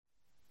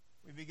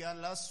We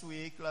began last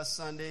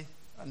Sunday,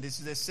 and this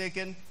is the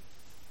second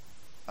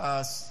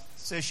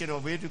session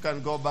of it. You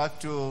can go back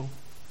to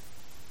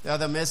the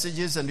other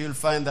messages and you'll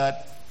find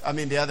that,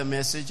 the other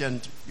message,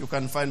 and you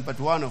can find but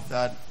one of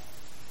that.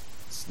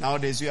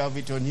 Nowadays you have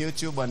it on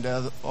YouTube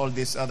and all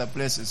these other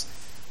places.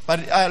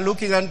 But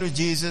looking unto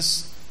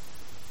Jesus,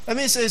 let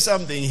me say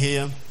something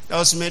here I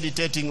was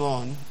meditating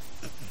on.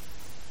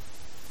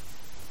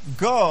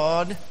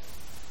 God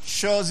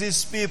shows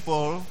his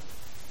people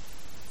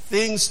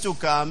things to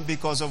come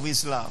because of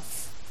his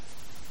love.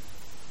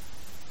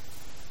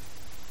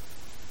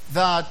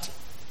 That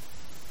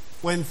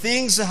when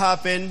things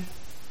happen,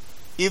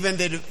 even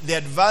the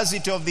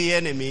adversity of the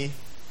enemy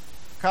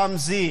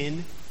comes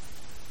in,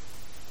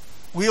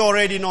 we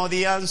already know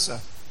the answer.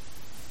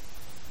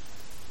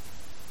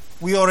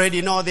 We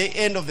already know the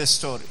end of the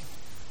story.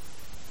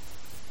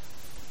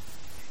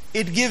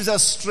 It gives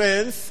us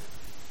strength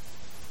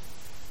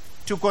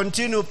to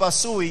continue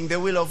pursuing the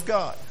will of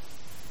God.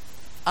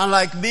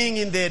 Unlike being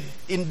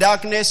in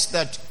darkness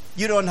that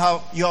you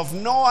have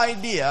no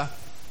idea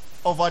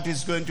of what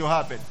is going to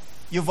happen.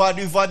 You've heard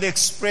the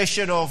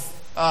expression of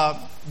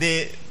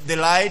the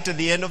light at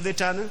the end of the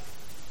tunnel,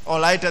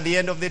 or light at the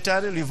end of the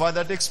tunnel. You've heard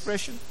that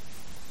expression.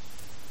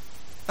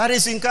 That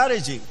is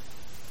encouraging.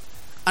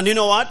 And you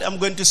know what? I'm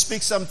going to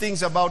speak some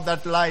things about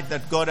that light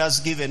that God has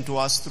given to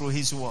us through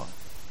his word.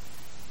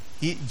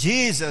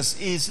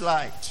 Jesus is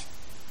light.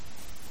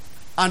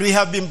 And we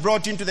have been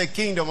brought into the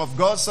kingdom of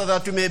God so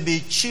that we may be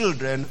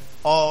children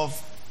of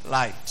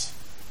light.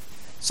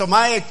 So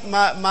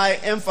my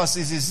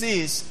emphasis is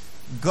this: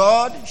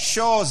 God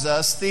shows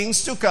us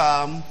things to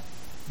come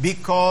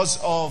because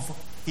of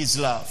his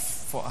love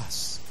for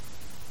us.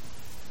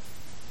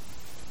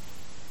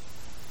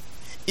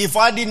 If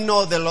I didn't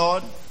know the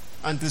Lord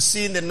and to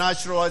see in the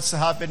natural what's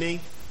happening,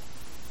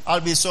 I'll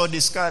be so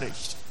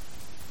discouraged.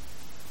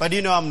 But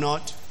I'm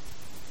not.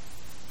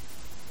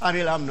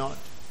 I'm not.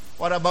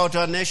 What about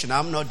our nation?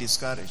 I'm not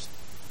discouraged.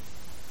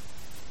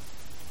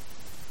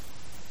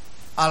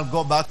 I'll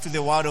go back to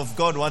the Word of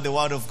God, what the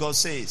Word of God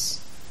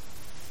says.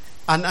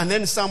 And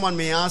then someone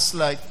may ask,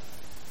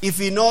 if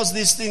he knows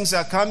these things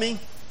are coming,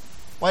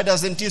 why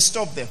doesn't he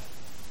stop them?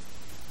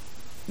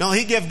 No,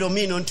 he gave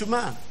dominion to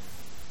man.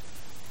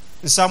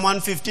 In Psalm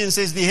 115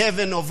 says, the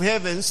heaven of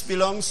heavens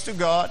belongs to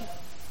God,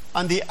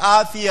 and the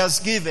earth he has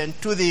given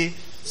to the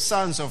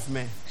sons of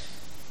men.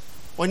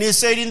 When he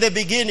said in the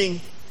beginning,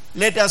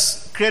 let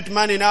us create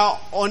man in our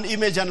own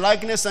image and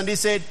likeness, and he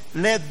said,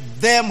 let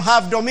them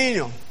have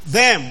dominion.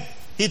 Them,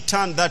 he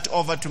turned that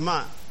over to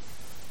man.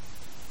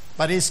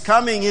 But he's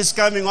coming.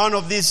 One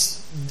of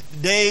these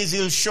days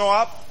he'll show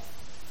up,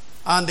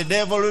 and the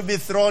devil will be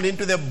thrown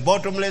into the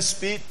bottomless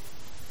pit.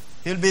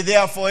 He'll be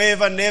there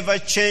forever, never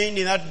chained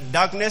in that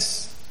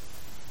darkness.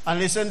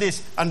 And listen to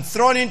this, and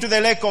thrown into the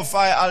lake of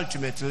fire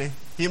ultimately,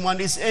 him and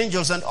his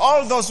angels and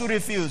all those who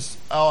refuse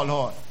our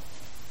Lord.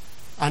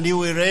 And he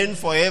will reign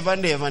forever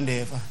and ever and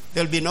ever.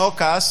 There will be no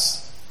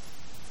curse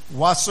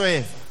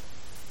whatsoever.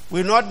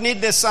 We will not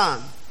need the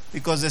sun,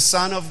 because the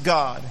Son of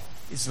God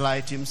is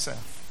light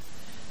himself.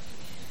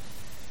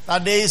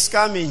 That day is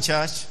coming,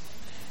 church.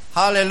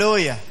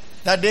 Hallelujah.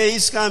 That day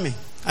is coming,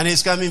 and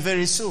it's coming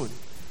very soon.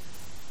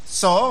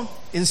 So,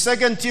 in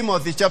 2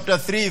 Timothy chapter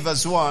 3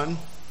 verse 1,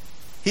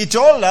 he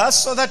told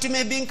us so that we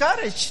may be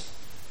encouraged.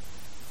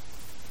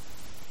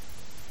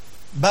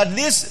 But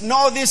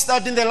know this,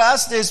 that in the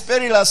last days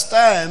perilous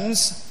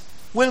times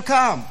will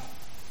come.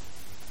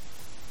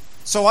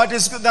 So what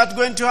is that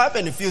going to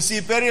happen? If you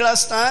see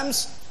perilous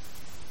times,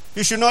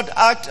 you should not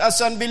act as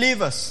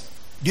unbelievers.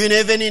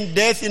 Even in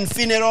death, in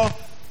funeral,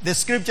 the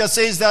scripture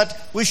says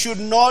that we should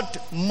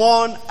not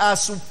mourn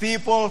as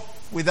people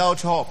without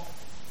hope.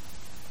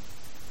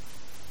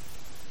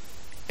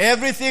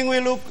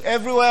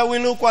 Everywhere we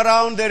look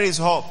around, there is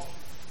hope.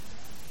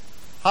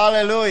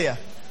 Hallelujah.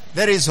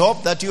 There is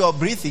hope that you are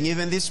breathing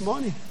even this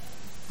morning.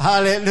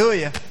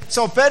 Hallelujah.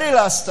 So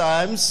perilous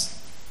times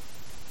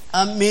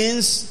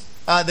means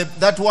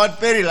that word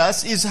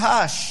perilous is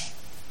harsh.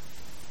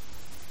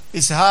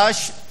 It's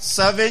harsh,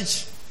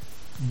 savage,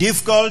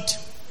 difficult.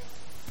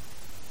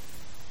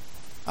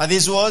 Are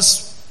these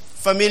words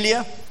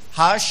familiar?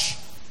 Harsh.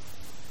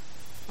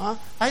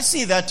 I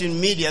see that in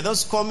media.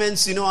 Those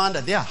comments, they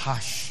are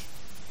harsh.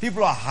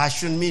 People are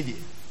harsh in media.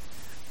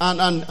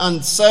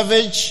 And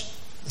savage,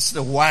 it's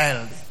the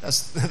wild.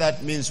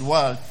 That means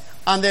wild.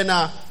 And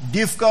then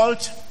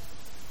difficult.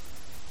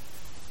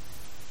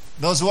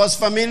 Those words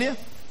familiar?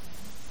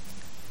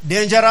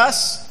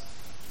 Dangerous.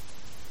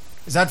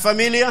 Is that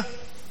familiar?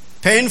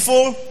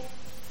 Painful.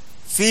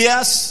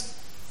 Fierce.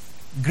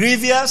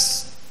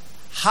 Grievous.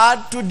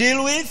 Hard to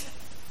deal with.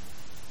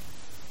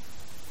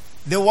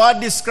 The word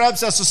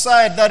describes a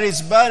society that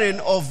is barren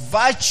of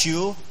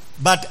virtue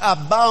but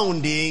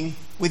abounding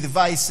with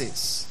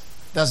vices.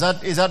 Is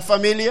that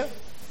familiar?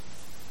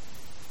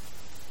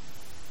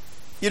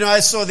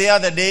 I saw the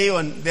other day,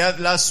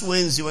 last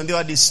Wednesday, when they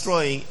were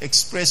destroying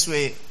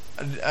Expressway,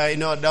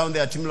 down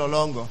there at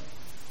Mlolongo.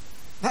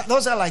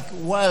 Those are like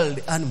wild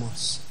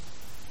animals.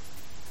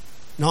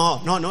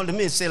 No, let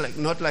me say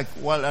not like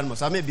wild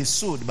animals. I may be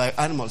sued by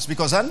animals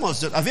because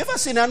animals have you ever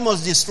seen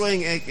animals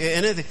destroying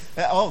anything?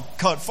 Oh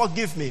God,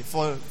 forgive me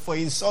for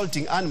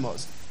insulting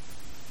animals.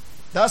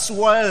 That's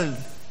wild,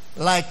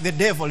 like the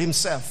devil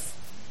himself.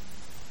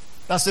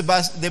 That's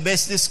the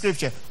best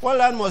description.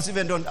 Wild animals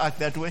even don't act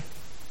that way.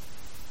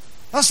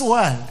 That's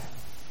wild.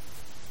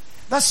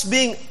 That's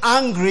being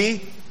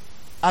angry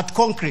at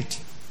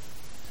concrete.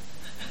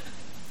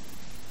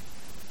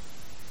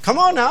 Come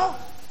on now.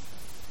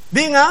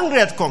 Being angry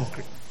at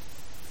concrete.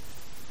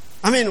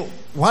 I mean,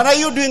 what are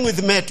you doing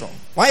with metal?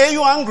 Why are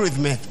you angry with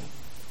metal?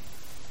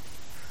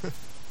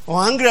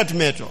 Or angry at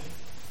metal?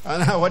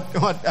 And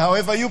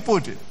however you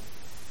put it.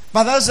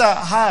 But that's a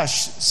harsh,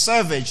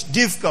 savage,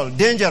 difficult,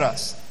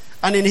 dangerous.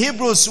 And in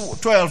Hebrews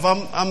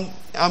 12,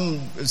 I'm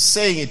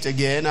saying it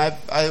again.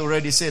 I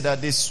already said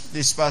that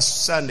this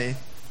past Sunday.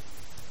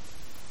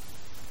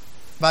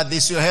 But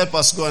this will help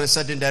us go in a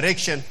certain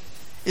direction.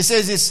 It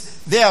says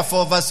this,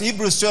 therefore, verse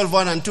Hebrews 12,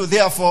 1 and 2,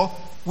 therefore,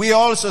 we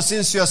also,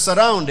 since you are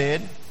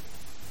surrounded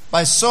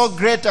by so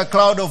great a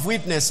cloud of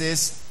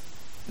witnesses,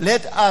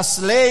 let us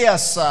lay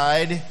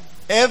aside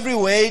every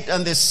weight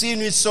and the sin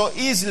which so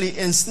easily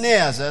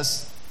ensnares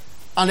us,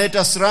 and let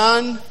us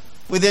run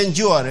with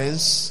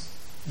endurance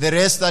the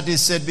race that is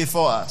set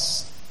before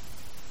us.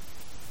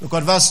 Look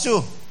at verse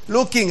 2.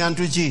 Looking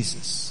unto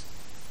Jesus.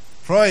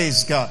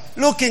 Praise God.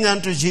 Looking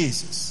unto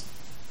Jesus,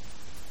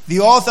 the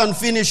author and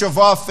finisher of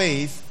our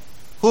faith,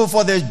 who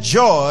for the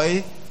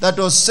joy that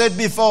was set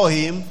before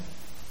him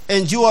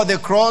endured the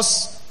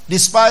cross,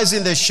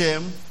 despising the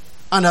shame,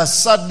 and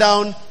has sat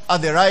down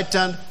at the right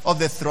hand of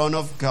the throne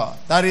of God.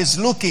 That is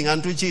looking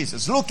unto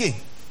Jesus. Looking.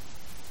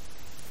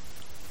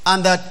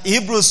 And that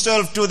Hebrews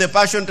 12:2, the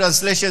Passion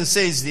Translation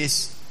says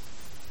this.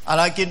 I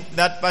like it,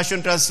 that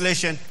Passion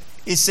Translation.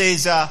 It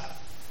says,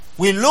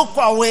 we look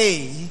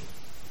away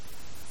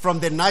from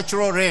the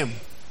natural realm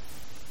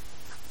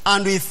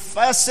and we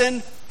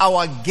fasten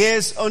our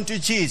gaze unto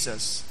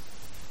Jesus,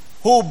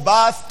 who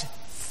birthed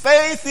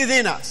faith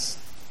within us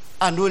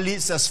and who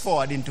leads us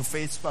forward into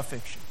faith's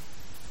perfection.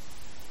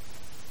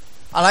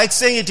 I like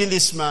saying it in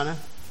this manner.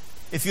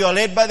 If you are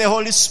led by the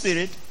Holy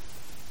Spirit,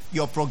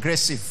 you're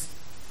progressive.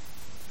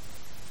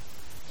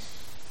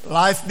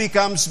 Life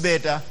becomes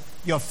better,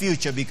 your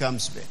future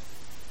becomes better.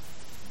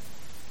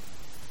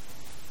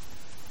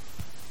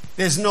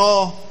 There's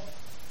no,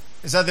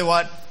 is that the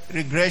word,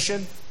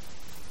 regression?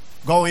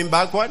 Going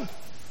backward?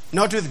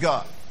 Not with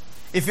God.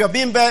 If you're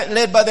being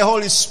led by the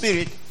Holy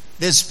Spirit,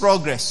 there's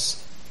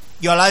progress.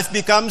 Your life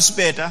becomes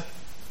better.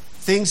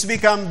 Things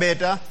become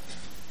better.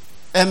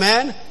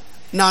 Amen?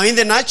 Now, in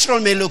the natural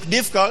may look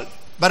difficult,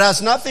 but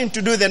has nothing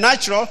to do with the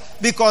natural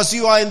because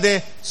you are in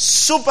the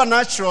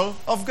supernatural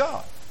of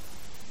God.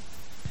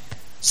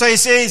 So he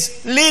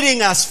says,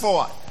 leading us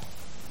forward.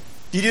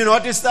 Did you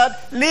notice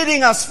that?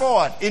 Leading us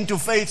forward into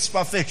faith's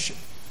perfection.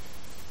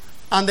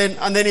 And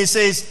then he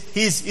says,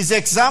 his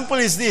example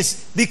is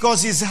this,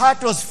 because his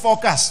heart was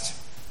focused.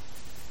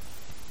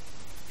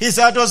 His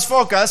heart was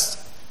focused,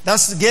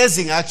 that's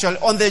gazing actually,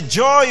 on the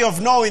joy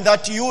of knowing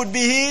that you would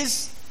be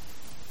his.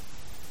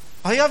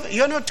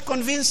 You're not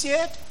convinced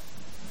yet?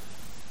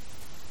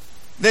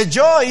 The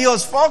joy, he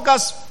was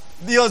focused,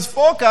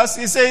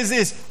 he says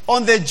this,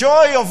 on the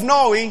joy of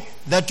knowing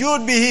that you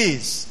would be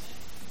his.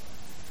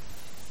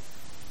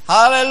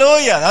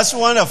 Hallelujah, that's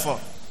wonderful.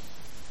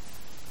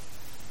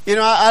 You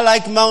know, I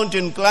like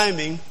mountain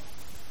climbing.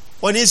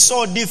 When it's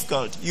so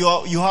difficult,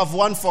 you have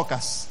one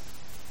focus.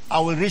 I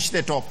will reach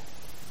the top.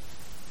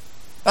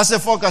 That's the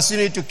focus you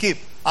need to keep.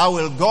 I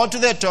will go to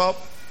the top.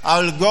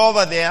 I will go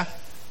over there.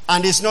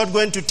 And it's not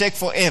going to take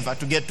forever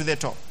to get to the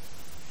top.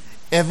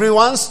 Every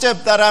one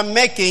step that I'm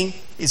making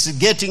is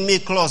getting me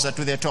closer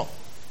to the top.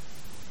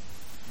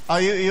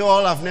 You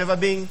all have never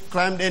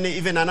climbed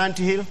even an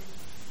anthill?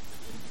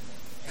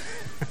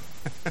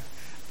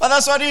 But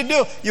that's what you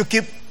do. You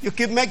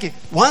keep making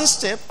one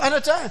step at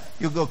a time.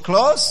 You go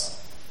close.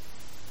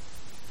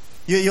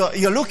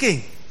 You're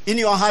looking. In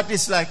your heart,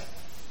 it's like,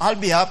 I'll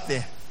be up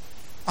there.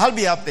 I'll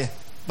be up there.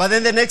 But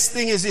then the next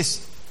thing is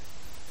this.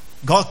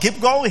 Keep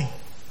going.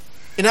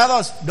 In other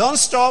words, don't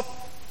stop.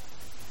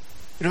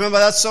 Remember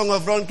that song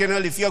of Ron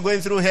Kennell, if you're going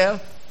through hell?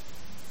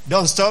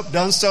 Don't stop,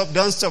 don't stop,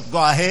 don't stop.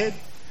 Go ahead,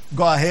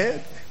 go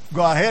ahead,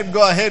 go ahead,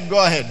 go ahead,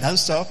 go ahead. Don't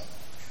stop.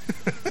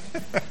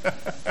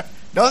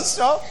 Don't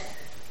stop.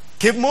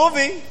 Keep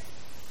moving.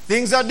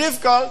 Things are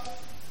difficult,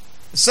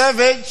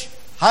 savage,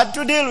 hard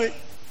to deal with.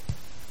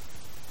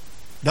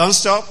 Don't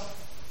stop.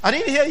 I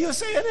didn't hear you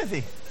say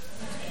anything.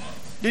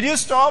 Did you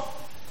stop?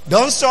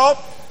 Don't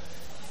stop.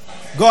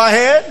 Go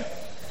ahead.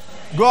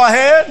 Go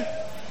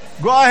ahead.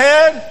 Go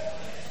ahead.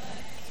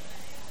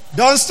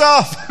 Don't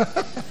stop.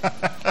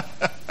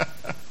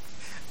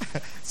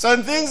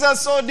 Some things are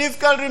so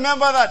difficult,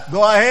 remember that.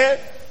 Go ahead.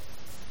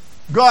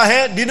 Go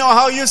ahead. Do you know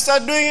how you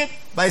start doing it?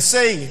 By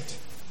saying it.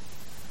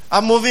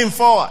 I'm moving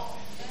forward.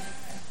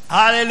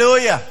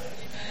 Hallelujah.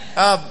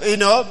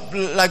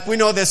 Like we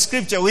know the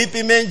scripture,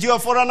 weeping may endure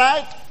for a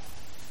night,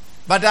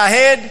 but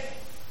ahead,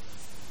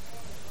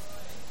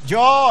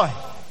 joy.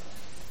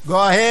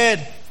 Go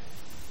ahead.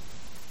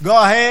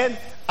 Go ahead.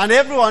 And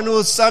everyone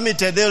who's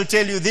summited, they'll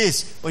tell you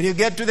this. When you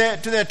get to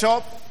the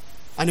top,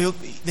 and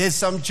there's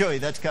some joy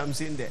that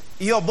comes in there.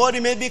 Your body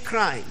may be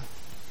crying,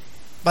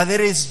 but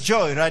there is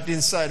joy right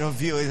inside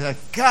of you. It's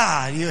like,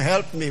 God, you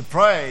helped me.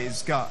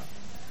 Praise God.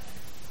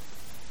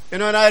 You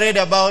know, when I read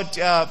about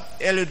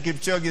Eliud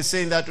Kipchoge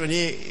saying that when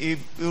he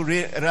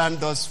ran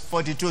those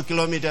 42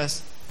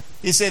 kilometers,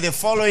 he said the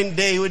following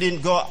day he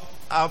wouldn't go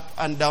up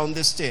and down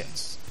the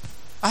stairs.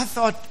 I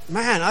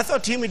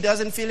thought him, he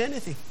doesn't feel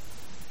anything.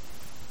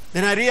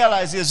 Then I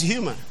realized he was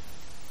human.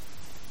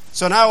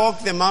 So now I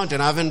walk the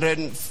mountain. I haven't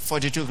ridden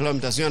 42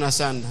 kilometers. You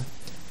understand that?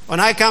 When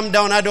I come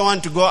down, I don't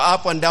want to go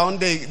up and down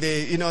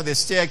the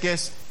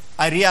staircase.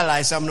 I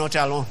realize I'm not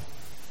alone.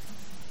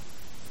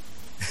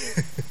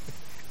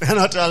 You're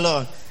not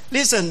alone.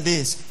 Listen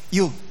this.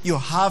 You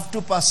have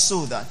to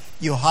pursue that.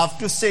 You have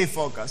to stay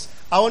focused.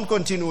 I won't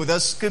continue with the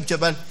scripture,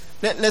 but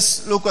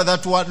let's look at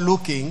that word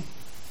looking.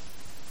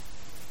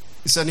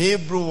 It's an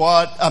Hebrew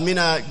word,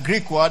 a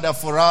Greek word,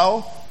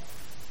 aphorao,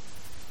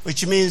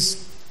 which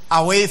means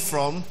away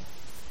from.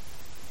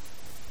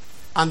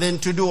 And then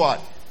to do what?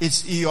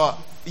 It's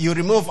you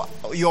remove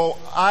your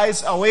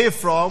eyes away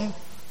from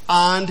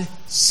and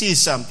see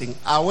something.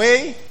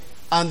 Away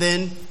and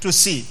then to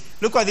see.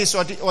 Look at this,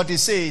 what it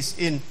says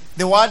in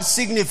the word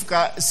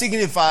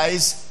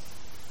signifies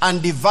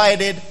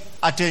undivided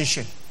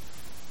attention.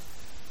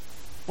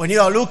 When you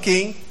are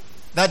looking,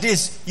 that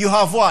is, you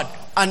have what?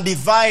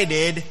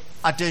 Undivided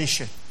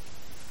attention.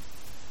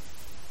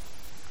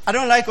 I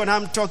don't like when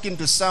I'm talking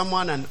to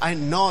someone and I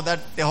know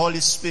that the Holy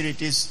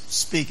Spirit is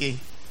speaking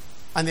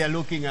and they're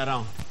looking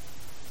around.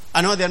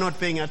 I know they're not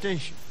paying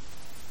attention.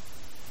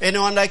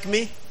 Anyone like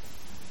me?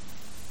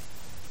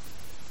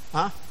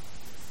 Huh?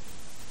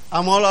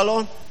 I'm all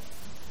alone.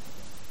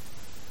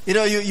 You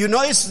know, you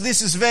know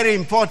this is very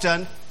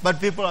important,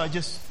 but people are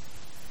just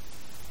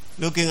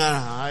looking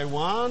around. I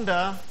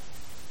wonder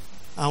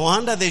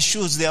the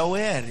shoes they are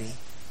wearing.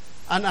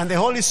 And the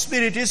Holy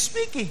Spirit is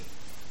speaking.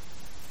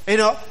 You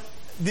know,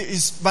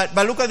 but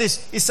look at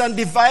this. It's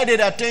undivided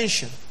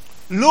attention.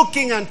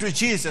 Looking unto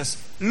Jesus.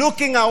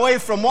 Looking away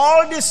from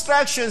all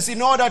distractions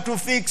in order to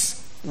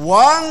fix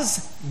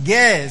one's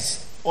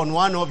gaze on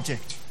one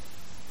object.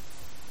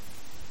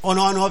 On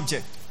one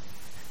object.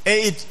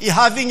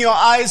 Having your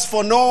eyes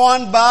for no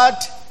one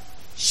but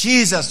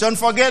Jesus. Don't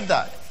forget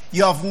that.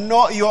 You're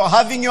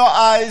having your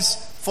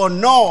eyes for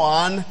no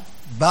one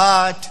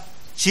but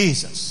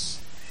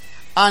Jesus.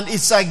 And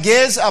it's a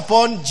gaze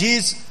upon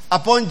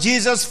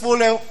Jesus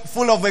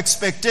full of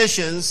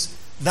expectations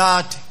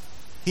that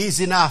He's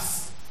enough.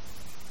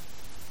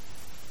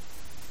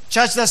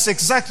 Church,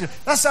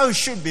 that's how it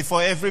should be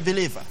for every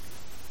believer.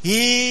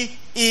 He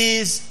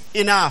is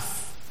enough.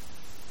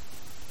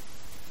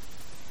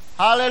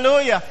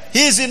 Hallelujah.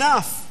 He is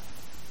enough.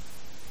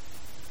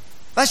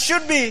 That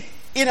should be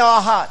in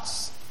our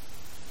hearts.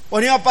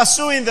 When you are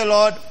pursuing the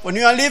Lord, when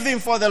you are living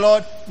for the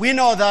Lord, we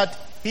know that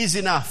He's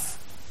enough.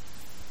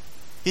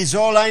 He's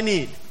all I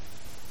need.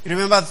 You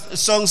remember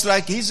songs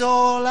like, He's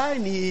all I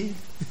need.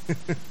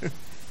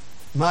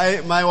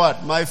 My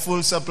what? My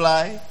full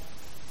supply.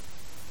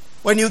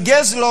 When you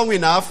gaze long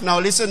enough, now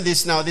listen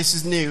this now, this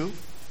is new.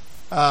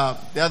 The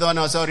other one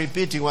I was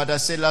repeating what I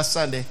said last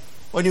Sunday.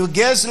 When you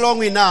gaze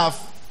long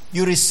enough,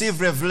 you receive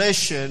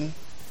revelation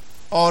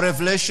or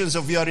revelations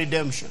of your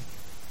redemption.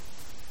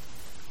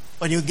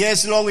 When you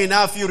gaze long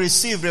enough, you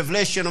receive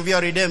revelation of your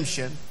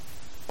redemption.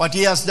 What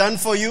He has done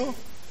for you.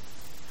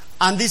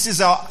 And this is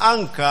our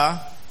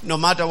anchor no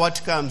matter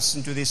what comes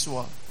into this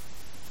world.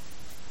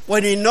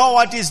 When we know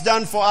what He's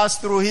done for us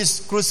through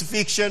His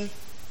crucifixion,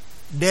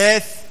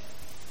 death,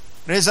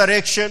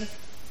 resurrection,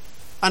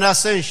 and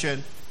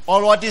ascension,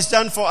 all what He's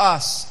done for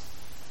us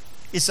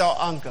is our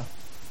anchor.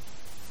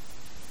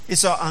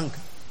 It's our anchor.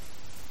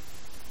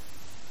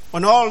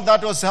 When all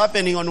that was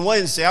happening on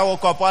Wednesday, I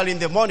woke up early in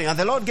the morning and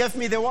the Lord gave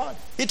me the word.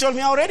 He told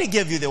me, I already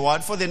gave you the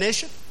word for the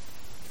nation.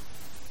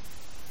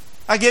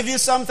 I gave you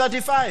Psalm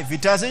 35.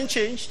 It hasn't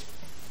changed.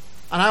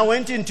 And I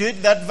went into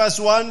it, that verse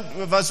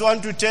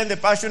 1 to 10, the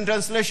Passion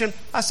Translation,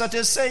 I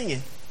started saying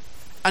it.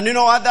 And you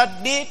know what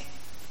that did?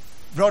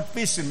 Brought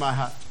peace in my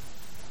heart.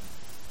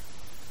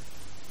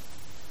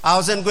 I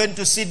wasn't going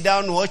to sit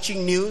down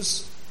watching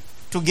news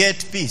to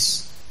get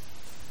peace.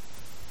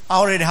 I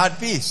already had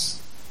peace.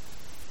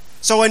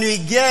 So when we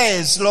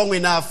gaze long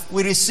enough,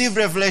 we receive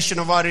revelation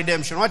of our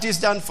redemption. What He's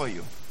done for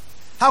you.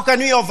 How can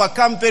we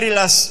overcome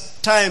perilous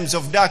times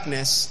of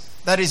darkness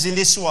that is in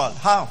this world?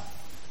 How?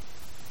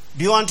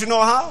 Do you want to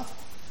know how?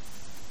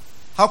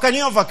 How can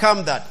you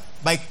overcome that?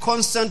 By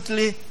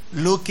constantly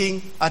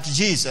looking at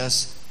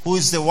Jesus, who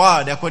is the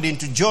Word, according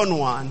to John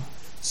 1,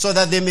 so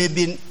that there may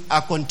be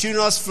a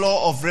continuous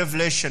flow of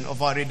revelation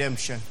of our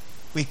redemption.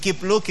 We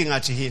keep looking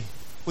at Him.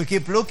 We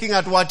keep looking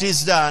at what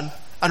He's done,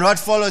 and what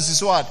follows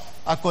is what?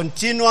 A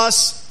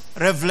continuous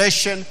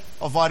revelation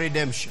of our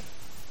redemption.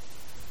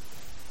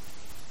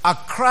 A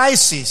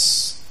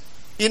crisis.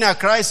 In a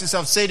crisis,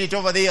 I've said it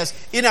over the years,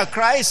 in a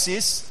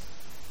crisis,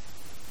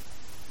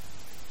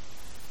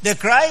 The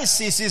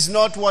crisis is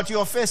not what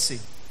you're facing.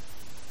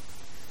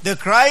 The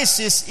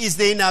crisis is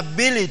the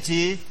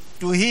inability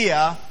to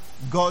hear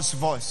God's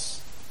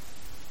voice.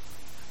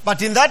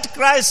 But in that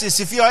crisis,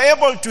 if you are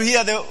able to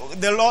hear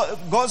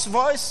God's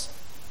voice,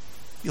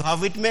 you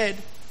have it made.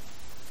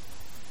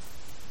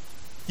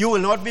 You will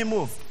not be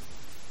moved.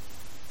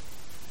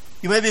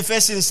 You may be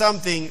facing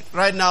something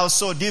right now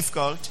so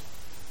difficult,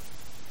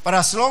 but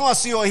as long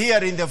as you are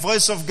hearing the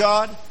voice of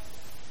God,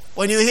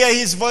 when you hear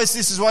His voice,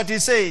 this is what He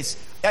says.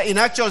 In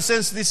actual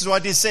sense, this is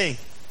what He's saying.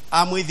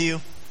 I'm with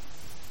you.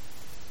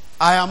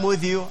 I am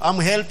with you. I'm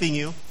helping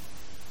you.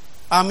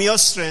 I'm your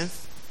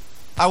strength.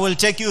 I will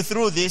take you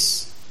through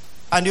this,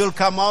 and you'll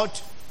come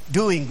out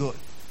doing good.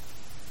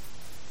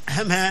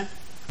 Amen.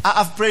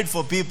 I've prayed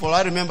for people.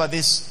 I remember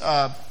this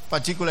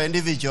particular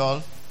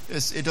individual.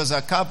 It was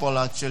a couple,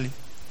 actually.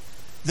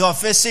 They were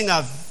facing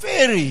a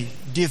very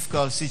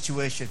difficult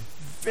situation.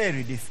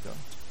 Very difficult.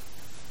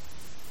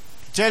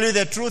 To tell you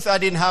the truth, I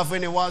didn't have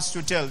any words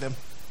to tell them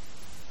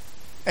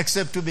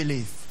except to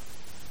believe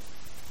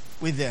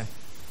with them.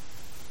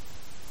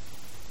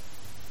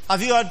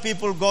 Have you had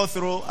people go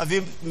through, have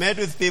you met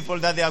with people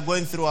that they are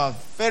going through a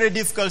very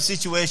difficult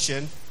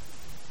situation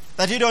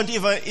that you don't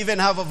even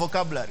have a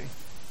vocabulary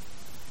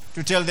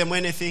to tell them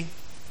anything?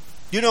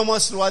 You know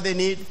most what they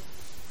need?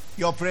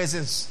 Your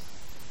presence.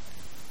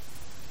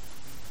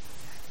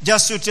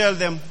 Just to tell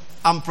them,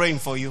 I'm praying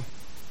for you.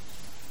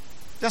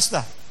 Just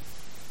that.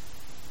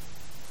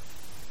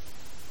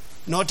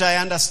 Not I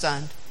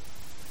understand.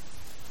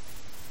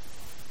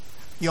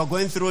 You're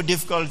going through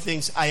difficult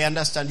things. I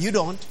understand. You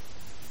don't.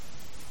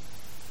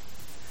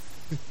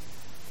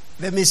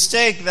 The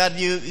mistake that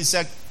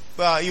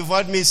you've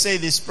heard me say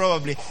this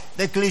probably.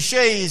 The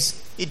cliche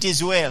is, it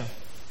is well.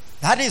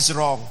 That is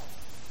wrong.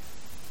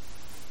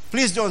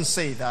 Please don't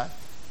say that.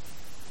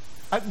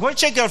 Go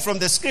check out from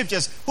the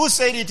scriptures. Who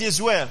said it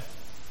is well?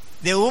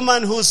 The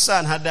woman whose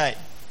son had died.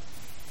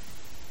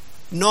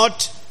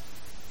 Not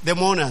the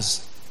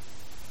mourners.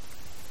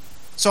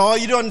 So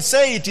you don't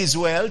say it is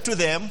well to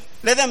them.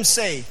 Let them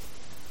say.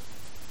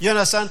 You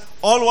understand?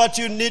 All what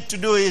you need to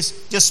do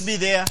is just be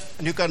there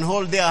and you can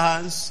hold their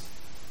hands.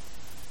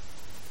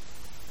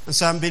 And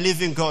so I'm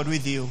believing God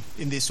with you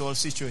in this whole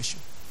situation.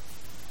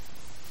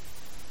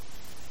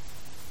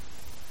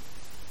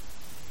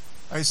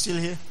 Are you still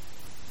here?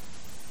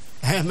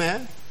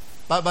 Amen.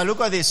 But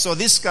look at this. So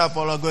this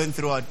couple are going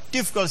through a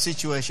difficult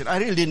situation. I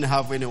really didn't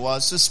have any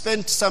words. So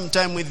spend some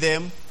time with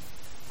them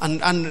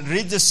and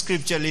read the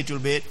scripture a little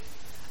bit.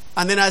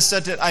 And then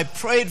I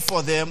prayed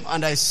for them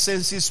and I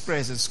sensed His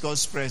presence,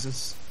 God's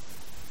presence.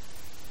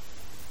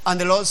 And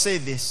the Lord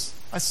said this.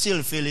 I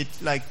still feel it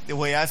like the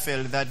way I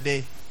felt that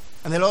day.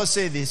 And the Lord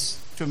said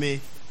this to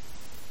me.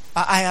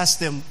 I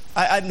asked them,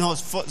 I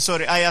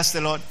asked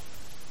the Lord,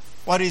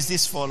 what is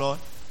this for, Lord?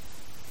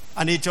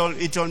 And He told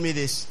me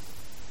this.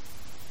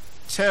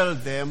 Tell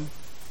them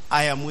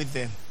I am with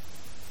them.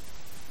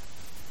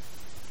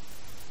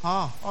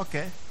 Oh,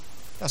 okay.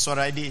 That's what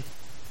I did.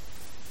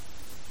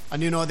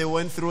 And they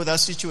went through that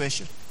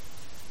situation.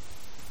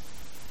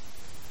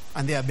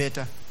 And they are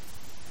better.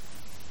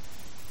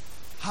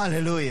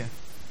 Hallelujah.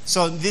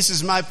 So this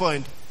is my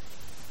point.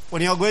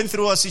 When you're going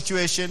through a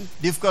situation,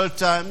 difficult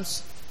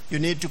times, you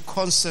need to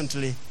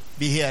constantly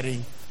be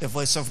hearing the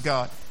voice of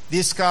God.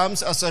 This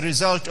comes as a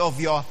result of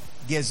your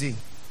gazing,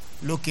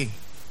 looking,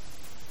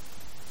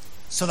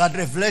 so that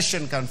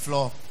revelation can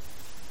flow.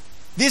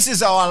 This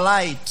is our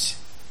light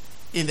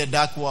in the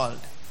dark world.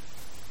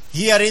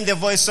 Hearing the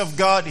voice of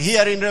God,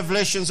 hearing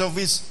revelations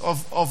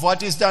of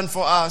what is done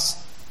for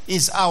us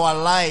is our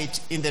light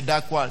in the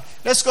dark world.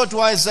 Let's go to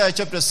Isaiah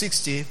chapter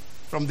 60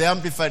 from the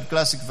Amplified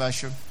Classic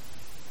Version.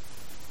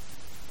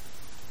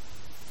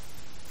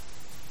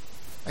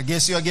 I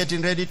guess you are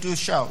getting ready to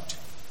shout.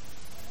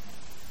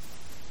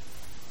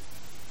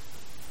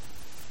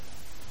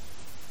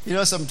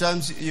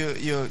 Sometimes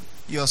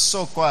you're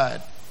so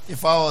quiet.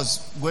 If I was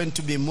going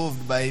to be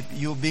moved by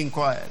you being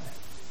quiet,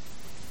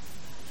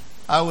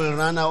 I will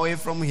run away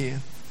from here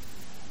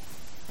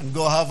and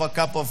go have a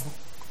cup of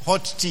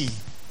hot tea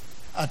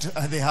at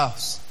the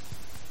house.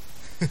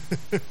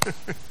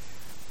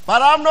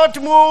 But I'm not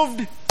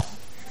moved.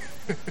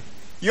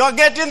 You're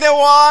getting the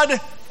word.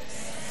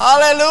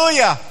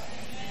 Hallelujah.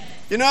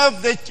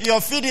 If you're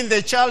feeding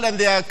the child and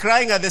they are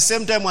crying at the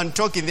same time when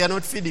talking, they are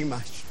not feeding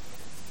much.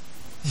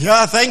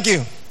 Yeah, thank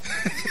you.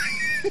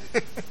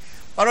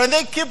 But when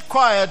they keep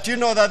quiet, you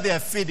know that they are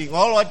feeding.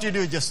 All what you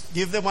do is just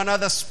give them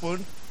another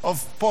spoon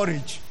of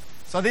porridge.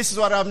 So this is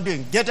what I'm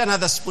doing. Get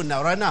another spoon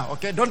now, right now.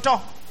 Okay, don't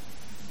talk.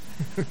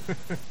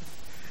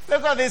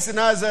 Look at this in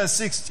Isaiah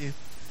 60.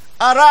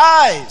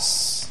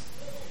 Arise.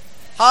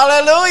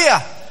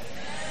 Hallelujah.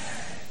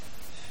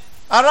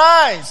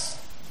 Arise.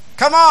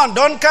 Come on,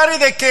 don't carry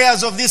the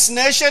cares of this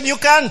nation. You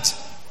can't.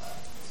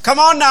 Come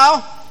on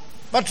now.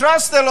 But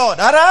trust the Lord.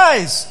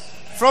 Arise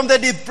from the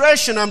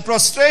depression and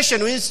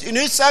prostration in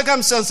which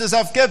circumstances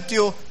have kept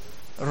you.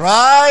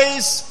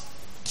 Rise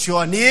to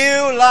a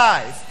new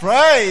life.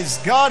 Praise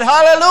God.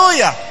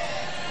 Hallelujah.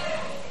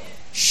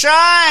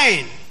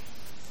 Shine.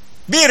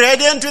 Be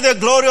radiant to the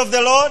glory of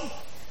the Lord.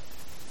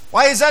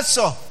 Why is that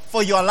so?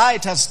 For your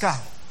light has come.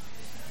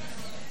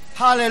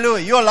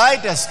 Hallelujah. Your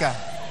light has come.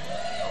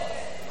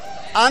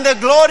 And the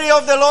glory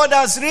of the Lord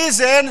has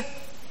risen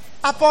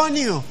upon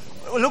you.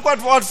 Look at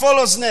what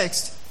follows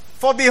next.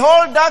 For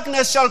behold,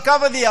 darkness shall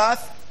cover the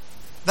earth.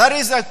 That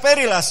is the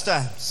perilous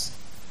times.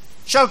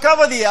 Shall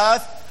cover the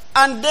earth,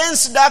 and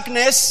dense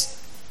darkness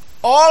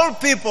all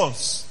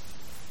peoples.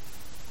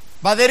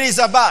 But there is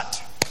a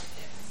but.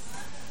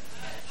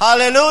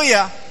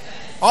 Hallelujah.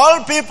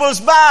 All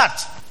peoples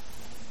but.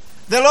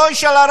 The Lord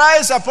shall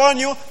arise upon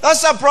you.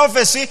 That's a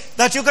prophecy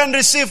that you can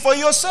receive for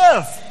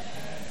yourself.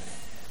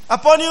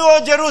 Upon you,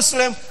 O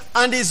Jerusalem,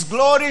 and his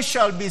glory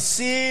shall be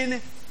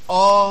seen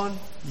on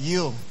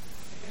you.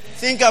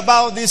 Think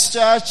about this,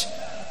 church.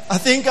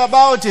 Think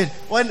about it.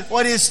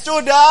 When it's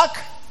too dark,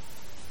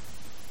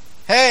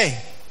 hey,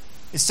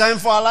 it's time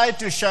for our light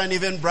to shine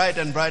even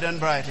brighter and brighter and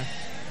brighter.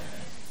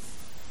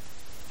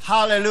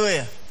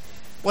 Hallelujah.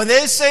 When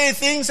they say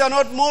things are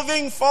not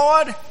moving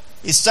forward,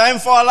 it's time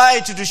for our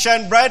light to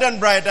shine brighter and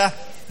brighter,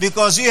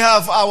 because we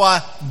have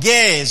our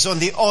gaze on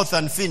the author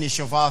and finish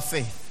of our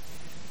faith.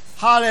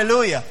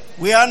 Hallelujah.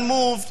 We are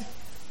unmoved.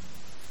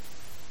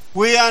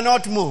 We are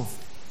not moved.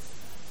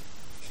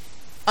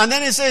 And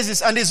then it says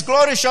this, and his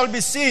glory shall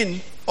be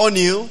seen on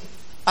you.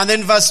 And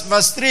then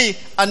verse 3,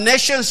 and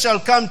nations shall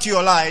come to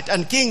your light,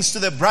 and kings to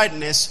the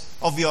brightness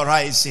of your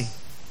rising.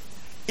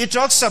 It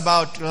talks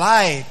about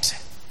light,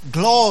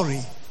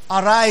 glory,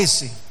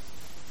 arising.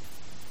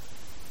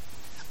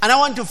 And I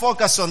want to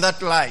focus on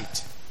that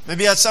light.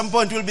 Maybe at some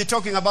point we'll be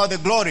talking about the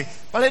glory,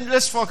 but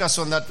let's focus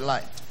on that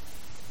light.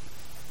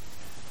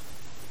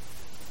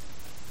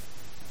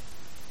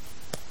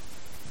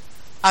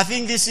 I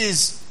think this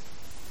is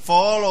for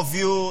all of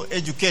you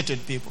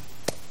educated people,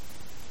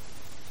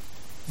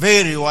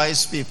 very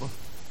wise people,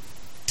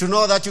 to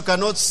know that you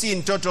cannot see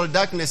in total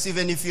darkness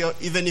even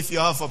if you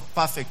have a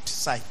perfect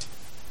sight.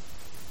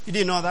 You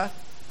didn't know that?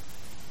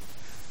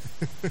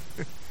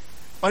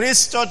 But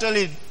it's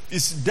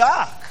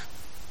dark.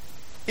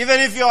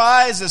 Even if your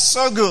eyes are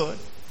so good,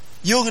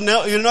 you'll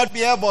not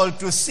be able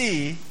to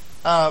see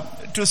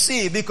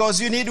because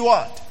you need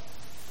what?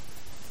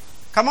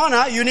 Come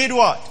on, you need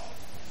what?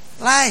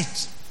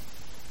 Light.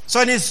 So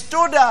when it's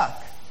too dark,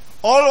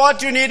 all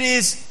what you need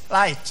is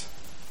light.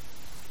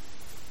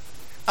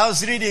 I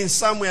was reading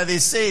somewhere, they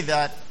say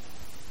that,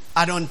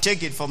 I don't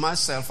take it for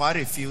myself, I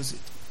refuse it.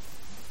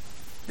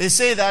 They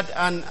say that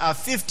a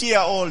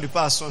 50-year-old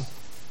person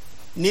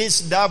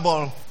needs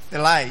double the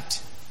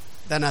light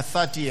than a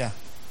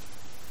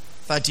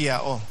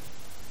 30-year-old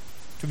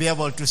to be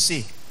able to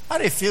see. I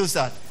refuse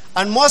that.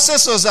 And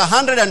Moses was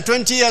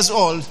 120 years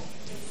old.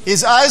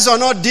 His eyes are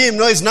not dim,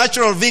 nor his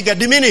natural vigor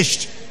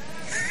diminished.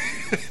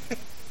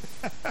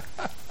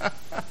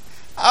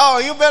 Oh,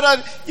 you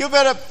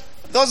better,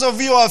 those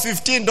of you who are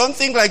 15, don't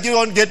think like you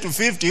won't get to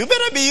 50. You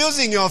better be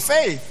using your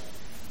faith.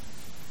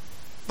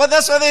 But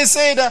that's what they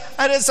said.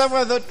 I read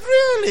somewhere, thought,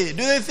 really?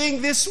 Do they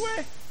think this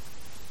way?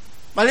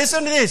 But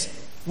listen to this.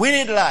 We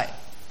need light.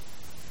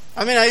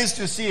 I mean, I used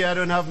to see, I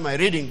don't have my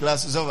reading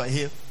glasses over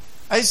here.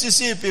 I used to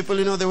see people,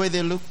 the way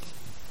they look.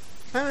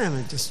 I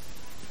mean, just...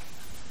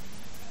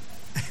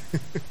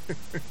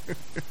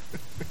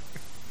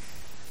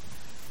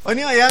 When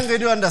you are younger,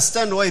 you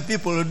understand why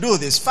people do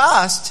this.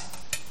 First,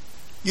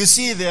 you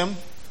see them.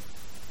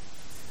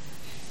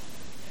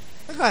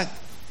 Like,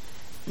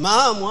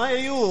 Mom, why are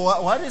you?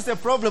 What is the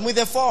problem with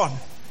the phone?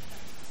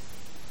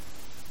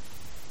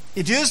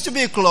 It used to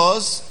be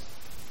closed.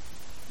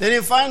 Then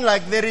you find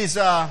like there is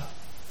a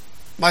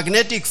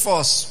magnetic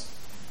force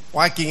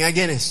working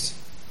against.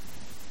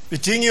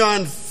 Between you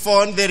and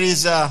phone, there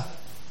is a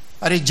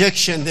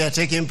rejection there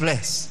taking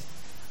place.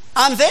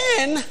 And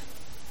then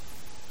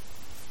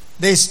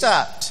they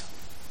start.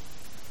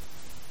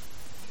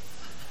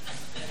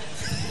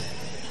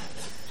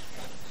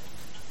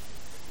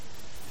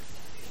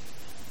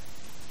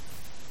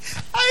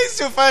 I used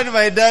to find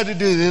my dad to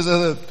do this.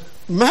 I thought,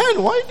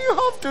 man, why do you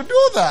have to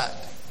do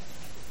that?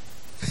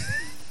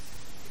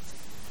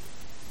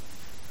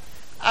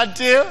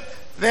 Until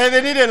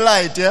they needed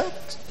light, yeah?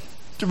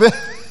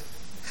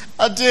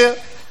 Until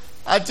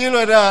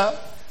when,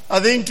 I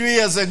think 2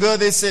 years ago,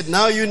 they said,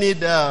 now you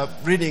need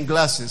reading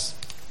glasses.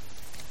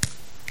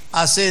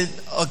 I said,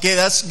 okay,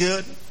 that's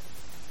good.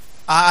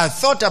 I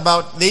thought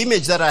about the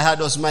image that I had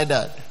was my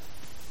dad.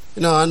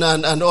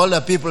 And all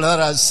the people that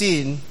I've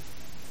seen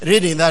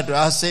reading that,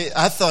 I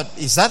thought,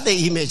 is that the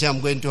image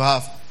I'm going to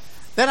have?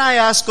 Then I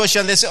asked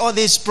questions. They said, oh,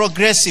 this is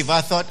progressive.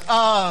 I thought,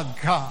 oh,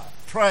 God,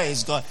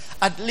 praise God.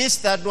 At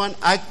least that one,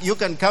 you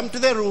can come to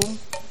the room.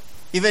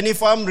 Even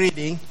if I'm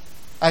reading,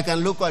 I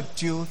can look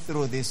at you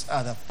through this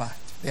other part,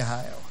 the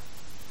higher one.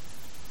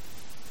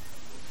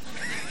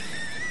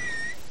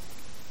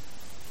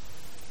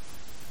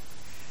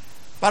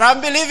 But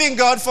I'm believing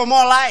God for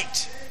more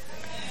light.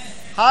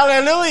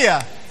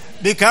 Hallelujah.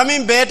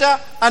 Becoming better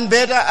and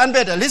better and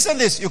better. Listen to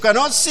this. You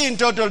cannot see in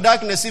total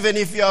darkness even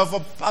if you have a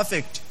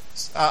perfect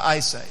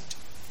eyesight.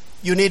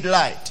 You need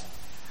light.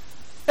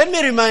 Let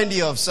me remind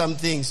you of some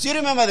things. Do you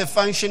remember the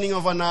functioning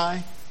of an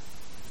eye?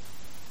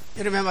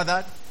 You remember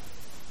that?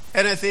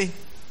 Anything?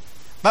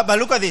 But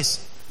look at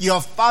this. You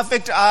have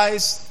perfect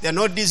eyes. They're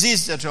not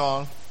diseased at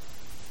all.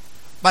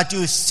 But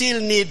you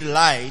still need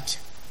light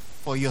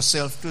for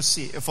yourself to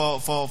see,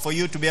 for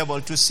you to be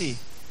able to see.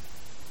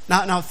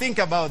 Now think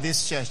about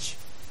this, church.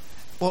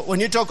 When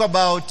you talk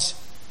about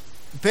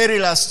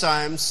perilous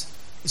times,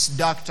 it's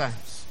dark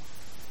times.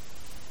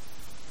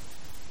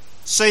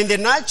 So in the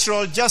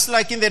natural, just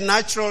like in the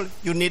natural,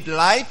 you need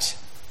light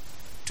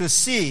to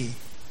see,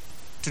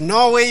 to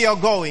know where you're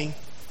going.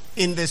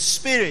 In the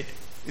spirit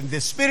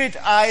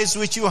eyes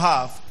which you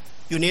have,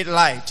 you need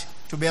light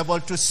to be able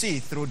to see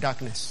through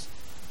darkness.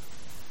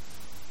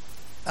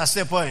 That's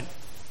the point.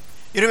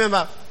 You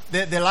remember,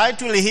 the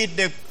light will hit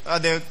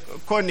the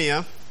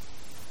cornea.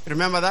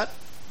 Remember that?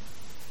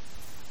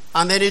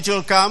 And then it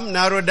will come,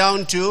 narrow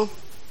down to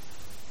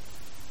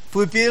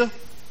pupil,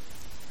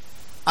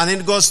 and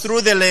then it goes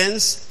through the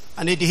lens,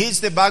 and it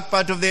hits the back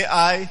part of the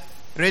eye,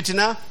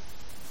 retina.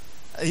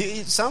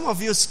 Some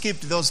of you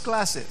skipped those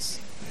classes.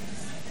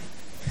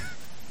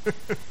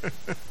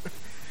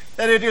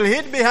 Then it will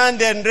hit behind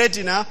the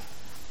retina,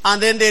 and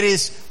then there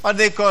is what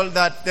they call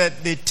that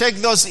they take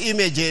those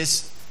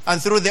images, and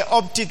through the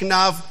optic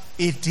nerve,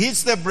 it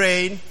hits the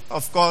brain,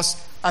 of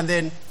course, and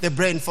then the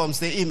brain forms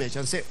the image.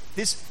 And say,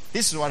 this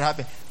is what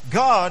happened.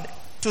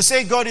 To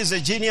say God is a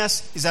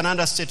genius is an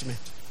understatement.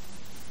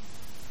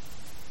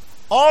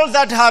 All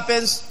that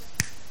happens,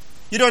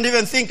 you don't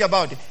even think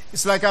about it.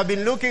 It's like I've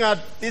been looking at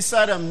this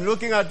side, I'm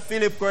looking at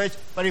Philip Koech,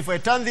 but if I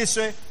turn this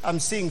way, I'm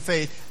seeing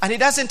faith. And it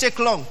doesn't take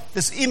long.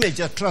 This image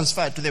is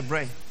transferred to the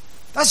brain.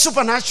 That's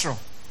supernatural.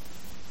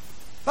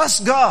 That's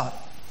God.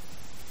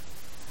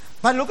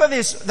 But look at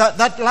this.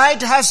 That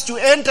light has to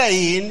enter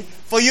in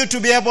for you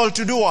to be able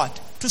to do what?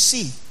 To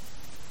see.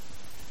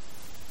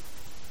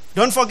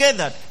 Don't forget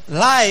that.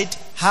 Light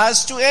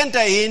has to enter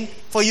in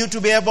for you to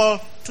be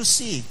able to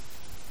see.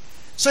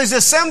 So it's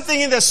the same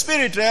thing in the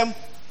spirit realm.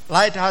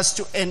 Light has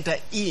to enter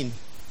in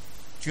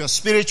to your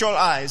spiritual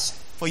eyes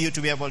for you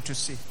to be able to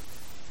see.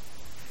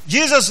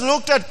 Jesus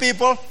looked at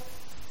people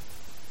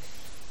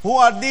who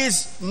are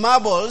these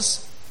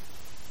marbles,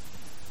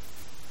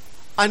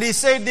 and he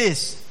said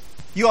this: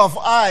 you have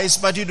eyes,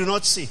 but you do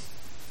not see.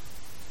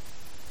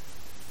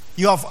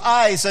 You have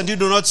eyes and you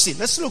do not see.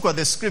 Let's look at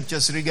the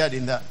scriptures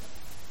regarding that.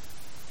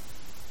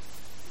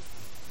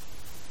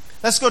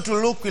 Let's go to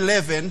Luke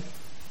 11.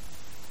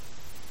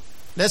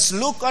 Let's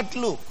look at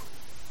Luke.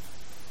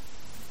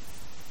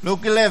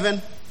 Luke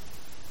 11.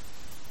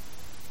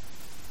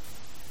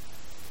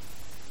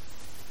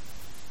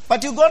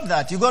 But you got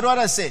that. You got what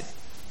I said.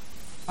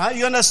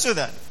 You understood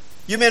that.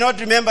 You may not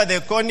remember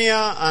the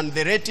cornea and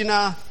the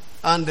retina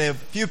and the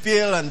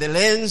pupil and the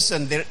lens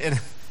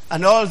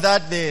and all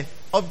that, the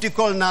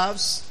optical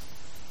nerves.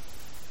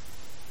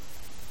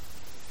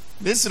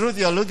 Miss Ruth,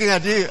 you're looking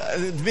at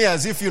me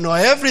as if you know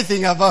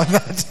everything about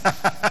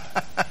that.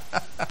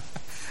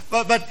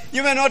 But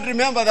you may not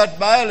remember that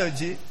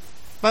biology.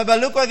 But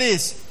look at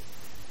this.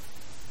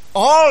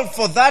 All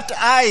for that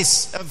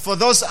eyes, for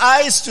those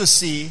eyes to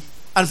see,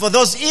 and for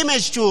those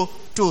images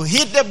to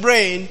hit the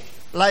brain,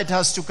 light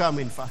has to come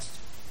in first.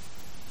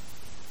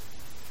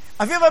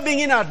 Have you ever been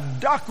in a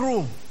dark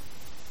room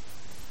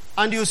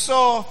and you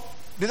saw,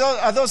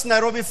 are those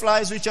Nairobi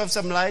flies which have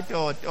some light,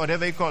 or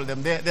whatever you call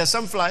them? There are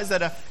some flies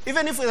that are,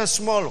 even if it's a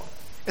small one,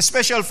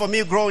 especially for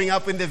me growing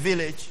up in the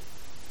village,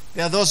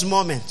 there are those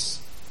moments.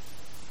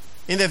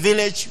 In the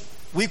village,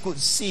 we could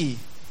see,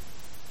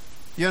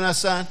 you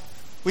understand?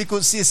 We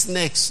could see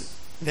snakes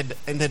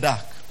in the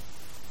dark.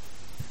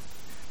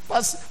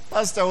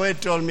 Pastor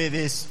Wade told me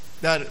this,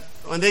 that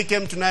when they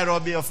came to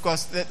Nairobi, of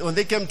course, when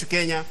they came to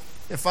Kenya,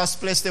 the first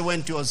place they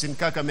went to was in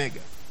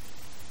Kakamega.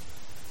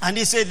 And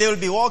he said they will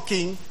be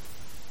walking.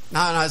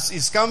 Now,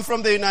 he's come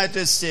from the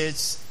United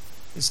States,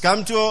 he's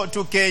come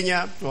to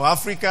Kenya, to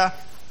Africa,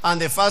 and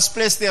the first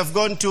place they have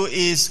gone to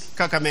is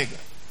Kakamega.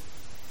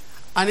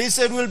 And he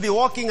said, we'll be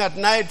walking at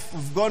night.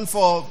 We've gone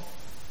for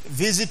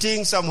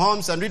visiting some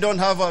homes, and we don't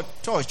have a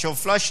torch or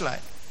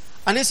flashlight.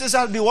 And he says,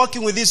 I'll be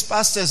walking with these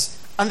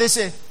pastors. And they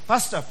say,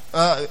 Pastor,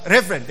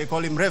 Reverend, they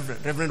call him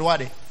Reverend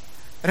Wade.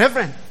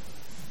 Reverend.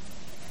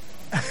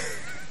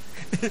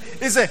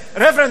 He said,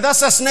 Reverend,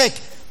 that's a snake.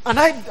 And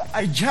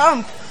I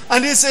jump,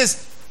 and he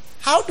says,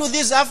 how do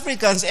these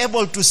Africans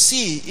able to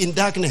see in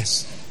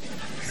darkness?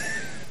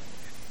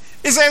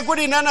 He said, I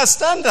couldn't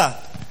understand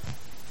that.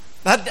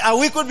 That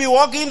we could be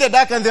walking in the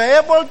dark and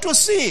they're able to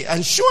see.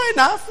 And sure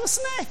enough, a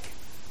snake.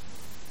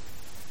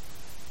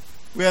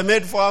 We are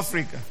made for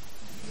Africa.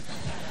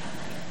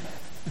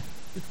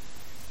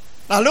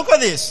 Now look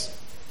at this.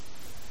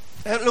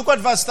 Look at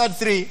verse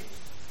 33.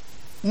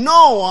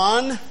 No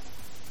one,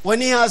 when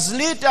he has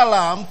lit a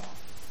lamp,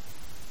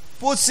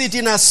 puts it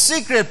in a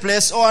secret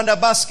place or under a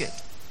basket,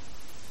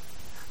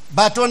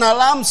 but on a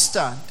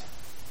lampstand,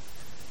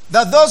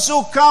 that those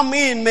who come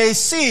in may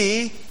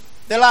see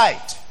the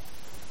light.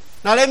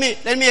 Now let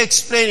me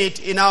explain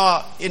it in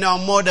our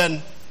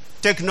modern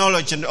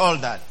technology and all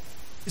that.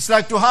 It's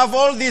like to have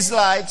all these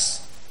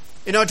lights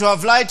to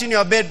have light in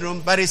your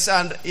bedroom, but it's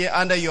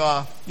under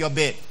your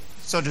bed,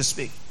 so to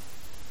speak.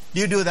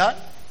 Do you do that?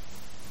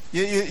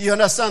 You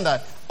understand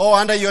that? Or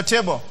under your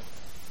table.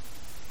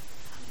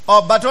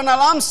 But on a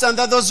lampstand,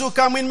 that those who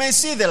come in may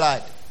see the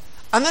light.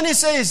 And then he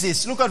says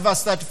this, look at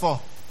verse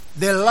 34.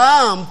 The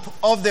lamp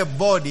of the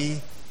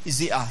body is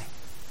the eye.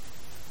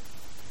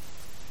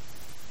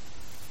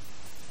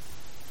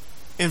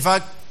 In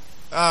fact,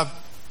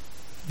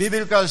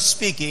 biblical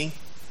speaking,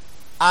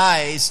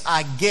 eyes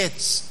are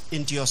gates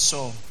into your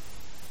soul.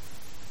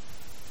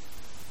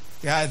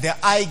 They are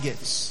the eye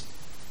gates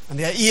and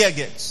their ear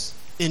gates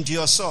into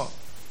your soul.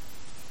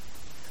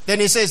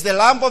 Then he says, the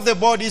lamp of the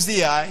body is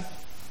the eye.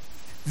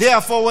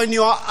 Therefore, when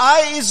your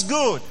eye is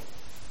good,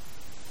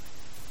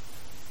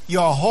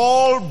 your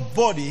whole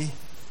body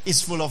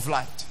is full of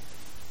light.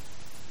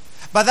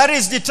 But that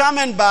is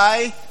determined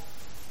by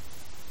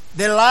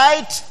the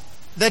light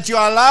that you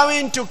are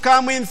allowing to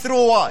come in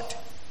through what?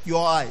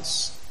 Your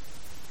eyes.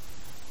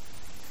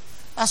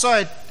 That's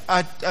why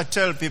I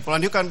tell people,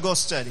 and you can go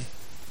study,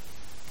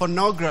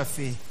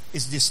 pornography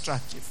is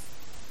destructive.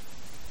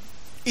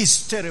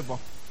 It's terrible.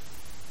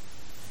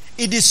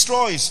 It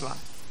destroys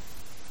life.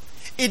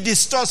 It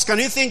distorts. Can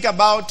you think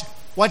about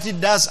what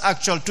it does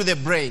actually to the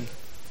brain?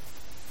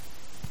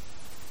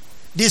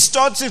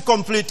 Distorts it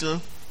completely.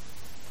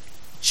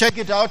 Check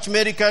it out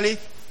medically.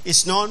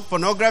 It's known,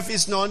 pornography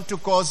is known to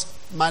cause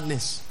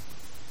madness.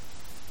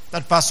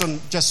 That person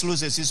just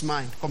loses his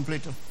mind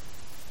completely.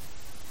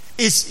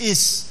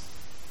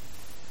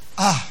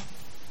 I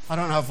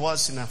don't have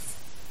words enough.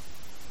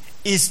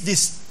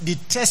 It's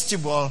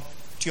detestable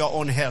to your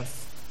own health.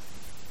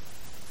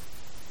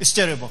 It's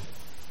terrible.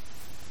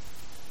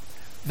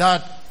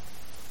 That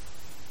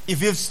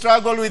if you've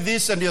struggled with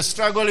this and you're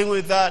struggling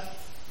with that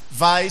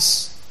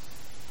vice,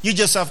 you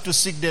just have to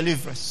seek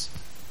deliverance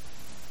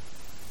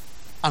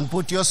and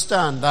put your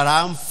stand that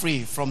I am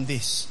free from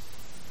this.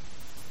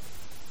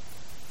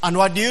 And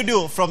what do you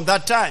do from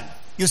that time?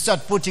 You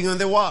start putting on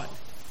the word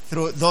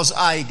through those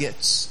eye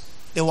gates.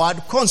 The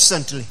word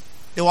constantly.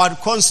 The word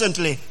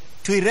constantly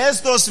to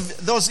erase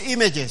those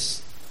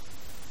images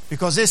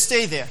because they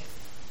stay there.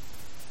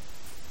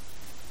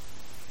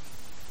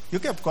 You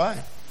kept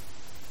quiet.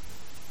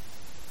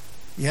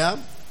 Yeah?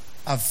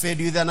 I've fed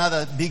you with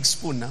another big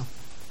spoon now.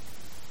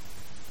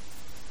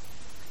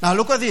 Now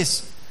look at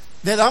this.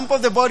 The lamp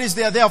of the body is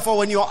there. Therefore,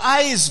 when your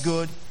eye is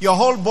good, your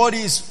whole body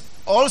is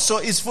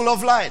full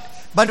of light.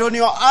 But when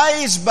your eye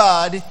is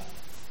bad,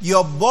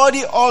 your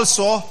body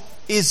also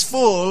is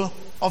full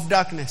of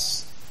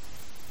darkness.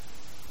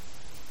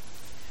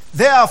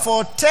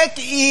 Therefore, take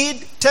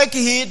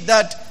heed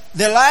that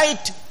the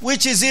light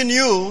which is in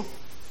you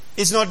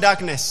is not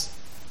darkness.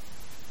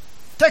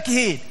 Take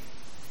heed.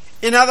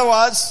 In other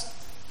words,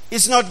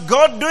 it's not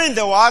God doing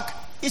the work,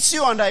 it's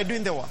you and I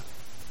doing the work.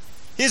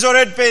 He's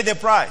already paid the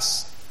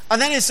price.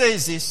 And then he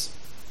says this.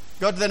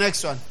 Go to the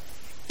next one.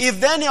 If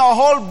then your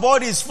whole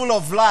body is full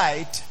of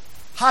light,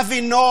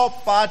 having no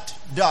part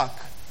dark,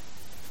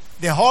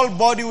 the whole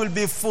body will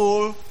be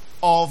full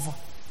of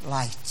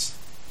light.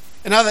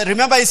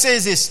 Remember he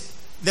says this.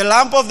 The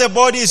lamp of the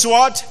body is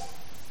what?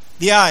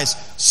 The eyes.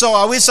 So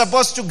are we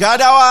supposed to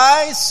guard our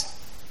eyes?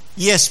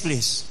 Yes,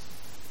 please.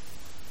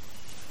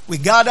 We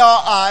guard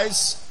our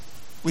eyes.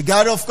 We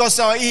guard, of course,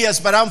 our ears,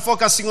 but I'm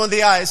focusing on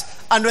the eyes.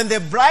 And when the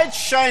bright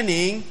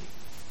shining,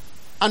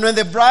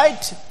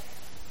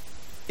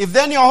 if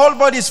then your whole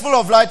body is full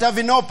of light,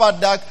 having no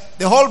part dark,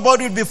 the whole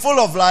body will be full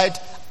of light.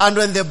 And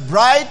when the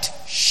bright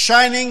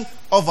shining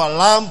of a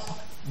lamp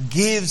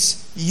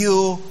gives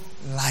you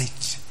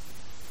light.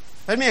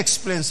 Let me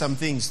explain some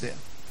things there.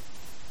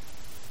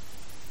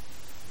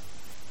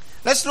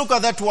 Let's look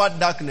at that word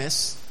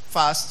darkness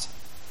first.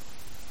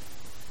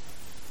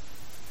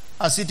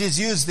 As it is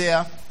used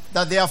there,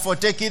 that therefore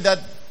take it that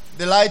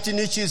the light in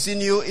which is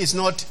in you is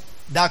not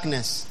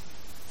darkness.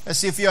 Let's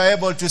see if you are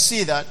able to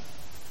see that.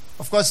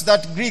 Of course,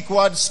 that Greek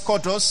word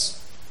skotos,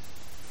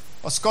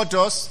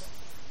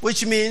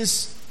 which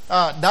means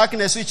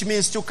darkness, which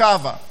means to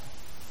cover.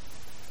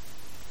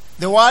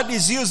 The word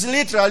is used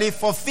literally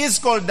for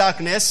physical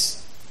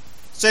darkness.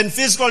 So in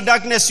physical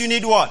darkness, you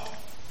need what?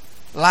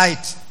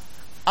 Light.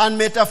 And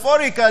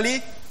metaphorically,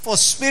 for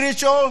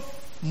spiritual,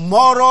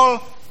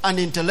 moral, and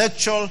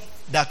intellectual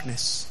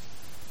darkness.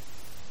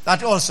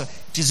 That also.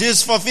 It is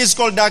used for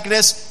physical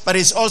darkness, but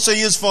it's also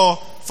used for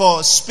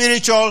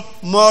spiritual,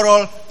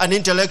 moral, and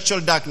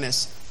intellectual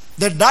darkness.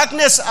 The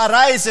darkness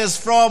arises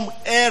from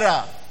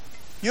error.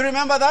 You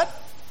remember that?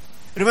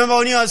 Remember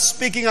when you were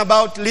speaking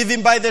about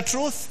living by the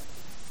truth?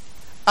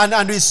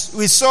 And we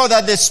saw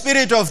that the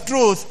spirit of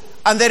truth,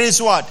 and there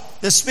is what?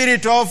 The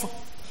spirit of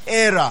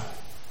error.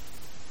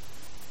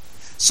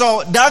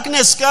 So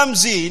darkness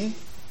comes in.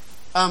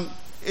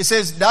 It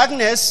says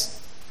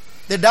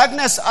the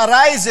darkness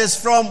arises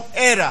from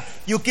error.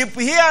 You keep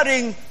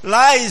hearing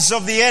lies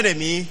of the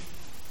enemy,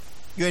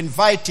 you're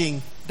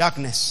inviting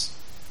darkness.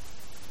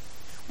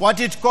 What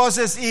it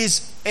causes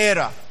is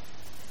error.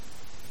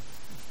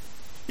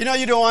 You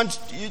don't want,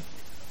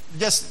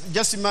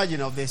 just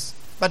imagine of this.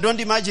 But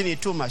don't imagine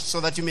it too much so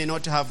that you may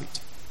not have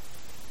it.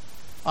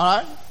 All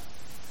right?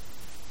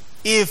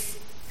 If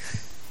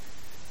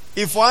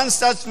one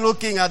starts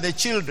looking at the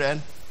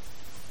children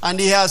and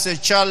he has a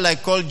child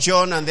like called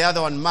John and the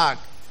other one Mark,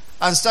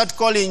 and start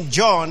calling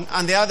John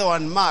and the other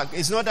one Mark,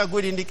 it's not a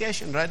good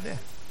indication right there.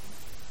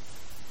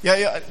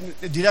 Yeah,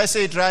 did I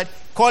say it right?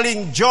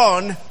 Calling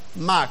John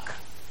Mark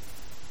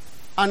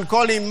and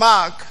calling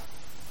Mark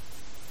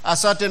a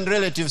certain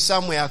relative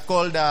somewhere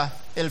called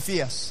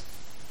Alphaeus.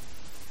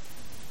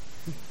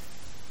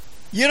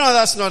 You know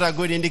that's not a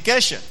good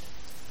indication.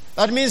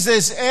 That means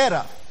there's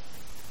error.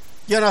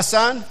 You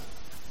understand?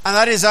 And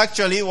that is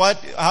actually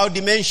how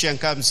dementia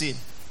comes in.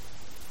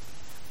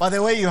 By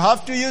the way, you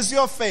have to use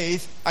your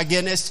faith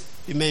against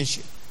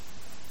dementia.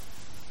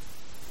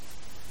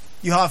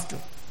 You have to.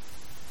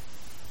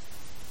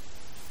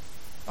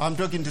 I'm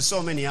talking to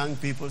so many young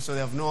people, so they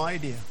have no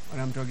idea what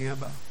I'm talking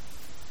about.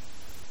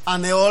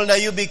 And the older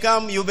you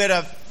become, you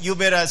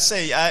better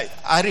say,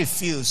 I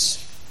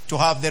refuse to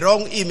have the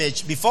wrong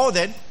image. Before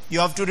then, you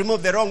have to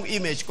remove the wrong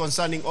image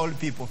concerning old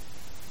people.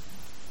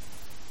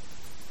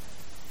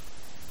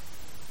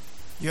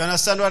 You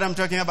understand what I'm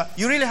talking about?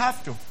 You really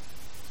have to.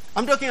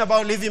 I'm talking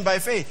about living by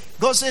faith.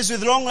 God says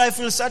with long life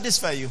will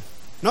satisfy you.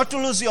 Not to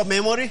lose your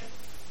memory.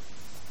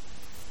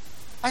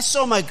 I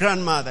saw my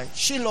grandmother.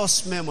 She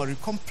lost memory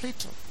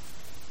completely.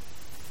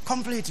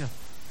 Completely.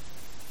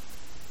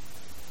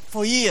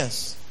 For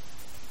years.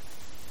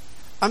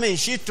 I mean,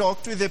 she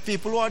talked with the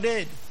people who are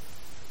dead.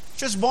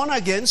 She was born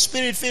again,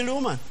 spirit-filled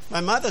woman.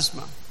 My mother's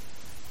mom.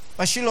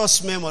 But she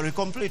lost memory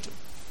completely.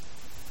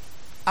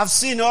 I've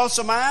seen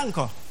also my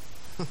uncle.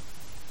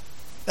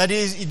 That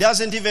is, he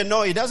doesn't even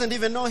know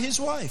his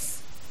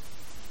wife.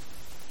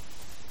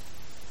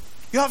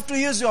 You have to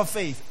use your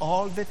faith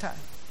all the time.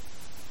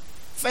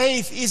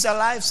 Faith is a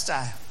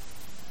lifestyle.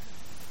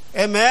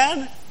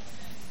 Amen?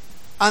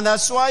 And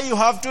that's why you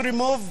have to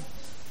remove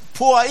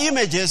poor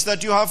images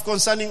that you have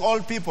concerning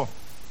old people.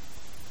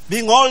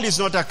 Being old is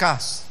not a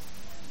curse.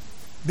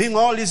 Being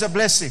old is a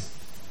blessing.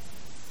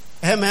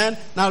 Amen?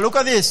 Now look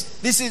at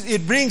this.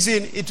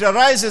 It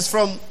arises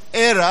from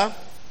error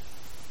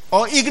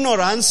or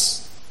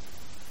ignorance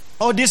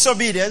or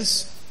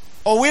disobedience,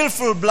 or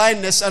willful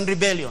blindness and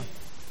rebellion.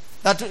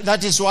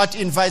 That is what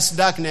invites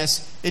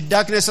darkness.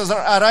 Darkness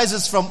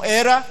arises from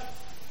error,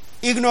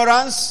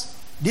 ignorance,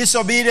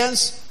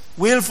 disobedience,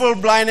 willful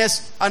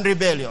blindness, and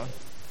rebellion.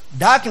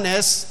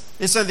 Darkness,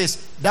 listen to this,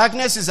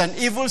 darkness is an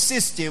evil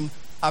system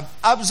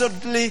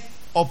absolutely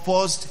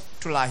opposed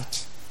to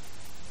light.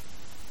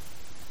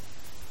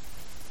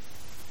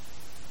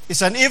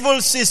 It's an evil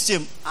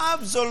system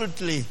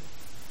absolutely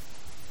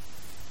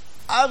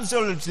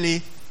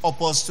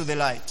opposed to the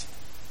light.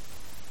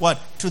 What?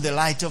 To the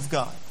light of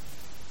God.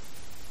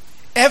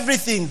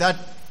 Everything that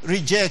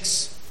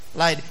rejects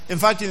light. In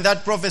fact, in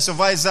that prophecy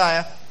of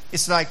Isaiah,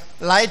 it's like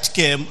light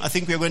came. I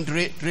think we're going to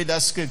read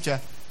that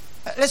scripture.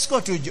 Let's go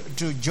to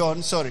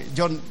John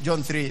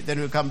 3, then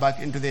we'll come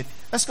back into that.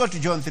 Let's go to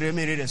John 3. Let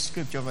me read a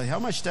scripture over here. How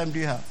much time do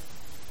you have?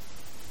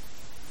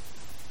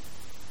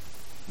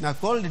 Now,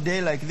 cold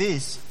day like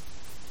this,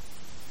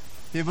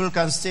 people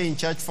can stay in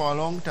church for a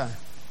long time.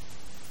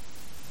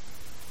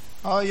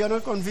 Oh, you're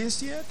not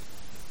convinced yet?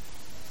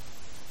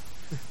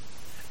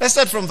 Let's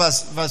start from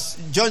verse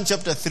John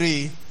chapter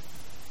 3.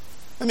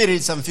 Let me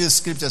read some few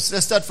scriptures.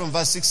 Let's start from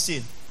verse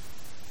 16.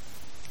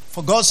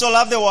 For God so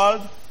loved the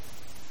world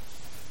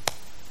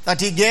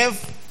that he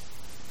gave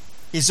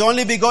his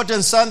only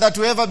begotten Son, that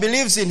whoever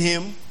believes in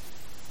him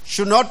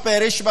should not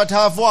perish but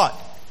have what?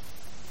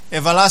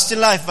 Everlasting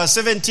life. Verse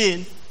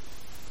 17.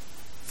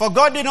 For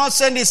God did not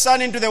send his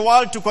Son into the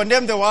world to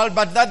condemn the world,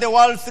 but that the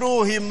world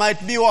through him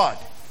might be what?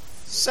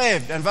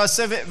 Saved. And verse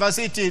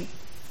 18.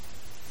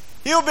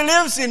 He who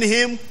believes in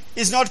him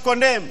is not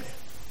condemned.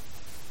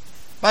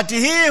 But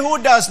he who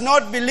does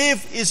not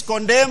believe is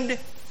condemned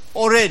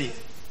already,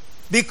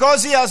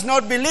 because he has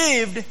not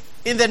believed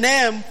in the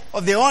name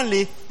of the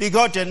only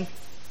begotten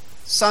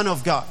Son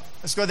of God.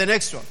 Let's go to the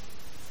next one.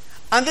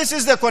 And this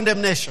is the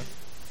condemnation.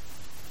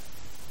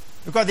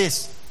 Look at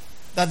this.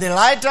 That the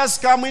light has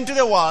come into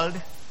the world,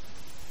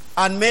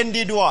 and men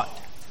did what?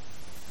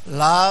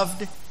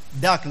 Loved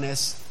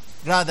darkness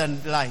rather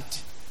than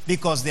light,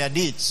 because their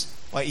deeds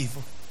were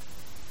evil.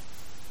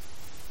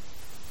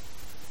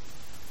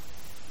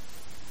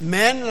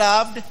 Men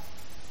loved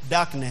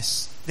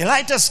darkness. The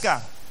light has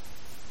come.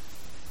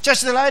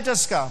 Church, the light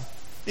has come.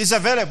 It's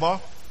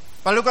available.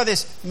 But look at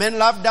this. Men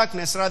love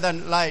darkness rather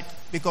than light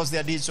because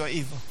their deeds were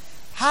evil.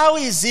 How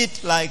is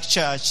it like,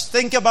 church?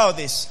 Think about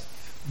this.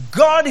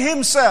 God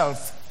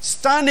himself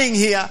standing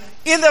here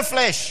in the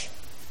flesh,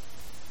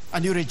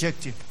 and you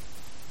reject him.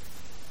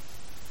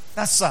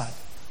 That's sad.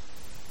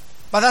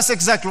 But that's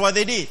exactly what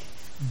they did.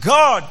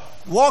 God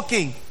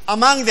walking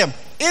among them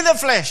in the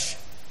flesh,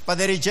 but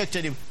they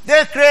rejected him.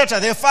 Their creator,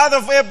 their father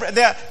of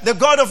Abraham, the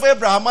God of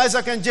Abraham,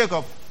 Isaac, and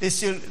Jacob, they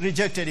still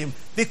rejected him.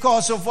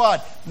 Because of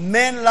what?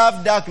 Men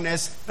love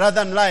darkness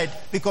rather than light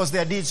because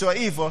their deeds were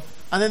evil.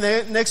 And then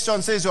the next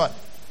one says what?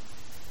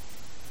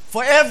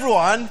 For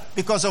everyone,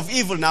 because of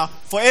evil now,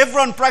 for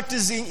everyone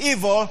practicing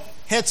evil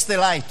hates the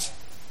light.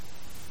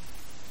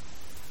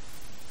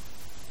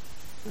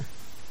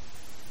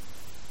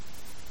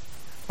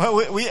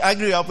 Well, I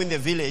grew up in the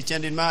village,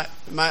 and in my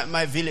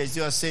village,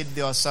 they said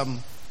there were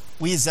some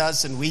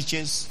wizards and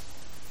witches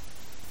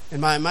in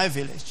my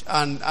village.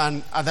 And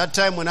at that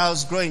time, when I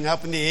was growing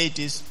up in the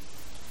 80s,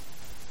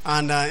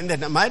 and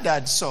then my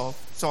dad saw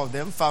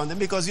them, found them,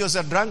 because he was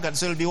a drunkard,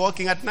 so he'll be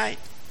walking at night.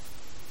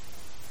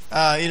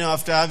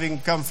 After having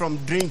come from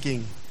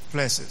drinking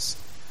places.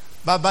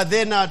 But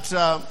then at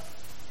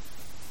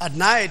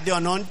night, they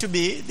are known to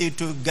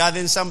gather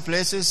in some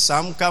places.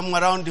 Some come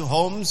around the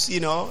homes,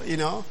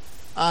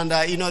 and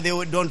they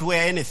don't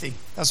wear anything.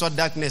 That's what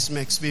darkness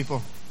makes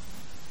people.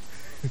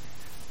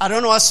 I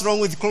don't know what's wrong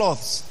with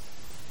clothes.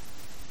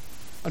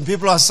 And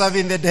people are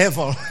serving the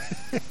devil.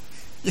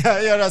 Yeah,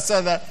 you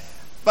understand that.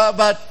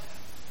 But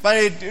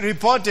it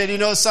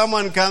reported,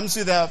 someone comes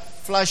with a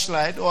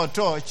flashlight or a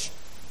torch,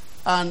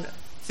 and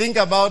think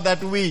about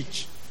that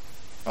witch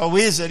or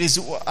wizard is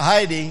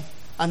hiding,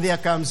 and there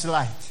comes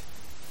light.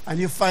 And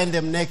you find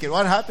them naked.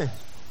 What happened?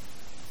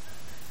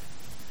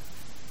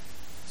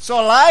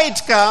 So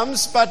light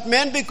comes, but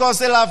men, because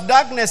they love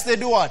darkness, they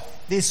do what?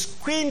 They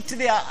squint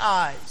their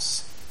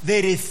eyes.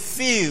 They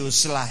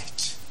refuse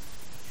light.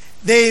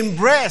 They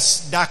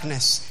embrace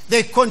darkness.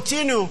 They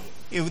continue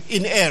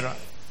in error.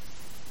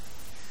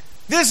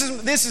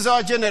 This is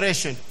our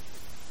generation.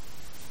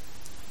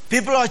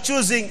 People are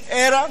choosing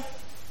error.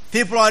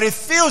 People are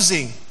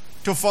refusing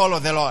to follow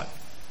the Lord.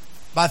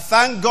 But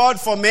thank God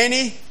for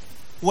many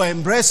who are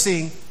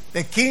embracing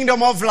the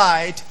kingdom of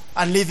light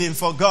and living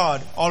for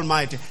God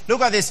Almighty. Look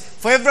at this.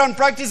 For everyone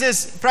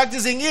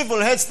practicing evil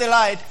hates the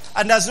light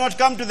and does not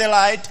come to the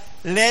light,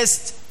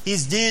 lest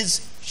his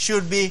deeds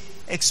should be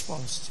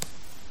exposed.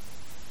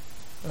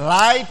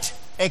 Light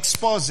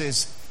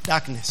exposes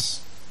darkness.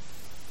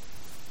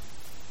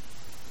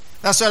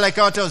 That's why, like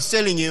what I was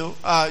telling you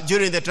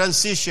during the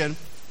transition,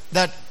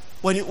 that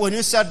when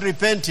you start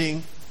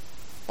repenting,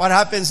 what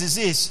happens is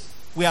this: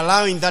 we're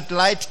allowing that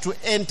light to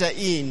enter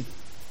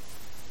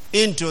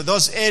into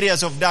those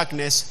areas of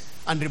darkness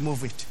and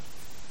remove it.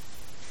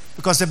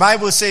 Because the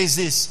Bible says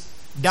this: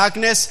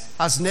 darkness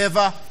has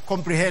never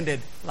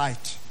comprehended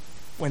light.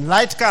 When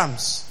light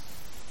comes,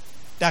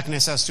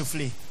 darkness has to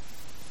flee.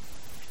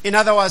 In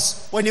other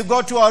words, when you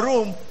go to a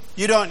room,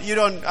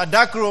 a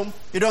dark room,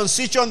 you don't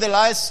switch on the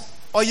lights,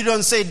 or you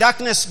don't say,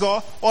 darkness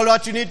go. All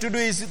what you need to do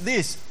is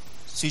this: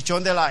 switch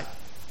on the light.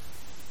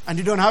 And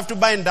you don't have to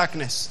bind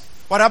darkness.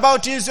 What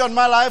about you on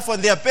my life?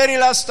 When there are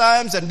perilous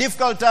times and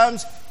difficult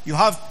times, you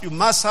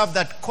must have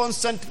that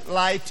constant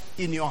light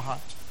in your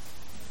heart.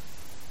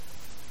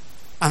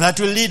 And that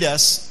will lead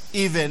us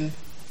even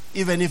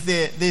if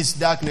there's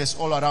darkness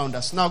all around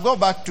us. Now go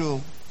back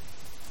to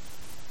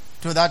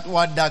that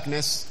word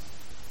darkness.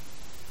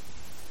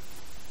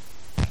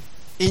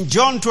 In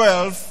John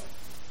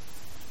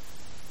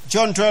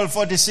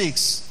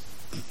 12:46.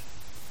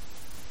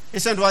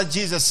 Listen to what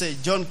Jesus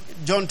said. John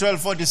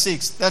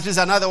 12:46. That is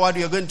another word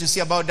we are going to see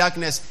about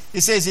darkness.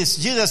 He says this.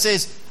 Jesus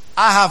says,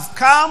 I have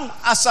come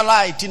as a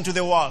light into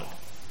the world,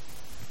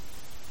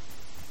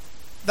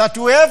 that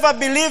whoever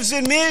believes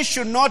in me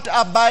should not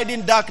abide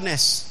in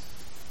darkness.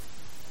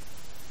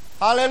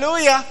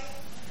 Hallelujah.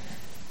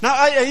 Now,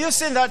 are you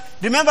seeing that?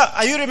 Remember,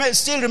 are you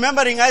still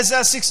remembering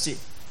Isaiah 60?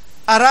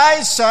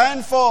 Arise,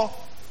 shine, for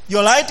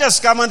your light has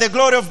come and the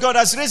glory of God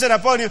has risen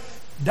upon you.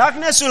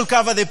 Darkness will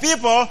cover the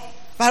people,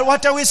 but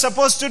what are we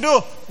supposed to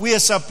do? We are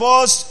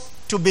supposed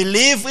to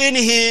believe in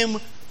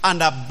Him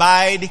and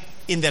abide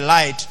in the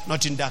light,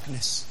 not in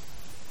darkness.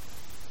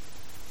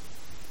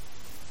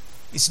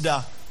 It's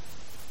dark.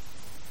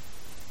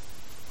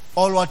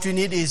 All what we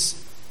need is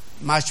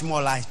much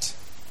more light.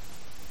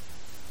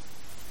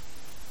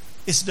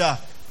 It's dark.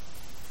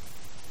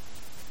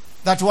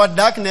 That word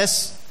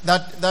darkness,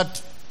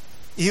 that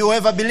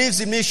whoever believes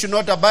in me should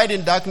not abide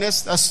in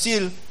darkness, that's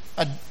still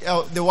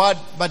the word,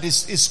 but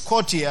it's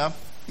kotia.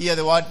 Here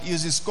the word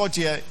uses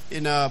kotia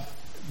in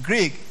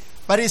Greek.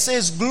 But it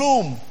says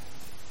gloom.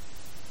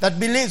 That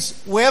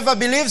whoever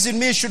believes in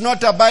me should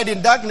not abide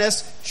in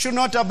darkness, should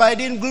not abide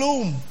in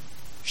gloom,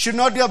 should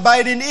not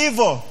abide in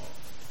evil.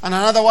 And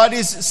another word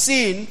is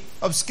sin,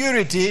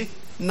 obscurity,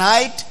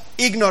 night,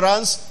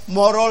 ignorance,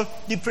 moral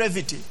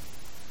depravity.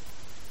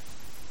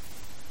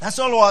 That's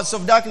all words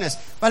of darkness.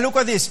 But look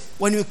at this.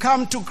 When we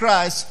come to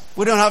Christ,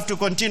 we don't have to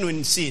continue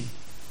in sin.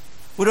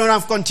 We don't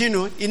have to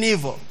continue in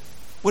evil.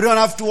 We don't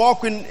have to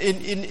walk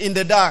in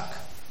the dark.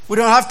 We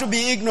don't have to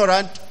be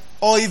ignorant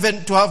or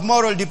even to have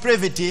moral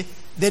depravity.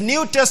 The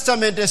New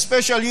Testament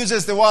especially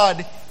uses the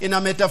word in a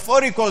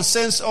metaphorical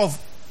sense of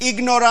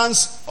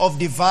ignorance of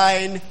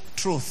divine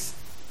truth.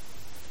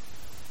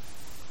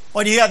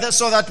 When you hear that,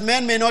 so that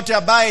men may not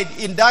abide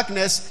in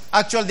darkness,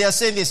 actually they are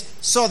saying this,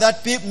 so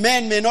that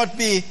men may not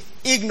be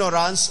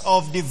ignorance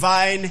of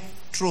divine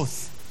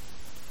truth.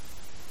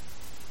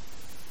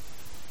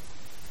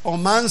 Or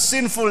man's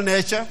sinful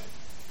nature,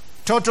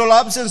 total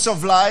absence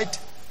of light,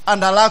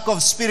 and a lack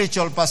of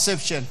spiritual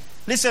perception.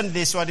 Listen to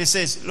this, what he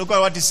says. Look at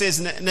what he says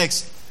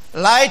next.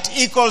 Light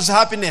equals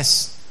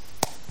happiness.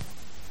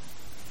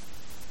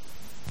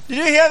 Did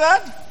you hear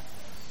that?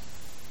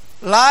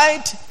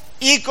 Light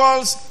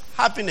equals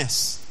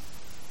happiness.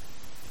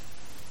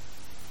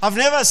 I've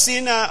never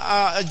seen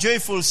a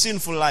joyful,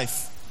 sinful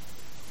life.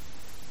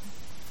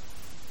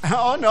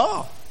 Oh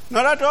no,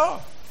 not at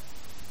all.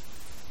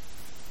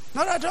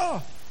 Not at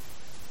all.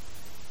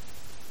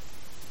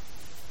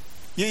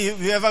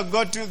 You ever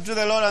go to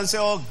the Lord and say,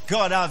 oh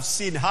God, I've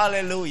sinned,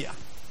 hallelujah.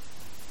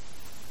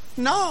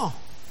 No.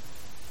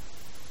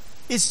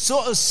 It's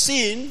so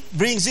sin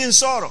brings in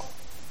sorrow.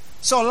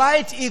 So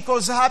light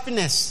equals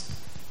happiness.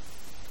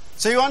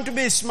 So you want to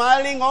be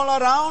smiling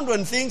all around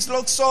when things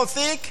look so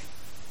thick?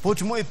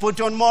 Put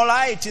on more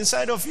light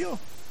inside of you.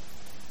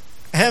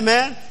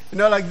 Amen. You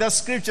know, like that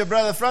scripture,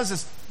 Brother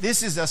Francis,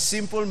 this is a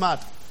simple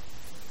matter.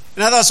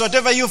 In other words,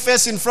 whatever you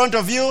face in front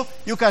of you,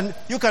 you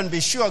can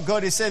be sure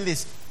God is saying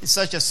this. It's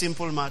such a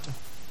simple matter.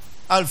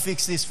 I'll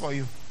fix this for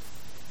you.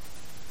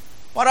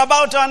 What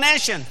about our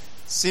nation?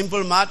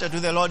 Simple matter to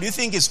the Lord. You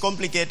think it's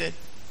complicated?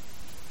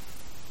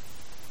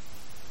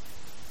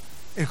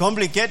 It's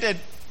complicated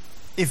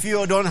if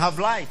you don't have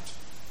light.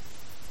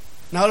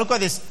 Now look at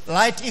this.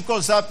 Light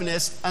equals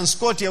happiness, and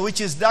scotia, which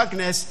is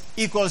darkness,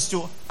 equals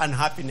to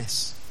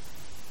unhappiness.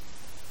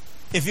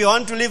 If you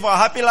want to live a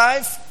happy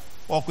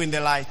life, walk in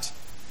the light.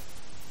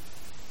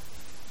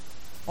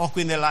 Walk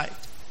in the light.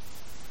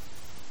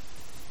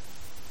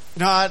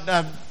 You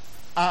know,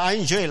 I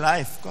enjoy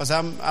life because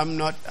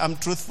I'm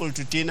truthful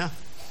to Tina,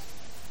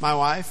 my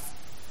wife,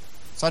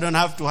 so I don't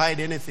have to hide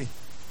anything.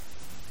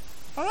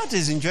 Well, that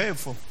is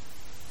enjoyable.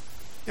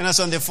 You know,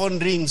 so when the phone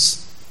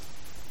rings,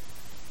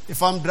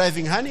 if I'm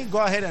driving, honey, go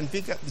ahead and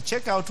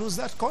check out who's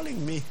that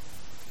calling me.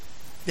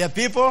 There are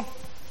people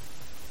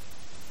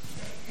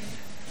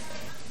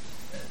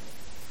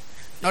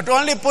not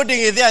only putting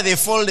it there, they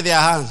fold their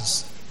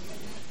hands.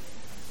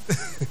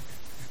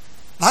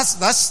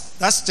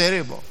 That's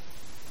terrible.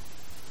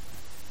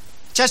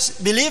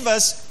 Church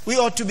believers, we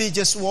ought to be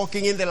just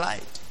walking in the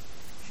light.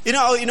 You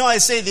know, I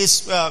say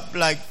this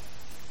like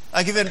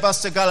even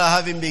Pastor Kala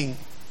having been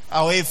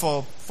away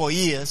for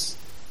years.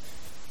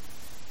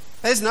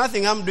 There's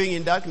nothing I'm doing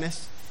in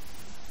darkness.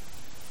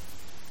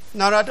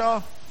 Not at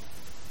all.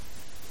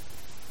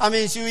 I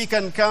mean, we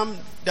can come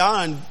down,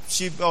 and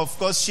she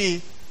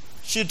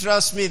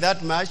trusts me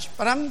that much,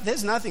 but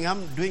there's nothing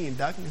I'm doing in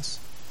darkness.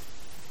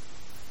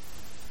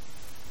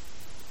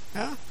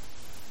 Yeah?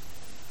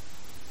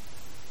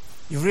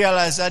 You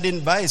realize I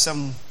didn't buy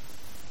some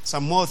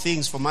more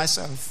things for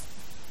myself.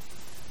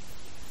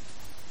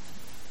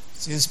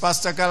 Since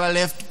Pastor Kala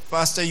left,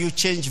 Pastor, you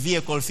changed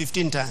vehicle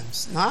 15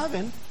 times. No, I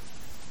haven't.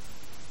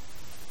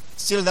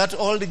 Still that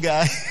old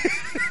guy.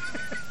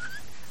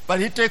 But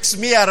he takes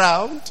me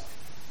around.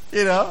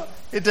 You know,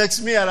 he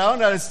takes me around,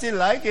 and I still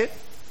like it.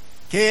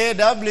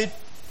 KAW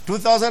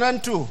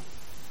 2002.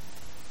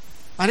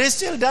 And he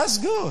still does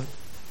good.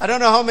 I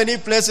don't know how many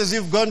places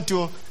you've gone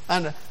to,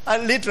 and I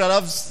literally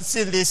have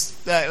seen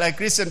this, like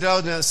recently I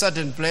was in a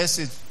certain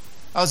place.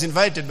 I was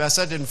invited by a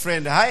certain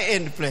friend, a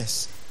high-end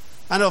place.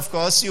 And of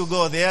course, you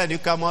go there and you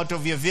come out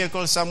of your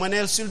vehicle, someone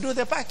else will do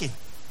the parking.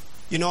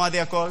 You know what they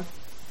are called?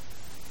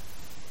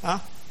 Huh?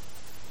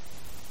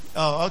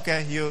 Oh,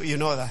 okay, you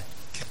know that.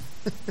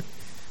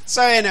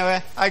 So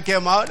anyway, I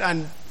came out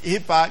and he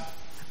parked.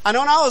 And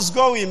when I was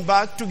going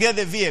back to get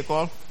the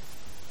vehicle,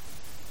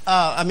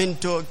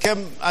 to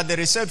came at the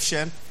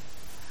reception,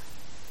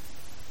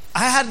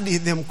 I had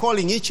them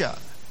calling each other.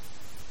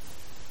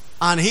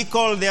 And he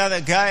called the other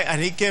guy,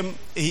 and he came,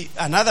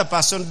 another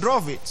person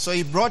drove it. So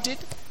he brought it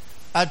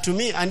to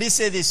me, and he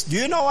said this, do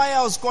you know why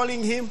I was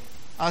calling him?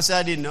 I said,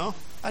 I didn't know.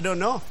 I don't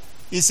know.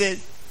 He said,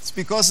 it's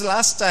because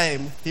last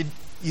time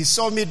he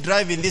saw me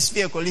driving this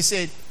vehicle. He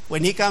said,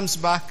 when he comes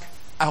back,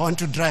 I want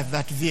to drive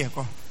that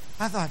vehicle.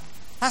 I thought,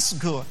 that's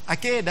good. A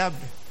KAW.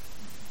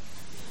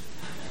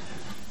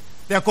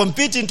 They're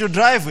competing to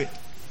drive it.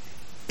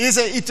 He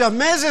said, it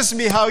amazes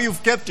me how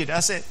you've kept it.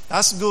 I said,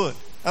 that's good.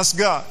 That's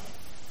God.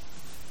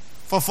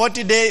 For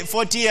 40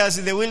 years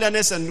in the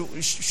wilderness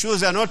and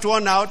shoes are not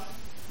worn out,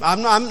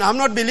 I'm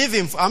not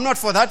believing. I'm not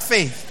for that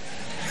faith.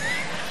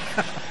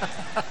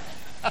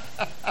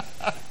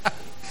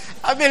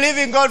 I believe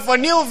in God for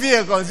new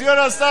vehicles. You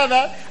understand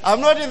that? I'm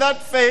not in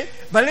that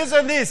faith. But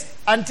listen to this.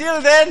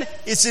 Until then,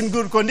 it's in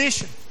good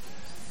condition.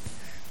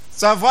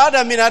 So I've heard,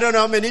 I don't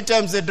know how many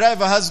times the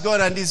driver has gone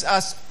and he's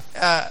asked,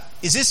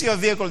 is this your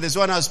vehicle? There's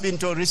one I was being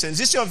told recently. Is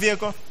this your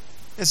vehicle?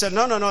 He said,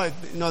 no,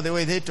 the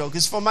way they talk.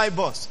 It's for my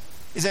boss.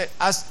 He said,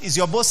 is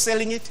your boss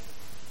selling it?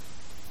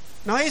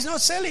 No, he's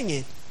not selling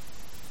it.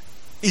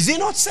 Is he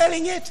not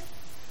selling it?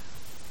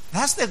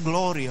 That's the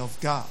glory of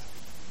God.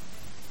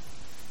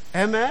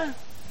 Amen?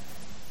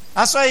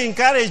 That's why I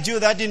encourage you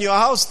that in your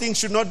house things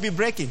should not be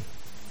breaking.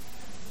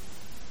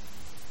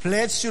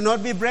 Plates should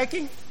not be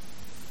breaking.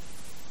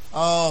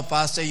 Oh,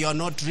 Pastor, you're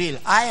not real.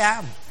 I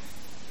am.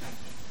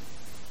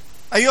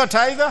 Are you a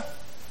tither?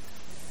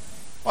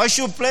 Or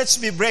should plates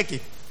be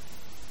breaking?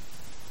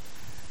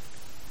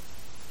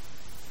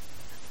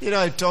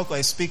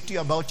 I speak to you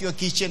about your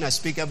kitchen, I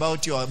speak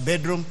about your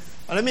bedroom.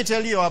 And let me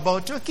tell you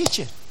about your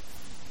kitchen.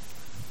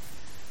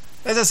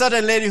 There's a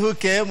certain lady who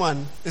came,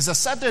 and there's a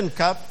certain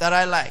cup that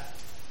I like.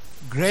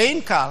 Gray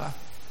in color.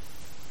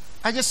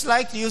 I just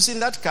liked using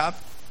that cup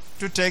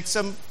to take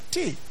some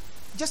tea.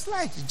 Just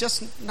liked it,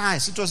 just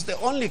nice. It was the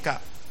only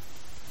cup.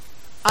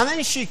 And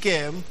then she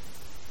came,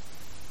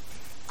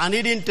 and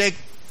it didn't take,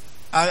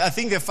 I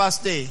think the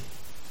first day,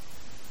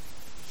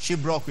 she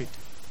broke it.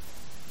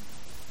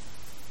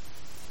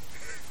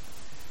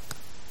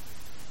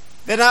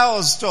 Then I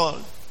was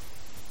told,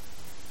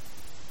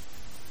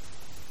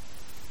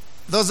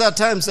 those are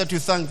times that you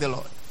thank the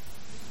Lord.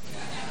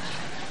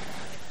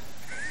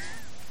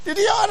 Did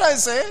you hear what I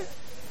say?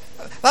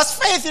 That's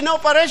faith in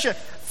operation.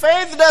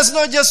 Faith does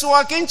not just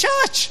work in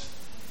church.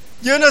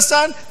 You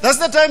understand? That's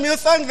the time you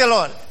thank the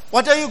Lord.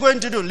 What are you going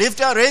to do?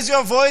 Raise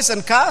your voice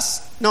and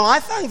curse? No, I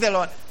thank the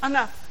Lord. And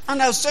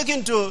I was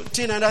talking to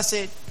Tina, and I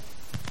said,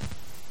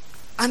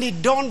 and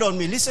it dawned on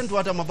me. Listen to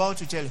what I'm about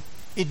to tell you.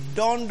 It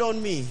dawned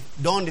on me.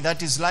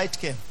 That is light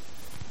came.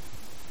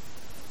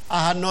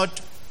 I had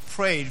not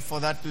prayed for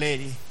that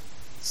lady,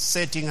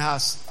 setting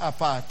us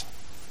apart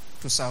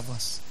to serve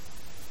us.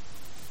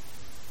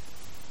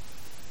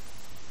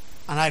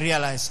 And I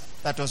realized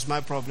that was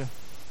my problem.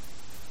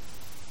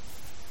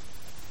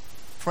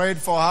 Prayed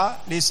for her.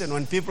 Listen,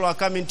 when people are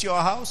coming to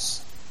your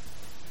house,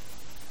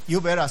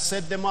 you better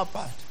set them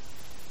apart.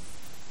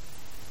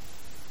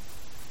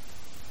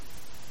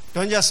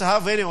 Don't just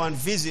have anyone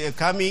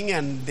coming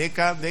and they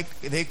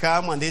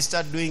come and they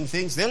start doing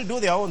things. They'll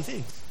do their own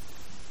things.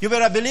 You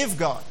better believe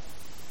God.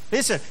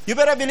 Listen, you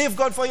better believe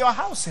God for your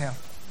house help.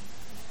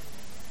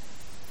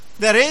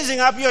 They're raising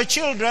up your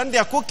children.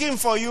 They're cooking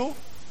for you.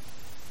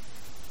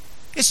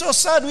 It's so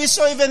sad. We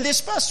saw even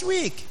this past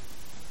week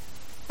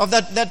of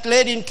that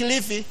lady in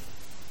Kilifi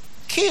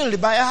killed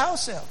by a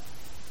house help.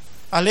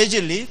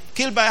 Allegedly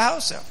killed by a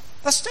house help.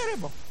 That's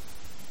terrible.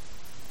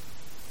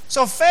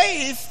 So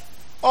faith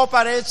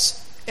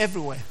operates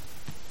everywhere.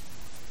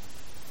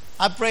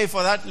 I pray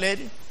for that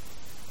lady.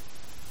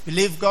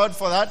 Believe God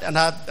for that. And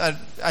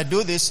I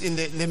do this in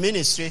the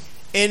ministry.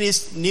 Any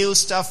new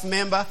staff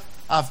member,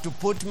 I have to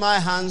put my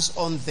hands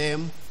on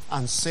them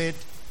and set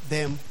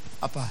them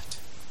apart.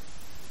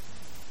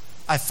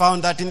 I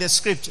found that in the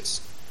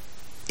scriptures.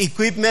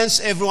 Equipments,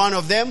 every one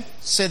of them,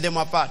 set them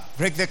apart.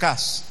 Break the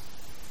curse.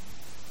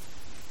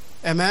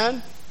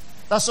 Amen?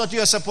 That's what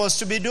you're supposed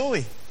to be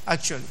doing,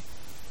 actually.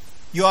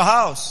 Your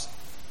house.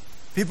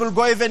 People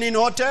go even in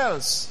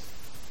hotels.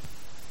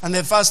 And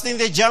the first thing,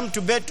 they jump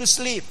to bed to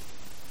sleep.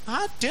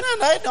 Tina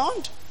and I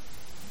don't.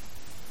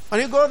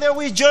 When you go there,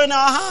 we join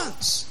our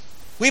hands.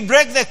 We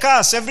break the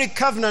curse. Every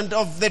covenant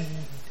of the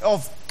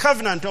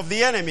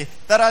enemy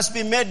that has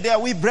been made there,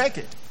 we break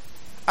it.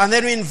 And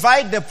then we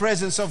invite the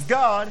presence of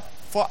God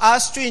for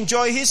us to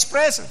enjoy His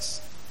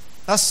presence.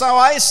 That's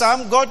how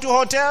some go to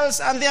hotels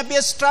and they'll be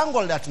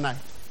strangled at night.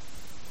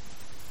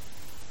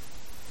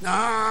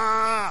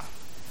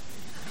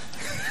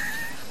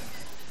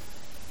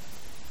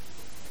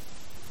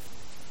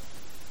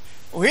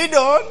 We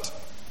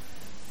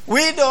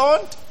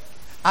don't.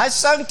 I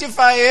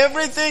sanctify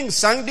everything.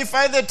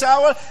 Sanctify the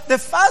towel. The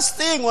first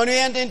thing when we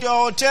enter into a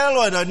hotel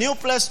or a new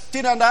place,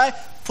 Tina and I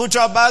put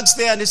our bags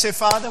there and they say,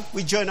 Father,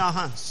 we join our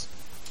hands.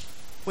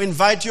 We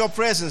invite your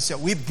presence here.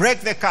 We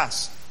break the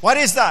curse. What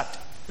is that?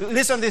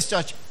 Listen to this,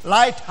 church.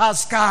 Light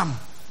has come.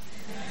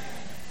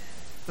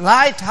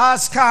 Light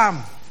has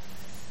come.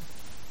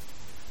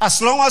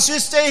 As long as we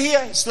stay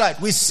here, it's light.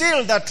 We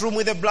seal that room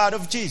with the blood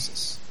of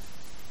Jesus.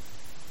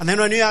 And then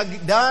when we are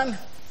done,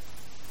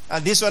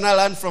 this one I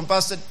learned from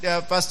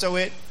Pastor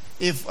Wade,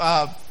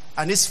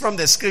 and it's from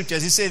the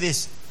scriptures. He said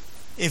this: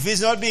 if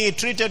he's not being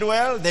treated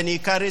well, then he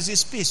carries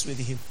his peace with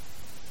him.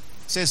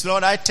 He says,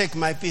 Lord, I take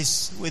my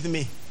peace with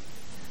me.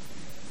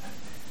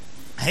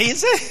 He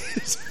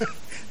says,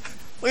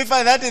 we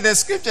find that in the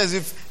scriptures.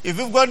 If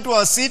you've gone to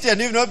a city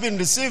and you've not been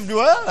received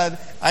well, and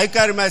I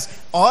carry my...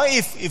 Or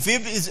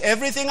if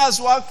everything has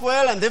worked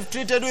well and they've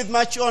treated with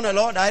much honor,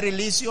 Lord, I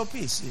release your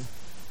peace.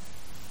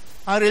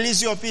 I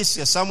release your peace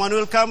here. Someone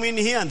will come in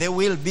here and they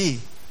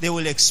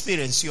will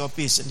experience your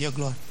peace and your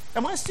glory.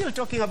 Am I still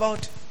talking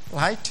about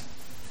light?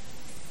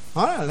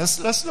 All right,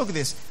 let's look at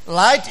this.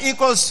 Light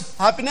equals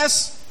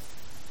happiness.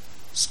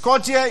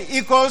 Scotia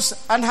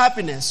equals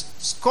unhappiness.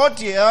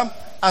 Scotia,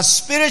 as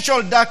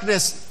spiritual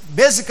darkness,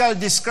 basically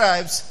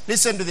describes,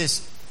 listen to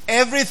this,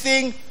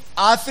 everything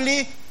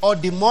earthly or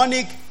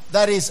demonic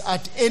that is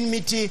at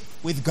enmity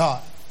with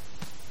God.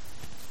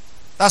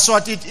 That's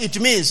what it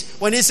means.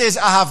 When he says,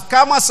 I have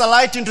come as a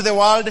light into the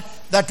world,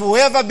 that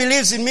whoever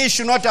believes in me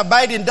should not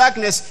abide in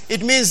darkness,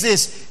 it means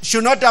this: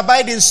 should not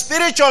abide in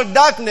spiritual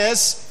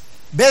darkness,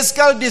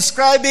 basically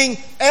describing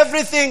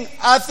everything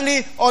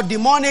earthly or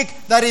demonic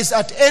that is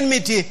at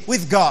enmity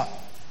with God.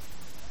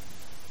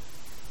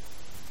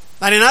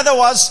 And in other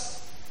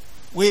words,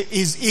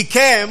 he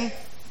came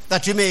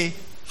that we may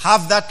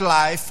have that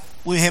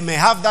life, we may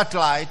have that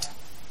light,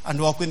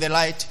 and walk in the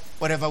light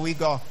wherever we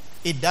go.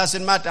 It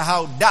doesn't matter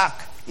how dark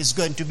it's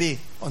going to be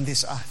on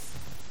this earth.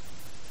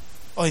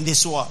 or in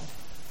this world.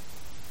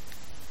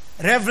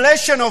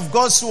 Revelation of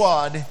God's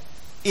word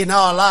in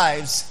our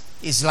lives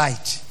is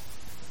light.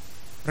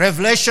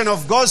 Revelation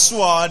of God's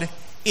word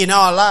in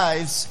our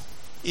lives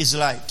is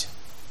light.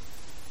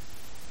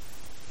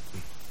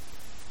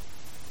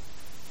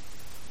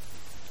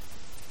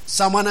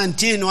 Psalm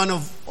 119,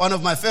 one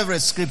of my favorite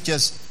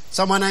scriptures,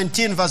 Psalm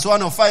 119 verse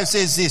 105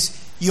 says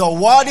this: your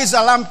word is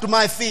a lamp to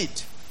my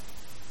feet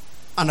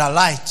and a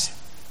light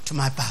to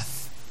my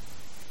path.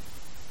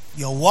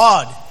 Your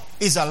word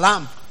is a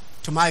lamp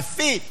to my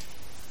feet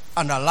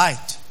and a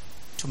light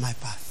to my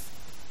path.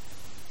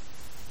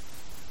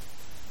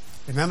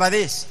 Remember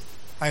this: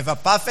 however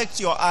perfect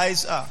your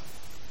eyes are,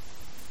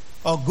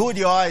 or good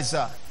your eyes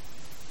are,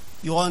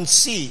 you won't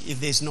see if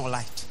there's no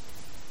light.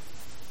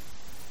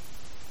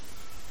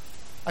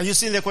 Are you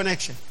seeing the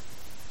connection?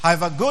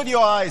 However good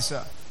your eyes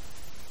are,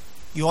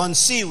 you won't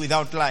see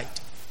without light.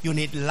 You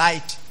need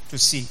light to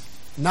see.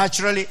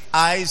 Naturally,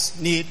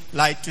 eyes need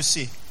light to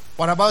see.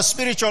 What about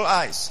spiritual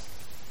eyes?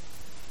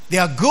 They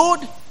are good.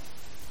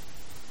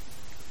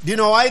 Do you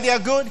know why they are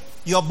good?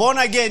 You're born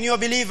again, you're a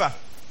believer.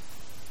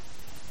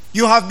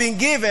 You have been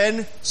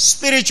given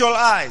spiritual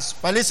eyes.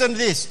 But listen to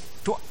this: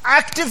 to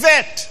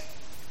activate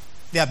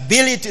the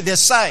ability, the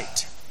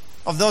sight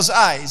of those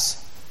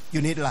eyes,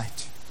 you need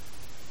light.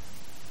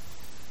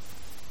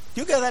 Do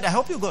you get that? I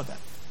hope you got that.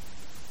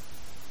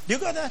 Do you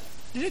get that?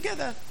 Did you get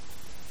that?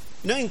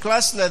 You know, in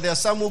class there are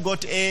some who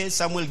got A,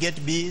 some will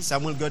get B,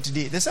 some will get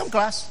D. The same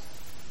class.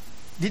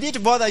 Did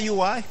it bother you?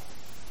 Why?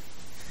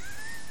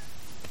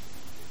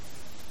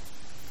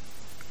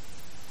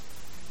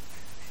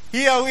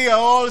 Here we are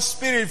all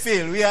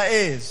spirit-filled. We are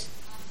A's.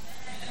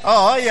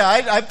 Oh yeah,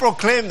 I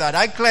proclaim that.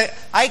 I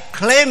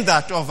claim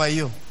that over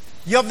you.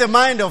 You have the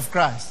mind of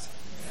Christ.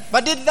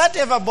 But did that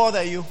ever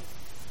bother you?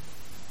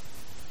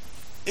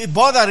 It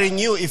bothering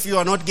you if you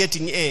are not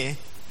getting A.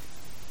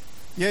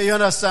 You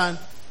understand?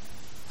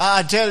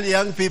 I tell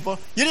young people,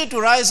 you need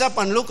to rise up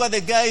and look at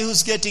the guy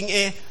who's getting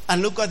A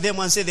and look at them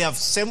and say they have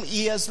same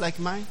ears like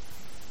mine,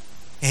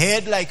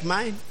 head like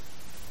mine.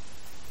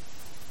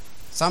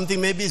 Something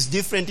maybe is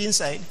different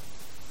inside,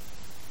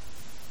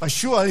 but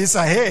sure it's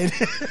a head.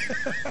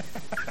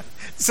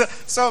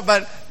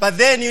 But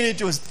then you need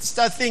to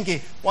start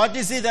thinking, what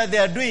is it that they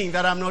are doing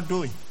that I'm not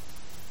doing?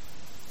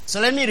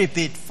 So let me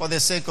repeat for the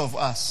sake of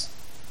us.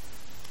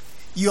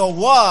 Your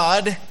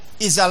word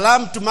is a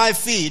lamp to my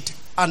feet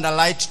and a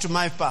light to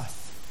my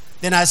path.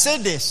 Then I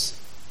said this: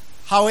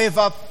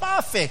 however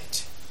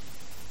perfect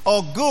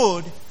or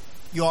good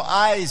your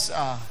eyes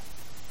are,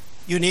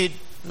 you need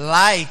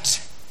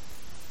light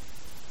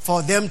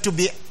for them to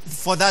be,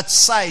 for that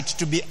sight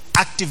to be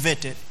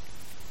activated.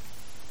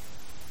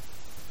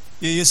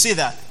 You see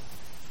that?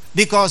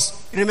 Because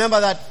remember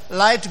that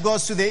light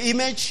goes to the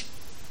image,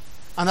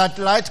 and that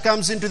light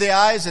comes into the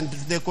eyes and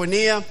to the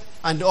cornea,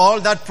 and all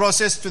that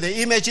process to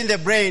the image in the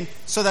brain,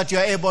 so that you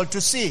are able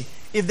to see.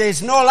 If there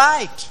is no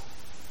light,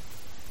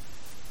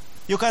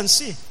 you can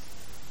see.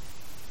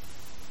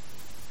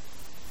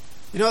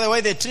 You know the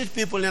way they treat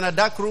people in a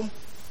dark room,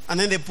 and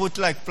then they put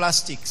like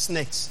plastic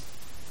snakes.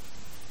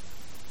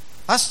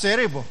 That's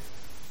terrible.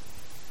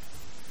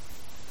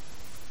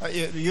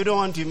 You don't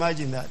want to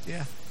imagine that,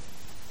 yeah?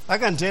 I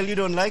can tell you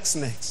don't like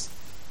snakes.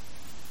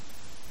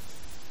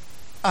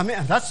 I mean,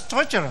 that's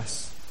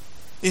torturous.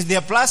 It's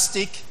their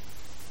plastic.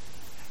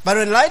 But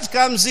when light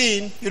comes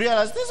in, you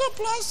realize these are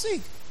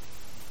plastic.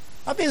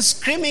 I've been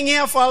screaming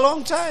here for a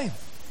long time.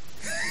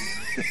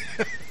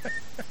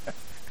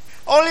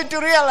 Only to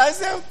realize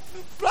they're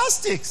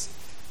plastics.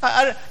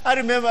 I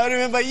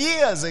remember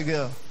years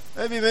ago,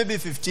 maybe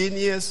 15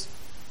 years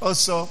or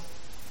so.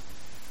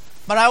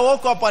 But I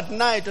woke up at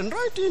night, and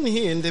right in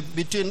here,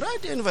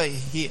 right in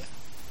here,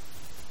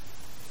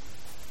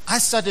 I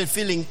started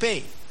feeling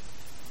pain.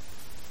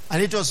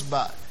 And it was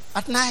bad.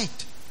 At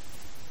night.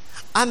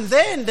 And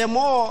then the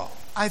more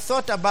I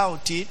thought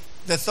about it,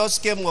 the thoughts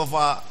came of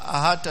a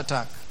heart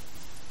attack.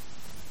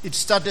 It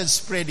started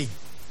spreading.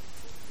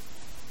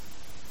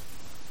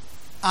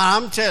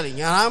 And I'm telling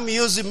you, and I'm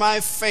using my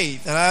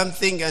faith, and I'm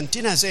thinking, and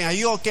Tina saying, are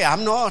you okay?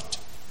 I'm not,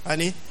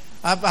 honey.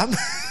 I'm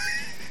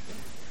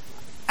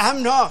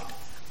not.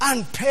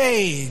 And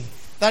pain,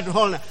 that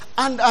whole night.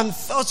 And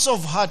thoughts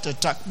of heart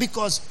attack.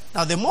 Because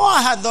now the more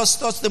I had those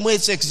thoughts, the more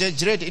it's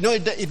exaggerated. You know,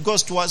 it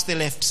goes towards the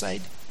left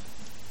side.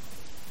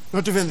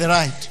 Not even the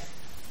right.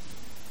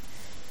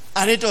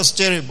 And it was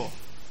terrible.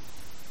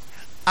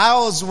 I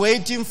was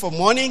waiting for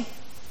morning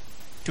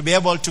to be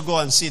able to go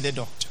and see the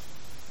doctor.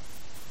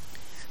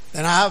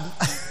 Then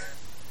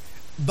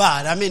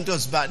it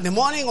was bad. The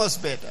morning was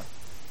better.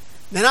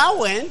 Then I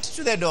went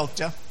to the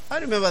doctor. I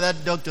remember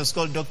that doctor was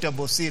called Dr.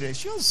 Bosire.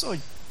 She was so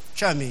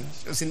charming.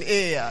 She was in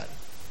AAR,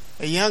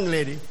 a young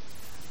lady.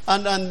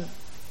 And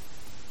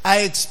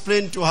I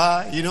explained to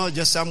her,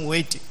 just I'm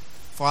waiting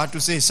for her to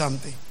say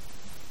something.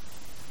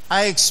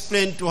 I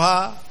explained to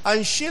her,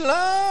 and she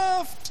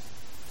laughed.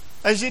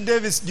 And she,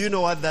 Davis, do you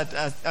know what that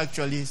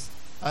actually is?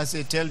 I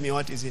said, tell me,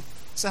 what is it?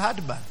 It's a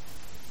heartburn.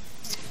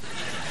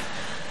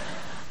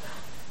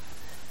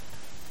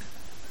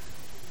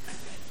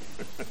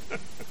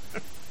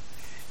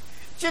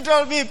 She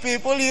told me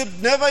people you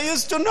never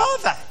used to know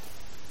that.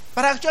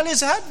 But actually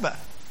it's hardback.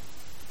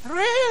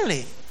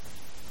 Really?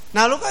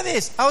 Now look at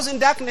this. I was in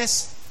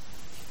darkness.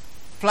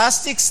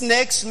 Plastic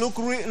snakes looked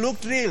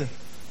real.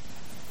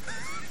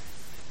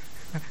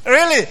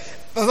 Really?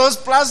 Those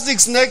plastic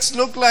snakes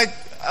look like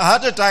a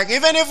heart attack.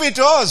 Even if it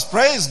was,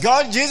 praise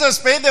God, Jesus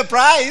paid the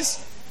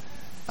price.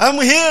 I'm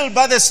healed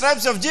by the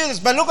stripes of Jesus.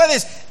 But look at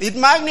this. It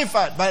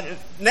magnified. But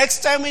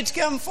next time it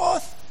came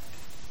forth,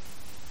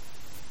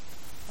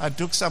 I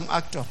took some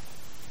Actor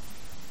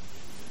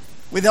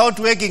without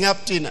waking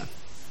up Tina.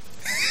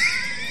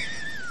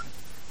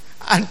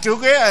 And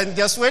took it and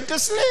just went to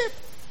sleep.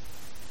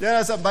 You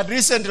know, but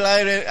recently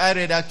I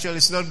read actually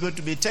it's not good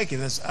to be taking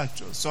this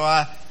actual. So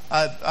I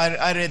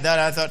read that.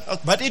 I thought,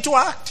 okay, but it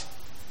worked.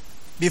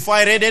 Before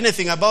I read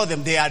anything about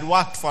them, they had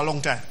worked for a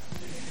long time.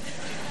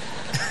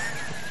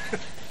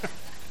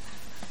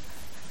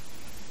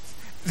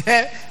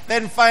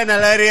 Then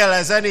finally I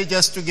realized I need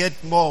just to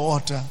get more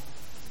water.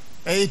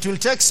 It will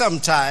take some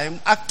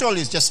time.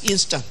 Actually, it's just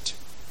instant.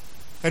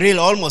 Real,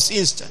 almost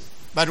instant.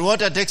 But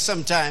water takes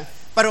some time.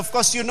 But of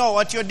course, you know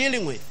what you're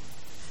dealing with.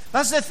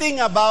 That's the thing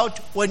about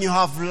when you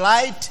have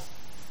light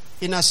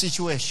in a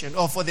situation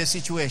or for the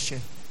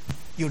situation,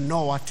 you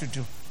know what to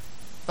do.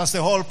 That's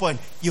the whole point.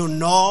 You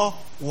know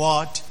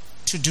what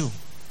to do.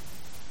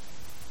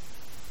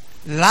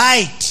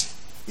 Light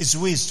is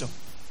wisdom.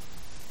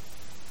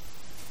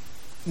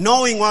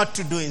 Knowing what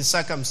to do in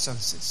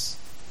circumstances.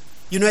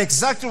 You know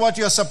exactly what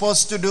you're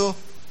supposed to do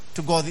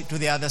to go to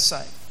the other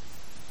side.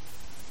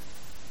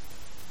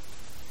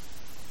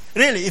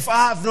 Really, if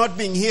I have not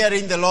been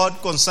hearing the Lord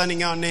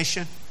concerning our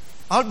nation,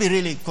 I'll be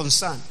really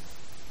concerned.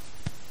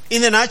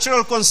 In the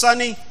natural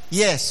concerning,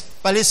 yes.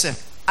 But listen,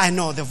 I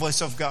know the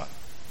voice of God.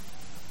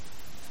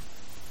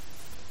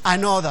 I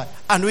know that.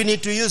 And we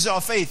need to use our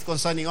faith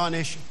concerning our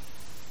nation.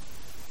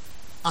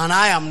 And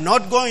I am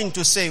not going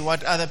to say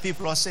what other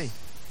people are saying.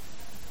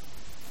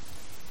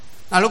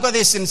 Now look at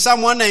this in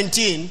Psalm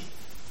 119,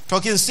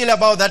 talking still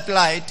about that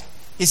light.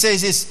 He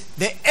says this,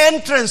 the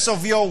entrance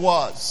of your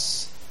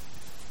words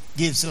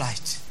gives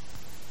light.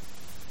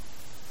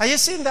 Are you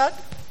seeing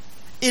that?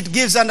 It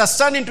gives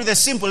understanding to the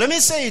simple. Let me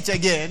say it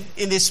again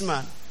in this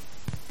man.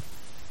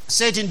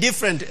 Say it in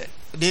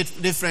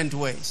different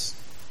ways.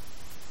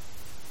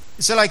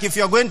 It's like if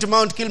you're going to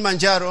Mount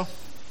Kilimanjaro,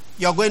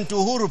 you're going to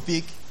Uhuru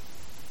Peak.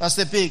 That's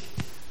the peak.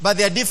 But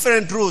there are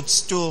different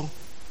routes to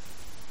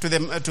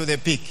the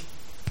peak.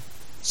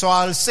 So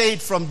I'll say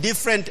it from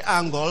different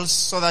angles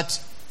so that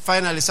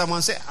finally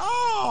someone say,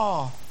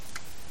 oh,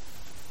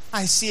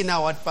 I see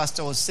now what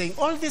Pastor was saying.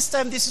 All this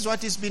time, this is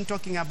what he's been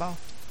talking about.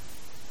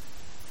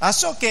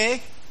 That's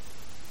okay.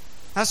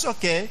 That's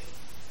okay.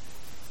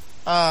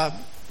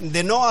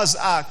 The Noah's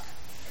Ark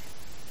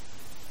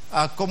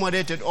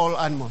accommodated all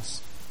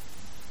animals.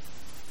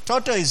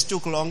 Tortoise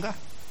took longer.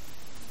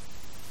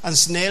 And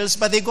snails,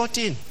 but they got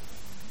in.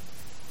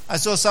 I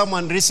saw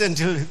someone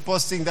recently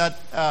posting that.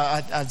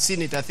 I'd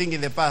seen it, I think,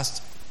 in the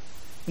past.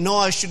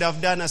 Noah should have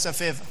done us a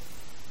favor.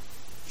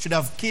 Should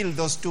have killed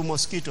those 2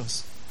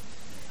 mosquitoes.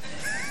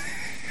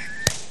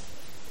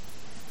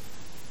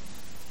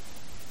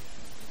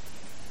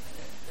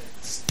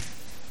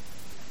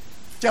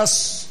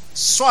 Just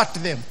swat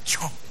them.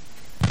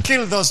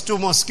 Kill those 2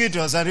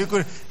 mosquitoes, and he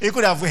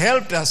could have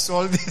helped us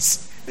all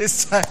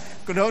this time.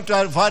 Could not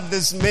have had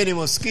this many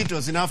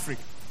mosquitoes in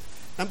Africa.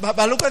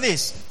 But look at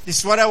this. This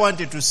is what I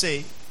wanted to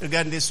say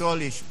regarding this whole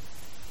issue.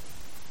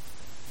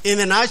 In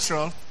the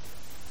natural,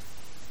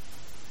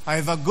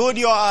 however good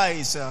your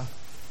eyes are,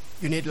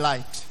 you need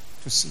light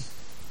to see.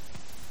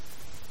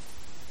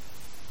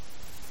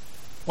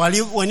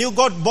 When you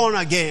got born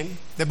again,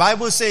 the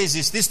Bible says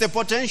this is the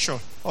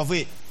potential of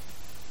it.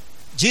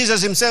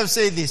 Jesus himself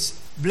said this,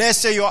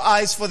 blessed are your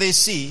eyes for they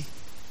see,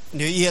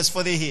 and your ears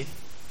for they hear.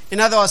 In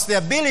other words, the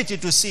ability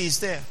to see is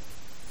there.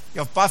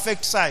 You have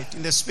perfect sight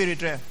in the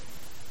spirit realm.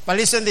 But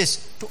listen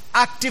this, to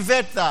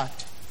activate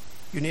that,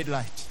 you need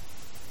light.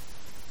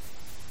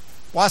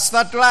 What's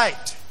that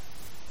light?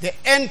 The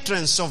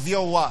entrance of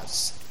your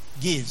words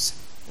gives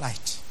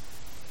light.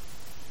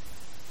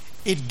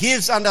 It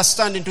gives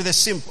understanding to the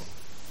simple.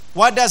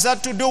 What does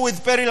that to do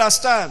with perilous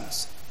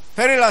times?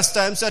 Perilous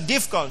times are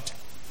difficult,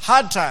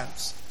 hard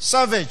times,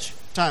 savage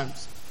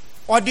times.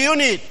 What do you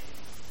need?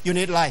 You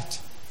need light.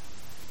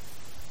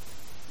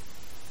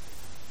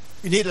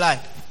 You need light.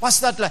 What's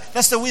that light?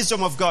 That's the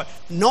wisdom of God.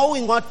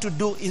 Knowing what to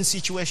do in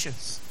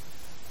situations.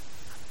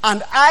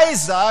 And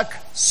Isaac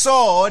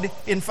sowed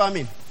in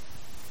famine.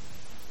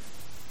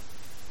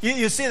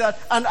 You see that?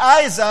 And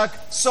Isaac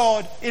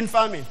sowed in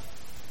famine.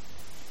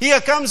 Here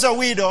comes a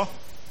widow,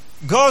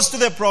 goes to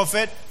the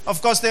prophet.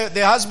 Of course,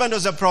 the husband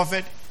was a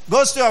prophet.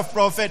 Goes to a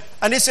prophet,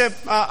 and he said,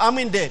 I'm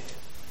in debt.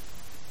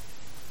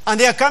 And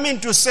they are coming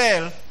to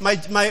sell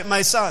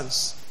my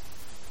sons.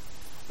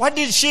 What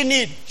did she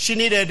need? She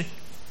needed,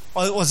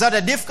 was that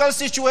a difficult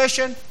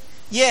situation?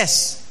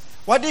 Yes.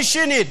 What did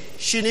she need?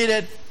 She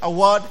needed a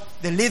word,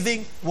 the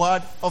living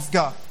word of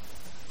God.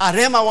 A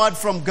rhema word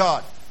from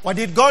God. What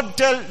did God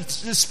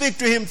speak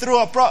to him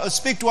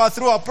speak to her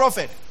through a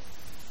prophet?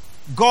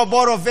 Go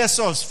borrow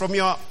vessels from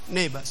your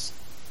neighbors.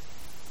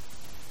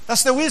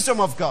 That's the wisdom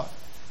of God.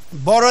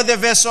 Borrow the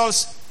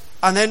vessels,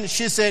 and then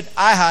she said,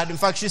 I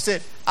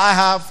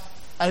have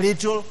a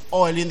little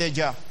oil in the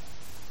jar.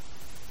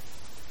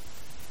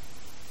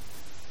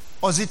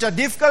 Was it a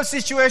difficult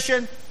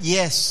situation?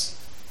 Yes.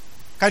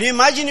 Can you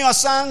imagine your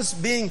sons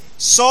being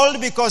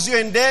sold because you're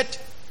in debt?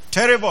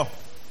 Terrible.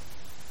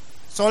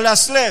 Sold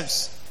as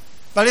slaves.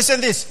 But listen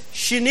to this.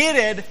 She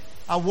needed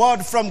a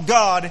word from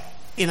God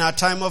in her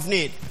time of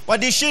need.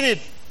 What did she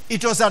need?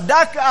 It was a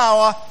dark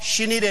hour.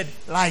 She needed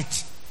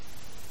light.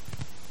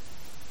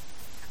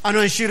 And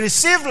when she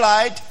received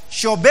light,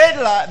 she obeyed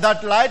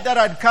that light that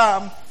had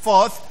come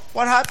forth.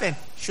 What happened?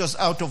 She was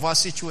out of her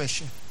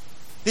situation.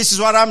 This is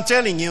what I'm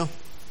telling you.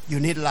 You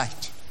need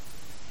light.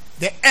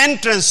 The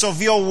entrance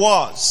of your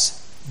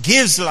words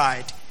gives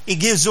light. It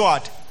gives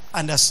what?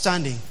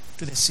 Understanding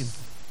to the simple.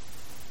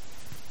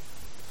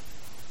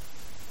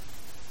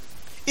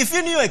 If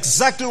you knew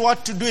exactly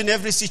what to do in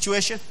every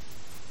situation,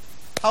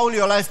 how will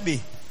your life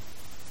be?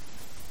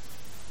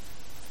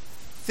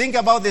 Think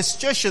about the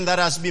situation that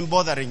has been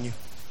bothering you.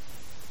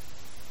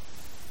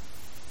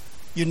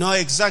 You know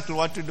exactly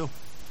what to do.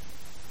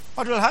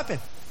 What will happen?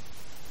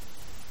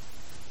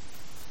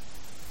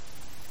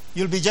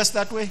 You'll be just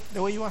that way,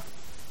 the way you are.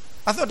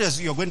 I thought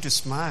you're going to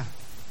smile.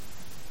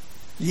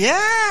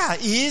 Yeah,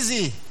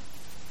 easy.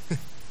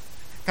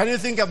 Can you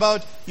think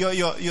about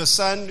your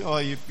son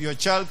or your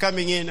child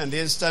coming in and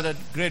they started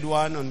grade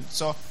 1 and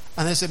so,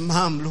 and they say,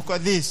 Mom, look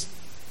at this.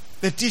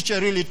 The teacher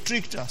really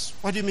tricked us.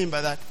 What do you mean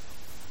by that?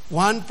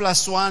 1 +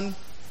 1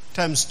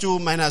 × 2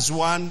 -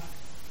 1,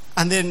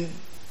 and then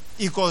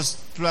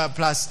equals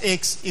plus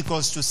x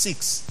equals to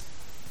 6.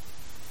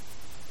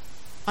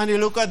 And you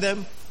look at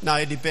them. Now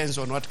it depends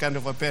on what kind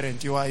of a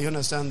parent you are. You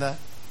understand that?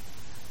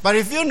 But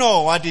if you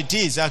know what it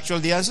is, actually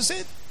the answer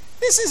said,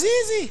 this is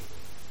easy.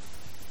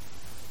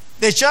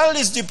 The child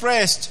is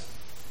depressed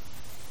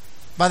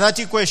by that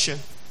equation.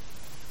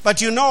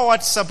 But you know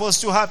what's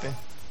supposed to happen.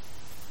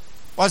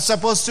 What's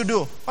supposed to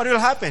do. What will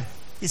happen?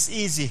 It's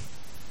easy.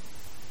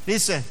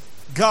 Listen,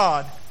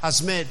 God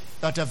has made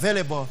that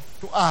available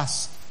to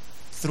us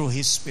through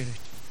His Spirit.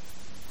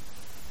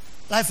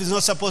 Life is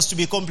not supposed to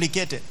be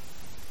complicated.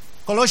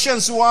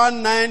 Colossians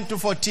 1,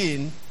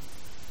 9-14.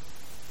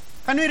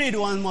 Can we read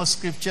one more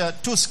scripture,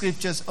 2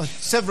 scriptures, or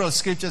several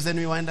scriptures, then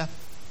we wind up?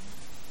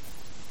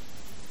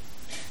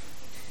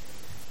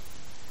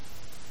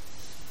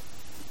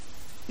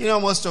 You know,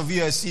 most of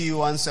you, I see you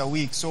once a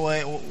week, so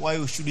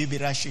why should we be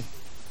rushing?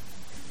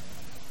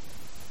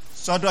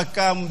 So watu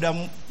wakaa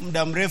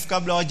muda mrefu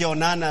kabla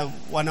wajaonana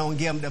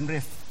wanaongea muda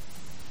mrefu.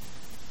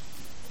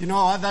 You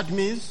know what that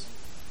means?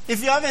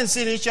 If you haven't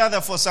seen each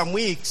other for some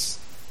weeks,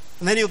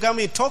 and then you come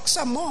and talk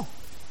some more.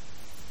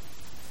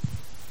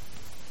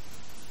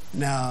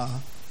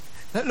 Now,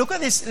 look at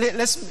this.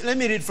 Let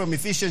me read from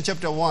Ephesians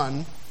chapter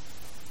 1,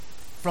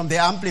 from the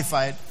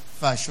Amplified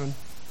version.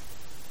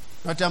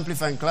 Not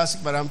Amplified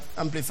Classic, but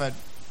Amplified,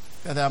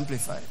 rather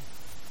Amplified.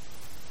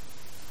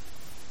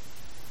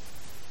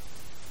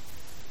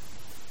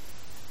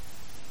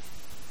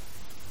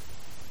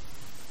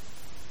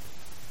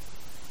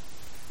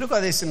 Look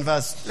at this in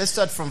verse. Let's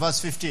start from verse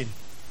 15.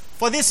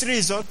 For this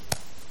reason,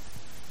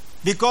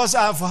 because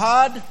I have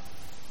heard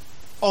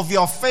of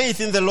your faith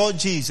in the Lord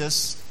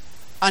Jesus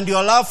and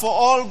your love for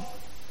all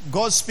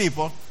God's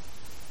people,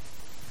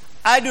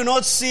 I do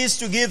not cease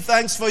to give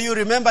thanks for you,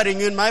 remembering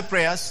you in my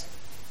prayers.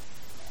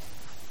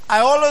 I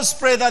always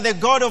pray that the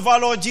God of our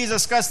Lord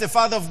Jesus Christ, the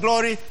Father of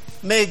glory,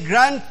 may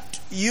grant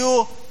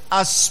you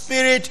a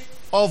spirit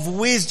of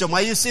wisdom.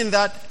 Are you seeing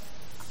that?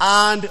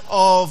 And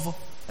of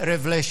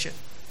revelation.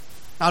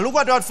 Now look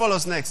at what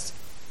follows next.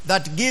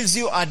 That gives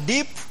you a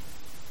deep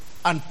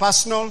and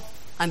personal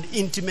and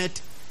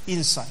intimate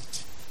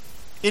insight.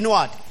 In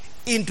what?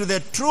 Into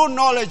the true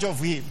knowledge of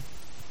Him.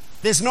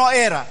 There's no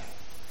error.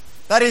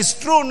 That is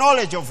true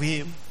knowledge of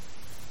Him.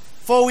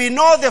 For we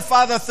know the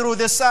Father through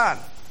the Son.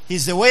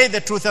 He's the way,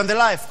 the truth, and the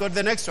life. Go to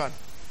the next one.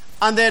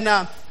 And then,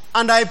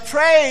 and I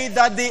pray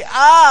that the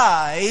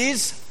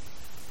eyes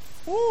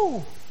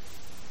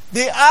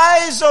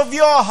of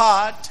your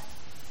heart,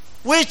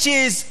 which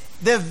is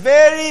the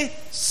very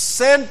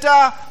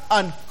center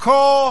and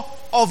core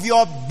of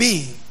your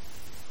being.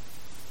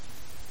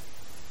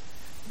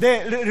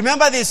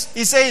 Remember this,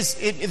 he says,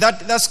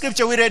 that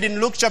scripture we read in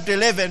Luke chapter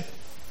 11,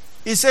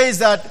 he says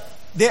that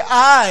the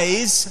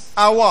eyes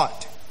are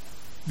what?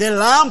 The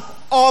lamp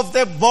of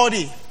the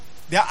body.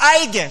 They are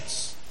eye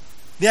gates.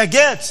 They are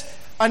gates.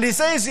 And he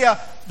says here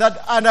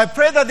that, and I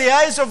pray that the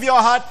eyes of your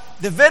heart,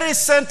 the very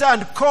center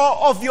and core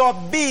of your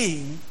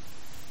being,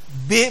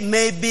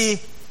 may be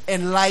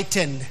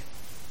enlightened.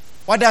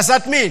 What does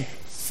that mean?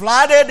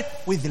 Flooded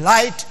with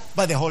light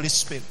by the Holy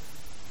Spirit.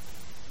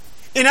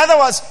 In other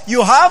words,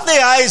 you have the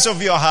eyes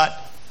of your heart,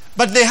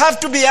 but they have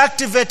to be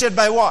activated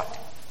by what?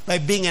 By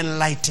being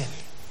enlightened.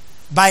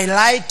 By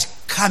light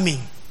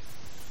coming.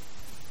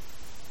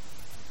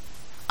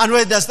 And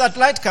where does that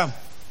light come?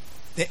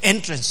 The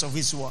entrance of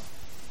his word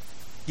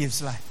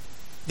gives light.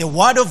 The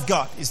word of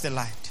God is the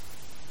light.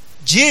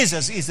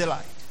 Jesus is the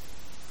light.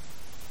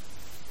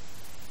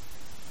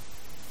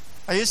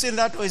 Are you seeing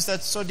that, or is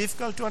that so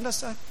difficult to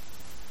understand?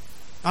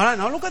 All right,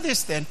 now look at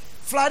this then.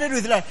 Flooded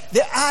with light.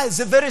 The eyes,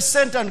 the very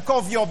center and core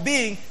of your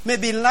being, may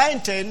be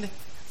enlightened,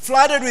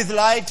 flooded with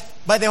light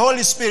by the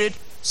Holy Spirit,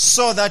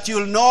 so that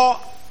you'll know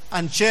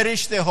and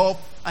cherish the hope,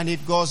 and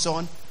it goes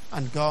on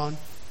and on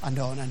and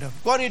on and on.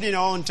 Go read in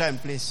your own time,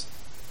 please.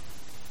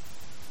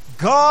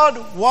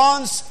 God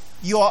wants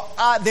your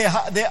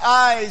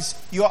eyes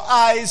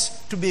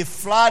to be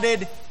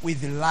flooded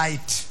with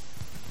light.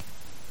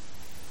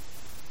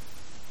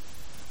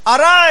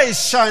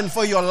 Arise, shine,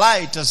 for your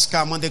light has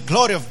come, and the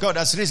glory of God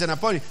has risen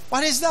upon you.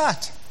 What is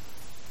that?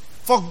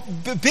 For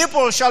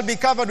people shall be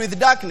covered with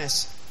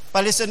darkness.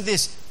 But listen to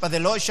this. But the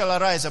Lord shall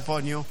arise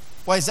upon you.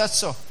 Why is that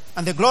so?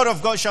 And the glory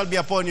of God shall be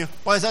upon you.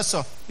 Why is that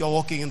so? You're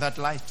walking in that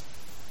light.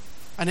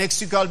 And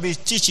next week I'll be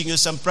teaching you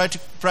some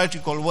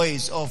practical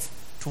ways of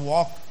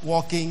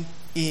walking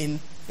in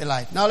the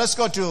light. Now let's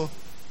go to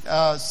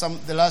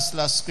the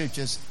last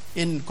scriptures.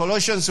 In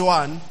Colossians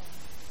 1,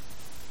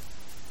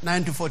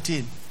 9 to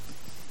 14.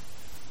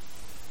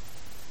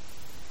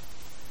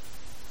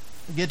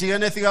 Getting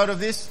anything out of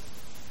this?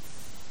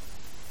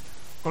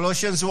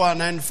 Colossians 1,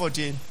 9 to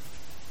 14.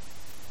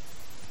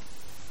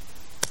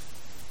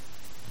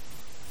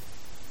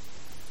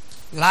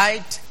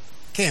 Light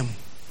came.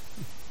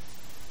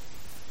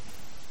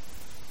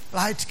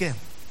 Light came.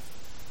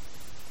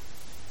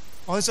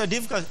 Also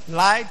difficult.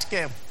 Light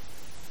came.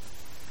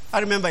 I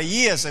remember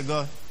years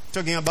ago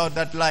talking about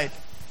that light.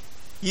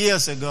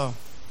 Years ago,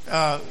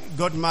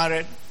 got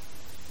married,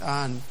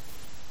 and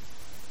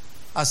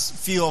as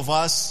few of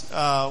us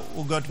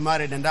who got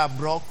married and are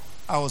broke,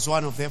 I was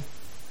one of them.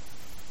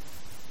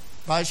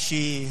 But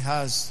she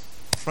has,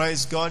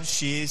 praise God,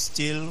 she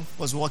still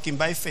was walking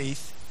by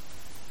faith,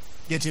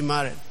 getting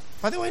married.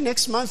 By the way,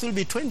 next month will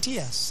be 20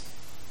 years.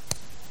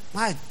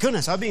 My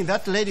goodness, I've been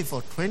that lady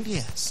for 20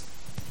 years.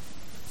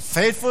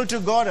 Faithful to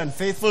God and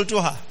faithful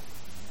to her.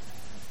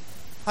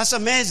 That's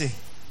amazing.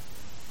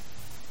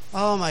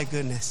 Oh my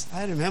goodness,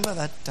 I remember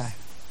that time.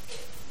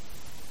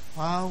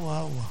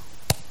 Wow.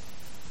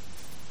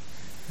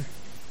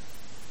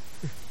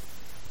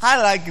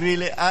 I like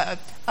really, I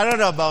don't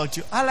know about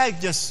you, I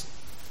like just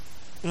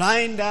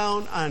lying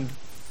down and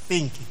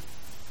thinking.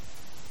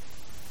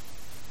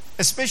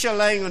 Especially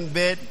lying on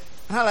bed,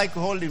 I like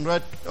holding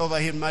right over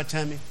here my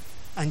tummy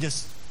and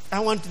just, I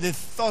want the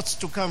thoughts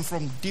to come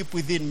from deep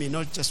within me,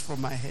 not just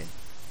from my head.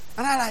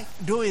 And I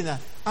like doing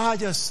that. I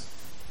just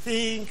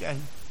think,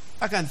 and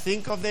I can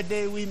think of the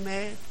day we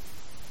met.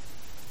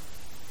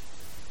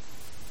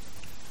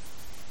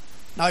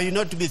 Now you're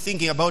not to be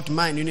thinking about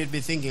mine, you need to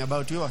be thinking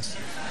about yours.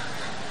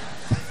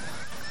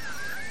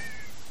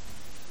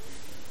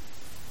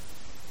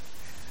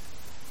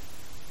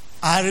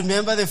 I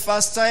remember the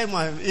first time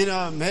I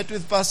met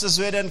with Pastor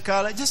Swed and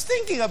Carla, just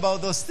thinking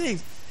about those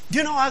things. Do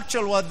you know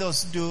actually what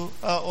those do?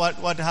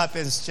 What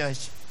happens,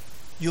 church?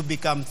 You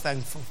become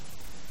thankful.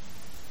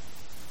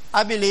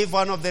 I believe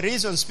one of the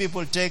reasons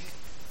people take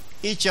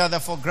each other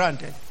for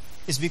granted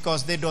is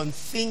because they don't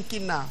think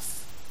enough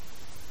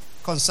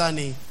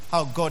concerning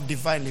how God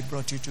divinely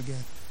brought you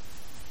together.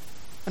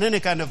 And any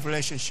kind of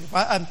relationship.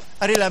 I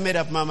really made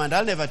up my mind.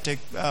 I'll never take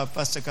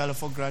Pastor Carla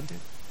for granted.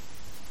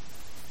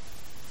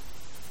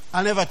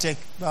 I'll never take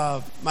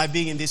my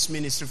being in this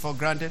ministry for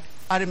granted.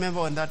 I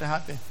remember when that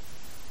happened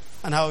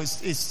and how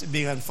it's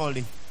being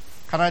unfolding.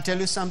 Can I tell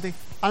you something?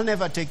 I'll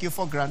never take you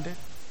for granted.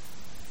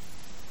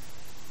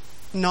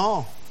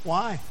 No.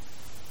 Why?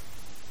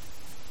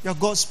 You're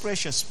God's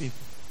precious people.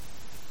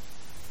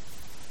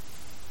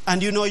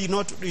 And you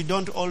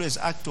don't always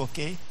act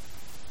okay.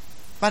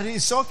 But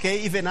it's okay,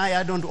 even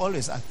I don't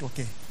always act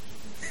okay.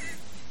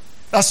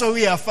 That's why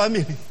we are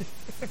family.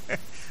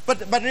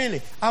 But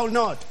really, I'll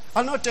not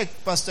take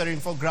pastoring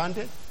for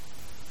granted.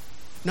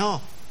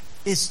 No.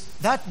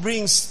 That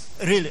brings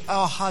really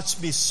our hearts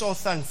be so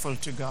thankful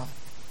to God.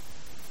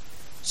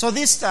 So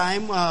this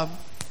time,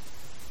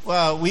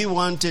 we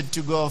wanted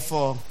to go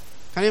for,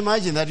 can you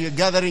imagine that you're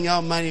gathering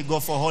our money, go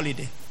for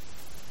holiday?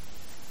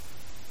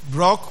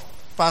 Broke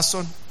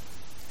person.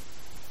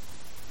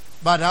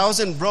 But I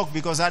wasn't broke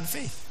because I had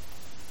faith.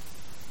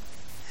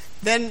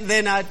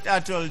 Then I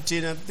told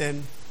Tina,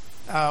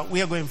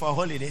 we are going for a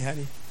holiday,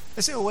 honey.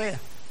 I said, where?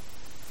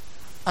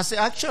 I said,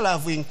 actually,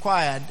 I've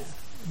inquired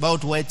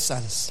about White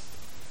Sands.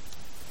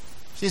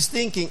 She's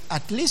thinking,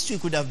 at least we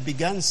could have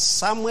begun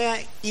somewhere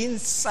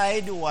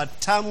inside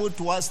Watamu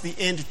towards the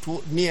end,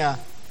 near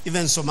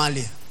even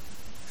Somalia.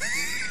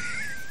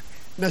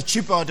 The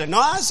cheaper hotel. No,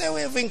 I said,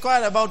 we've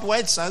inquired about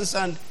White Sands,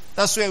 and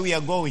that's where we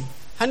are going.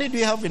 Honey, do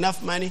we have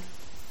enough money?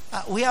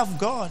 We have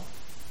God.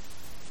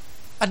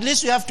 At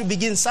least we have to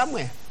begin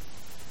somewhere.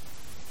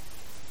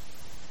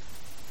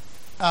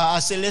 I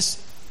said,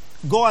 let's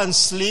go and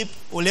sleep,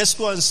 or let's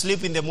go and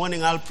sleep in the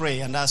morning. I'll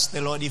pray and ask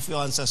the Lord if He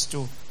wants us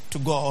to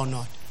go or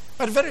not.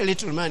 But very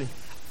little money.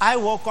 I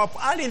woke up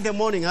early in the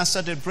morning, I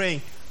started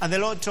praying, and the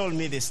Lord told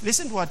me this.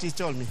 Listen to what He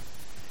told me.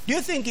 Do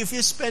you think if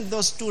you spend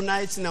those 2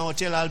 nights in a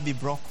hotel, I'll be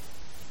broke?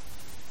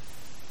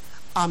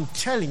 I'm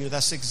telling you,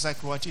 that's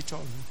exactly what he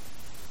told me.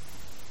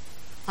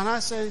 And I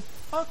said,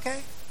 okay,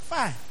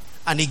 fine.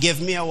 And he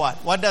gave me a word.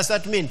 What does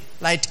that mean?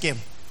 Light came.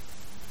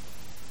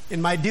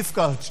 In my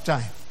difficult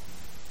time.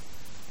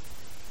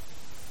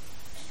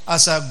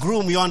 As a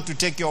groom, you want to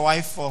take your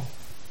wife for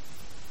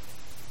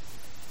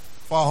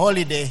a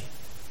holiday.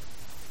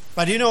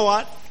 But you know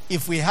what?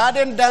 If we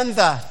hadn't done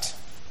that,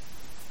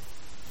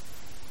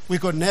 we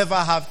could never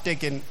have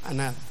taken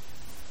another.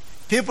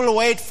 People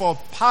wait for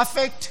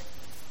perfect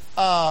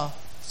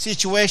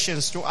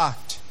situations to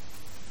act.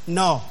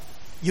 No.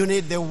 You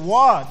need the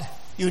word.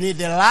 You need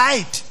the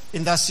light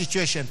in that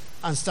situation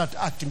and start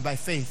acting by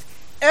faith.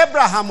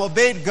 Abraham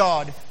obeyed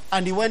God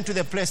and he went to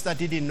the place that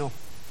he didn't know.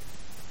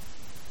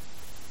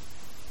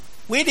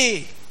 We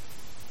did.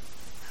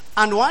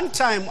 And one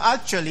time,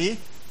 actually,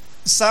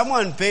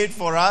 someone paid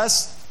for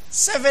us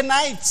 7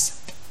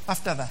 nights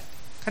after that.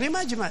 Can you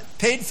imagine?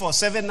 Paid for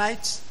 7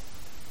 nights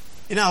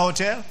in a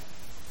hotel?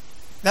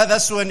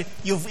 That's when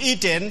you've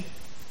eaten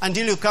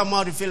until you come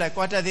out, you feel like,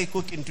 what are they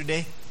cooking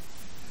today?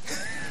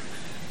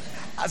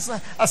 I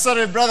saw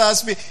a brother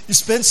ask me, you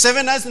spent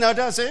 7 nights in a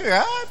hotel? I said,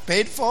 yeah,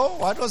 paid for.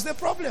 What was the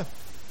problem?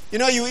 You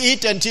know, you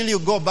eat until you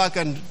go back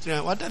and,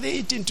 what are they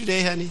eating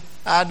today, honey?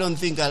 I don't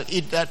think I'll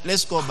eat that.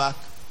 Let's go back.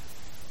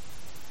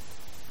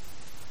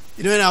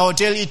 You know, in a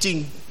hotel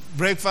eating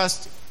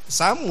breakfast,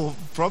 some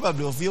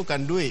probably of you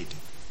can do it.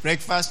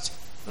 Breakfast,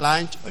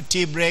 lunch, or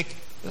tea break,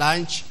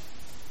 lunch,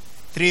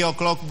 3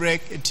 o'clock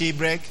break, a tea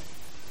break,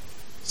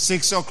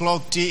 6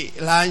 o'clock tea,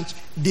 lunch,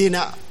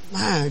 dinner.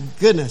 My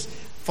goodness.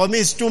 For me,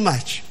 it's too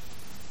much.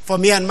 For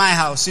me and my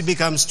house, it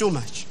becomes too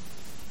much.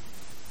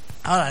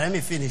 All right, let me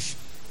finish.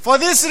 For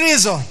this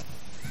reason,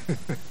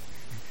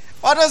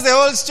 what was the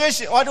whole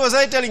situation? What was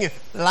I telling you?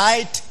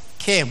 Light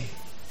came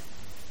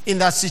in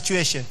that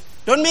situation.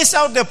 Don't miss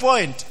out the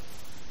point.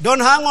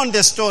 Don't hang on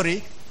the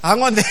story.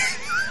 Hang on the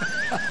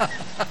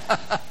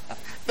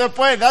the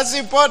point. That's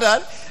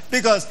important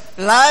because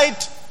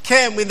light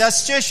came in that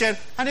situation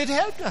and it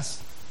helped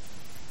us.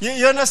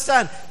 You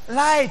understand?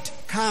 Light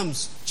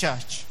comes,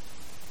 church.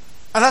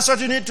 And that's what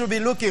you need to be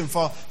looking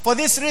for. For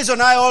this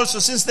reason, I also,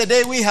 since the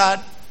day we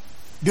had,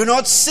 do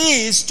not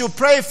cease to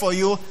pray for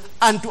you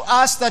and to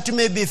ask that you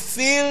may be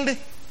filled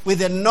with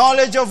the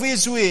knowledge of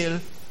His will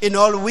in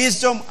all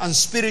wisdom and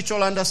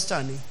spiritual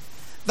understanding,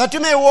 that you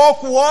may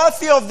walk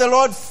worthy of the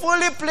Lord,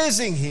 fully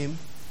pleasing Him,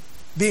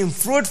 being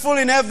fruitful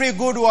in every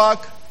good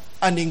work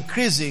and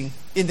increasing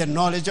in the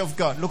knowledge of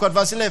God. Look at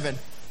verse 11.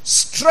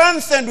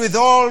 Strengthened with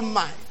all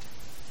might,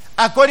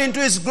 according to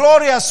His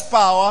glorious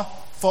power,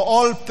 for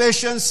all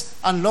patience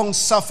and long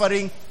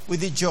suffering with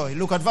the joy.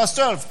 Look at verse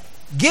 12.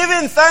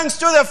 Giving thanks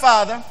to the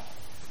Father,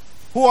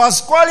 who has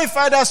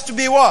qualified us to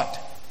be what?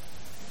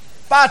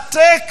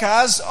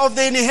 Partakers of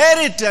the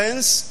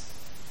inheritance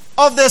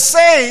of the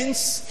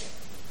saints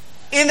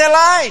in the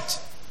light.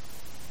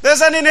 There's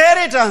an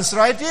inheritance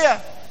right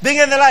here, being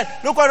in the light.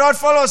 Look at what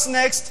follows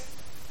next.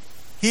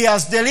 He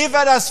has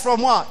delivered us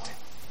from what?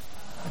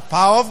 The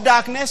power of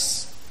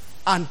darkness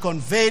and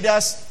conveyed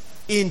us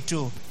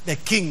into the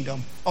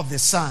kingdom of the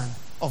Son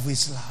of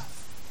His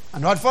love.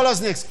 And what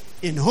follows next?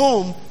 In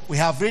whom we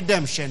have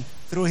redemption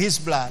through His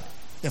blood,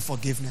 the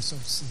forgiveness of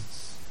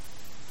sins.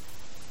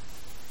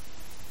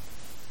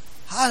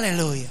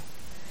 Hallelujah.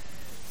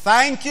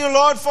 Thank you,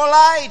 Lord, for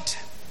light.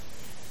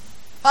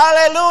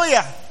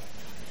 Hallelujah.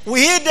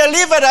 He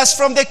delivered us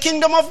from the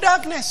kingdom of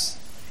darkness.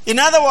 In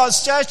other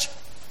words, church,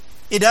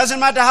 it doesn't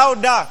matter how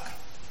dark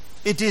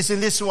it is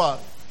in this world,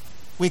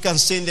 we can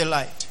see in the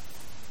light.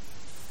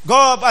 Go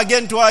up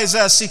again to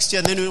Isaiah 60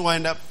 and then we'll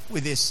wind up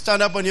with this.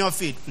 Stand up on your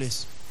feet,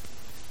 please.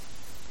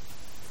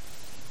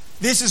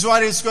 This is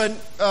what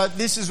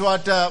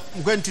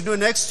I'm going to do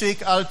next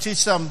week. I'll teach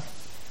some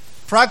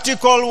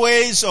practical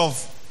ways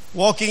of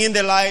walking in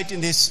the light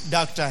in these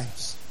dark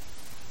times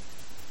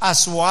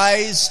as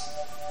wise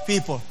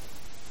people.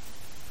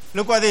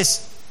 Look at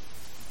this.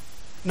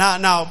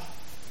 Now,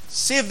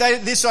 see if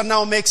this one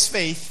now makes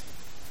faith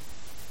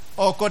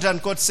or quote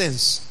unquote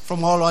sense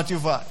from all what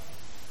you've heard.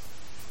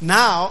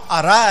 Now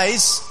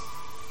arise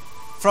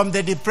from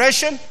the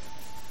depression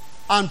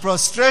and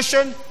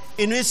prostration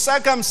in which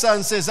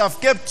circumstances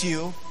have kept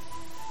you.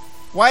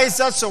 Why is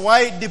that so?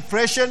 Why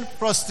depression,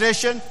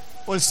 prostration?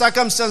 Will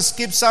circumstance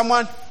keep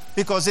someone?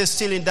 Because they're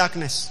still in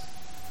darkness.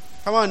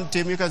 Come on,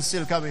 Tim, you can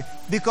still come in.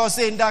 Because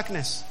they're in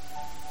darkness.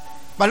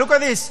 But look at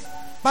this.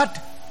 But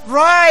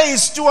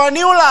rise to a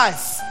new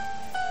life.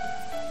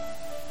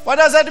 What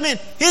does that mean?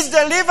 He's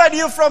delivered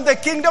you from the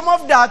kingdom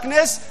of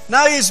darkness.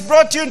 Now He's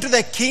brought you into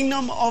the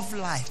kingdom of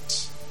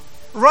light.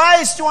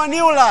 Rise to a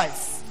new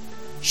life.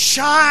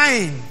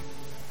 Shine.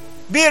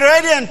 Be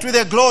radiant with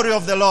the glory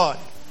of the Lord.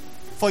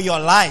 For your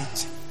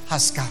light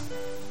has come.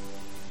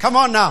 Come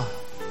on now.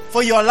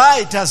 For your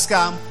light has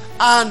come.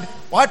 And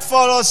what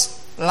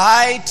follows?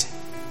 Light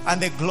and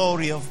the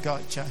glory of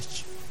God,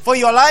 church. For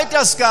your light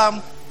has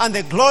come and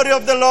the glory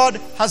of the Lord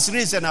has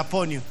risen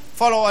upon you.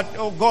 Follow what?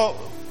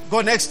 Go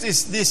next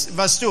is this,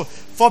 verse 2.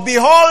 For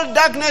behold,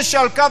 darkness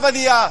shall cover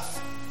the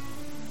earth,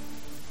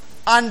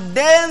 and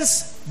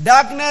dense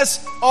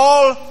darkness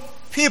all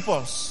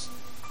peoples.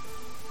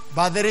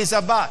 But there is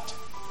a but.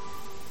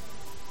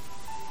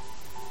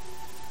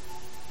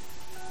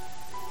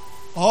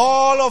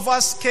 All of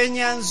us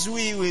Kenyans,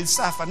 we will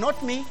suffer.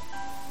 Not me.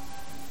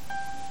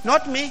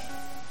 Not me.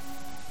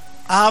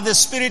 I have the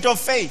spirit of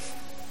faith.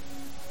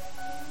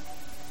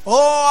 Oh,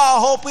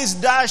 our hope is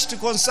dashed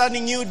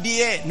concerning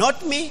UDA.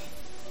 Not me.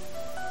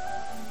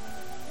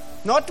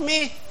 Not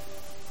me.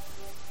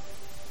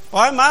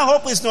 Why? My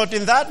hope is not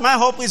in that. My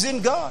hope is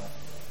in God.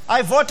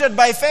 I voted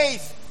by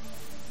faith.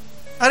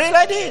 I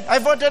really did. I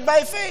voted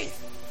by faith.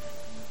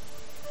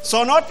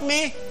 So not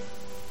me.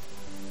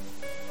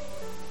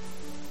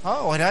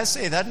 Oh, when I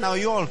say that, now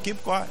you all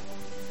keep quiet.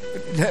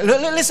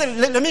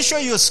 Listen, let me show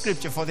you a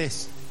scripture for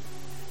this.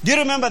 Do you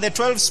remember the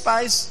 12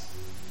 spies?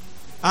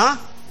 Huh?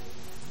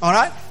 All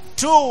right.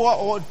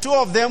 Two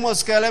of them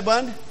was Caleb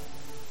and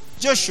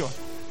Joshua.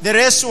 The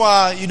rest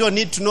were, you don't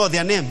need to know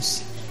their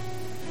names.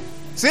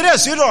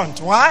 Serious, you don't.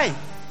 Why?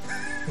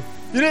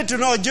 You need to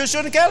know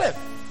Joshua and Caleb.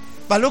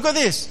 But look at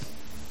this.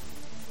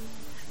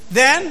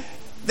 Then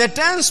the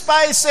 10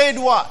 spies said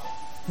what?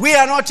 We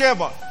are not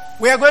able.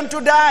 We are going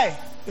to die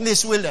in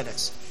this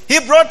wilderness.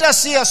 He brought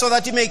us here so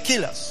that he may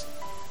kill us.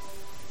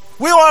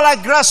 We were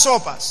like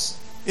grasshoppers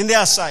in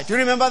their sight. You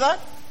remember that?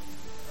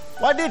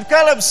 What did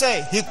Caleb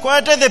say? He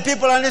quieted the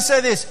people and he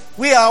said this: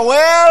 we are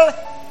well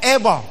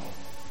able.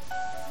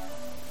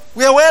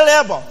 We are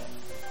well able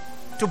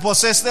to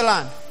possess the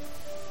land.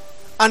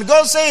 And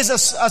God says,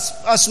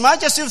 as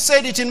much as you've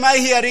said it in my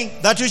hearing,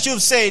 that which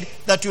you've said,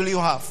 that will you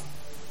have.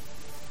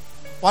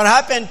 What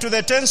happened to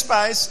the 10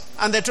 spies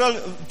and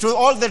to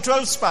all the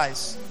 12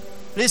 spies?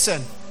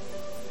 Listen.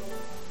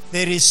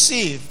 They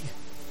received,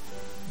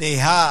 they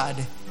heard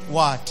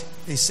what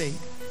they said.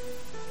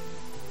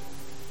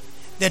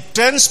 The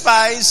 10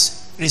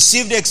 spies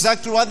received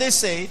exactly what they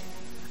said,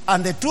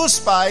 and the 2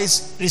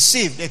 spies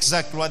received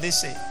exactly what they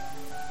said.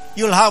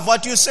 You'll have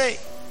what you say.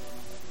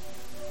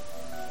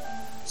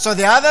 So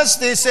the others,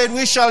 they said,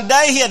 we shall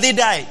die here. They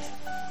died.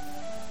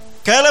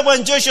 Caleb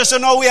and Joshua said,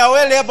 no, we are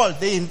well able.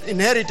 They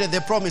inherited the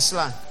promised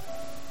land.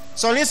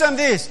 So listen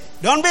this.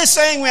 Don't be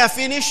saying we are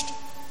finished.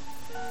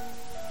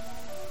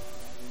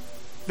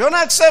 Don't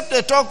accept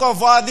the talk of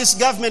this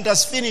government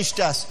has finished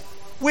us.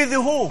 With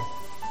who?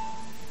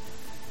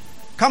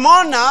 Come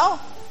on now.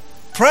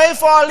 Pray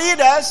for our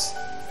leaders.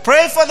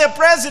 Pray for the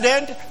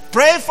president.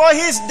 Pray for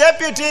his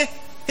deputy,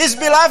 his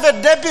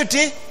beloved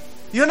deputy.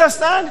 You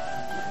understand?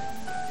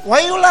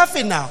 Why are you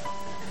laughing now?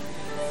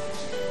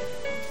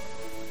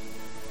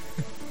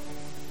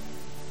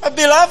 A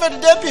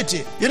beloved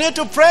deputy. You need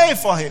to pray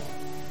for him.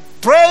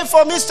 Pray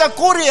for Mr.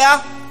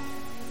 Kuria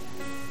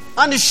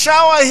and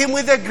shower him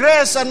with the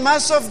grace and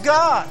mercy of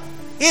God.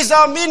 He's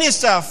our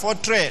minister for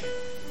trade.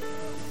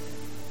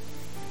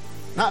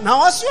 Now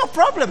what's your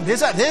problem?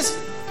 Did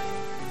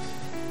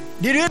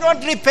you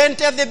not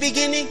repent at the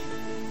beginning?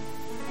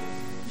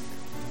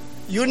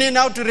 You need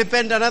now to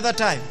repent another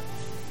time.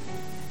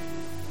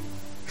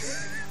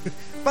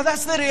 But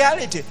that's the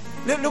reality.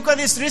 Look at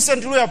this.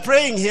 Recently we are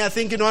praying here, I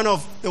think in one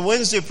of the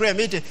Wednesday prayer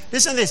meeting.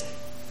 Listen to this.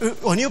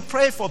 When you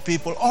pray for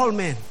people, all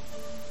men,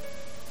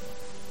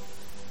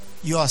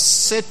 you are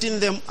setting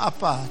them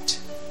apart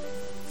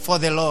for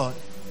the Lord,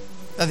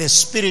 that the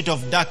spirit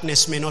of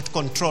darkness may not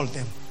control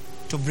them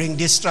to bring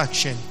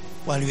distraction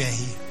while we are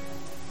here.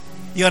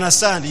 You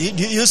understand?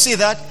 You see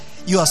that?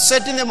 You are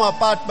setting them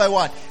apart by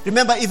what?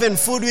 Remember, even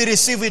food we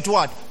receive with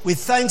what? With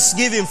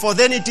thanksgiving, for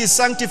then it is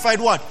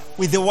sanctified what?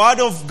 With the word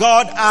of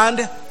God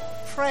and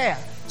prayer.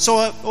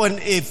 So when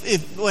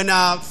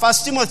 1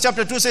 Timothy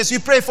chapter 2 says you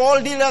pray for all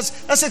leaders,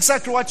 that's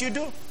exactly what you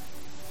do.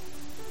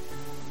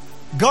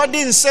 God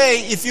didn't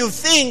say if you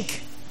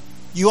think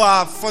you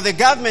are for the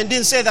government,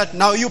 didn't say that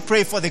now you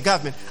pray for the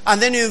government.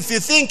 And then if you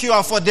think you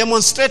are for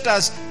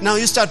demonstrators, now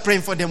you start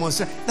praying for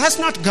demonstrators. That's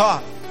not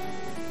God.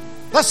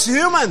 That's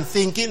human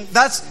thinking.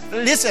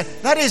 Listen,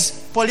 that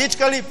is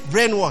politically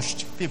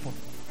brainwashed people.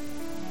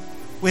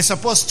 We're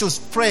supposed to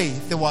pray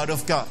the word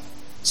of God.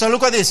 So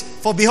look at this.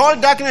 For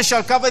behold, darkness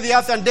shall cover the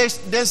earth, and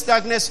dense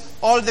darkness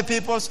all the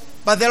peoples.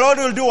 But the Lord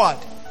will do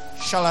what?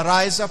 Shall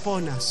arise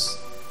upon us.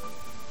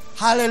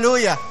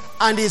 Hallelujah.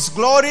 And his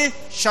glory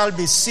shall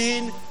be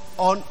seen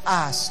on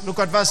us. Look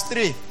at verse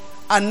 3.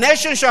 And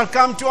nations shall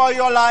come to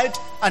your light,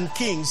 and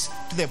kings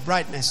to the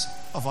brightness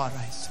of our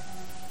rise.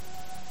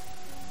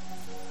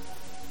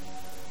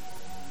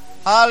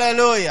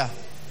 Hallelujah.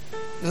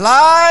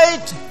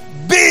 Light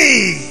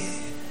be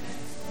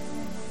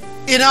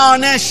in our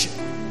nation.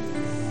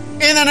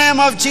 In the name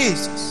of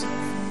Jesus.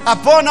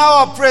 Upon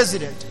our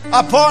president.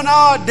 Upon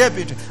our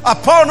deputy.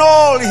 Upon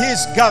all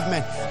his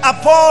government.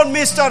 Upon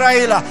Mr.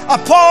 Raila.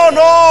 Upon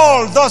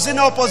all those in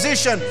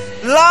opposition.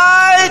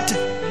 Light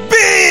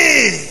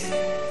be.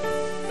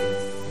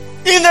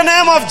 In the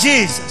name of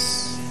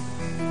Jesus.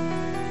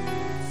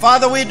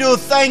 Father, we do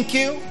thank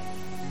you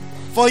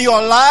for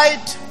your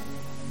light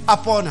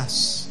upon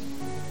us.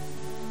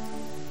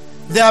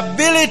 The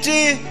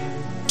ability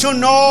to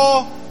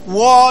know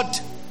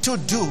what to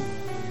do.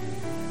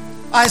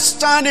 I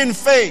stand in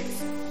faith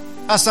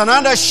as an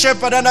under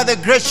shepherd under the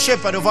great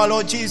shepherd of our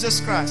Lord Jesus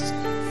Christ,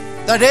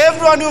 that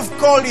everyone you've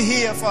called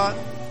here,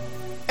 Father,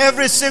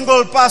 every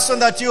single person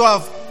that you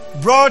have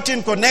brought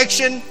in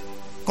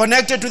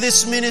connected to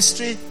this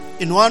ministry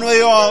in one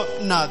way or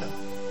another,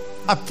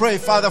 I pray,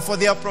 Father, for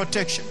their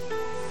protection.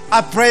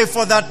 I pray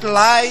for that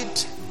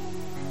light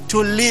to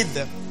lead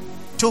them,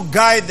 to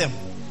guide them,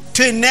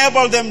 to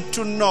enable them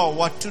to know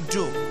what to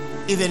do,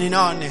 even in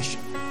our nation.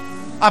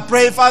 I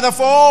pray, Father,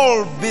 for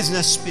all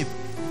business people.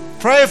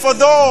 Pray for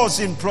those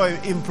in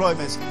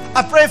employments.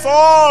 I pray for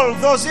all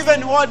those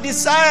even who are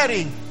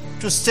desiring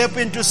to step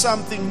into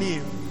something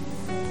new.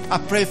 I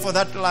pray for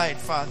that light,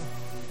 Father.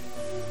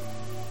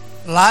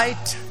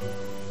 Light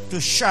to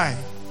shine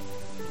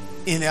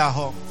in their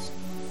homes.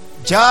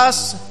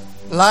 Just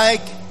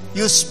like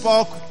you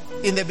spoke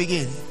in the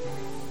beginning.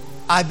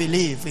 I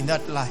believe in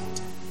that light.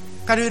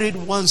 Can you read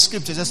one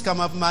scripture? Just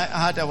come up my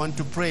heart. I want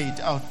to pray it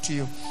out to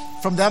you.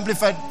 From the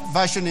Amplified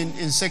Version in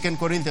 2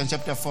 Corinthians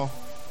chapter 4.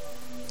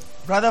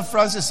 Brother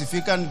Francis, if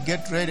you can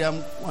get ready, I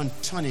want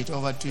to turn it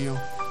over to you.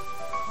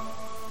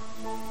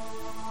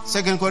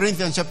 2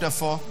 Corinthians chapter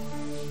 4.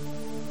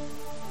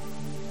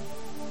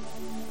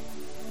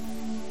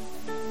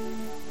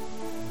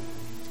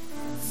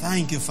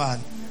 Thank you,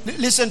 Father.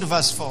 Listen to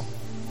verse 4.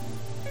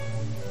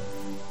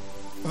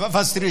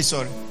 Verse 3,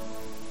 sorry.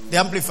 The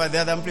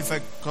other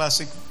Amplified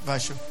Classic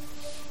Version.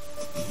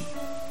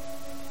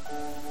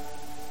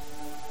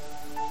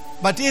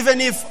 But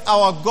even if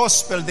our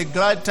gospel, the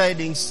glad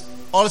tidings,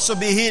 also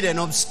be hidden,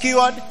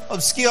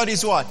 obscured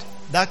is what?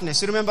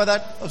 Darkness. You remember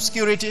that?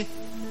 Obscurity.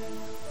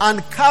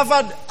 And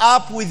covered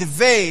up with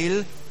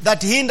veil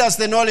that hinders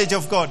the knowledge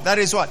of God. That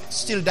is what?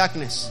 Still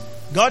darkness.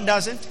 God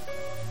doesn't.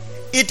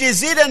 It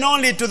is hidden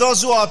only to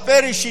those who are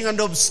perishing and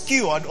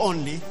obscured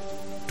only.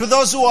 To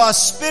those who are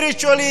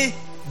spiritually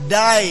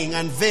dying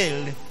and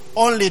veiled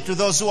only to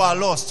those who are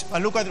lost.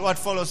 But look at what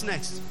follows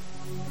next.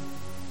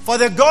 For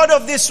the God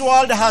of this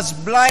world has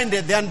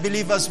blinded the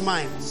unbelievers'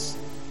 minds,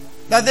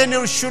 that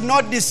they should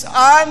not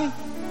discern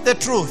the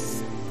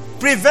truth,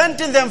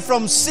 preventing them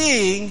from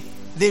seeing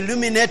the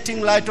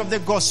illuminating light of the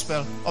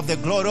gospel of the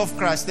glory of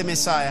Christ, the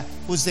Messiah,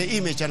 who is the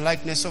image and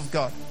likeness of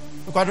God.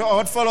 Look at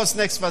what follows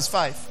next, verse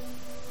 5.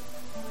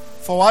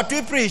 For what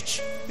we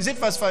preach, is it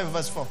verse 5 or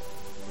verse 4?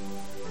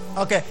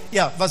 Okay,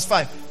 yeah, verse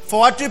 5. For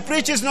what we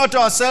preach is not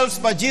ourselves,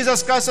 but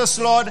Jesus Christ as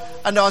Lord,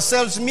 and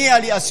ourselves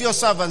merely as your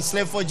servants,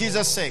 slave for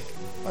Jesus' sake.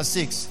 Verse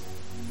 6.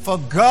 For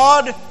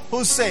God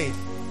who said,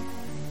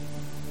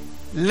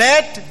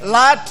 let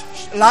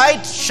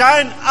light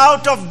shine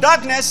out of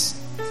darkness,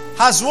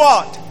 has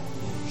what?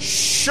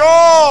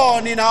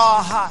 Shone in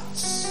our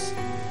hearts,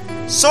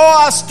 so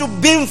as to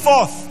beam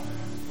forth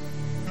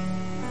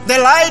the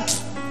light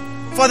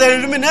for the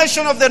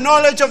illumination of the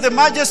knowledge of the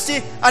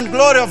majesty and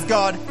glory of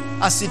God,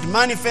 as it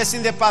manifests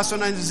in the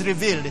person and is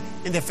revealed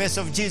in the face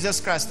of Jesus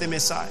Christ, the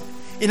Messiah.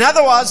 In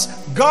other words,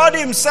 God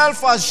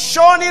himself has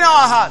shone in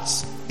our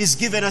hearts. He's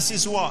given us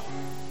his word.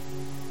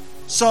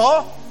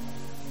 So,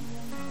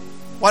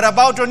 what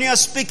about when you are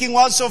speaking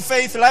words of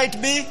faith,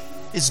 light be?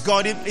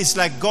 It's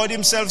like God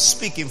himself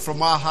speaking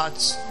from our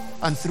hearts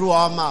and through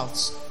our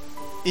mouths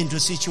into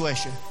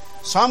situation.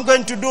 So I'm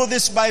going to do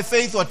this by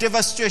faith,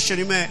 whatever situation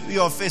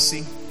you are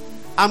facing.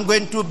 I'm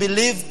going to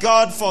believe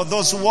God for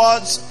those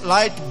words,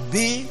 light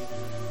be,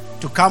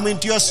 to come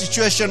into your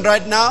situation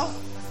right now.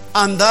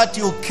 And that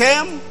you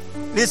came,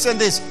 listen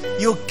this,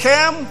 you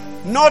came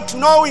not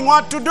knowing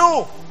what to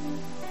do,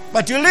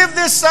 but you leave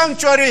this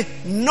sanctuary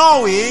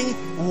knowing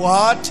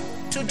what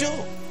to do.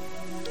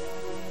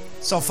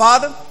 So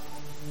Father,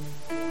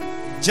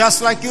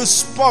 just like you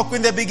spoke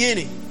in the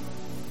beginning,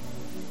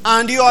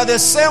 and you are the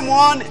same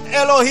one,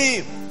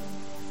 Elohim,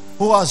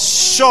 who has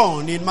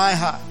shone in my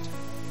heart.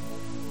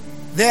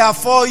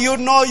 Therefore, you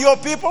know your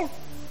people.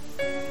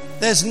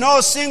 There's no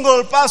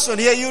single person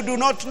here you do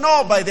not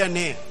know by their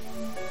name.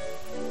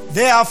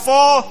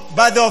 Therefore,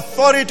 by the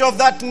authority of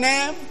that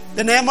name,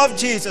 the name of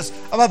Jesus,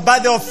 but by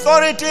the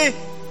authority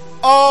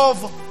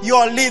of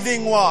your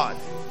living word,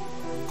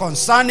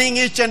 concerning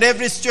each and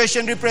every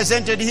situation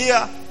represented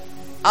here,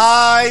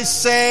 I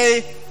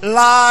say,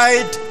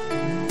 light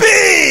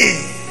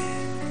be.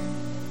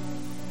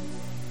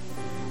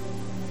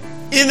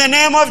 In the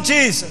name of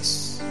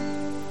Jesus.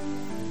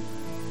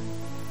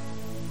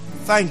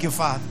 Thank you,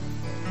 Father,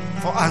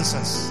 for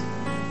answers.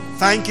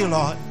 Thank you,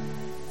 Lord,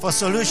 for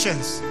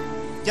solutions.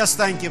 Just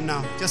thank him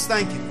now. Just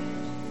thank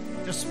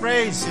him. Just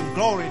praise him.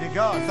 Glory to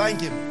God.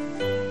 Thank him.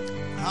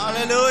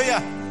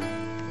 Hallelujah.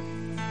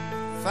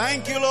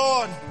 Thank you,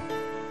 Lord.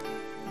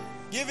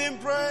 Give him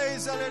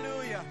praise.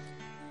 Hallelujah.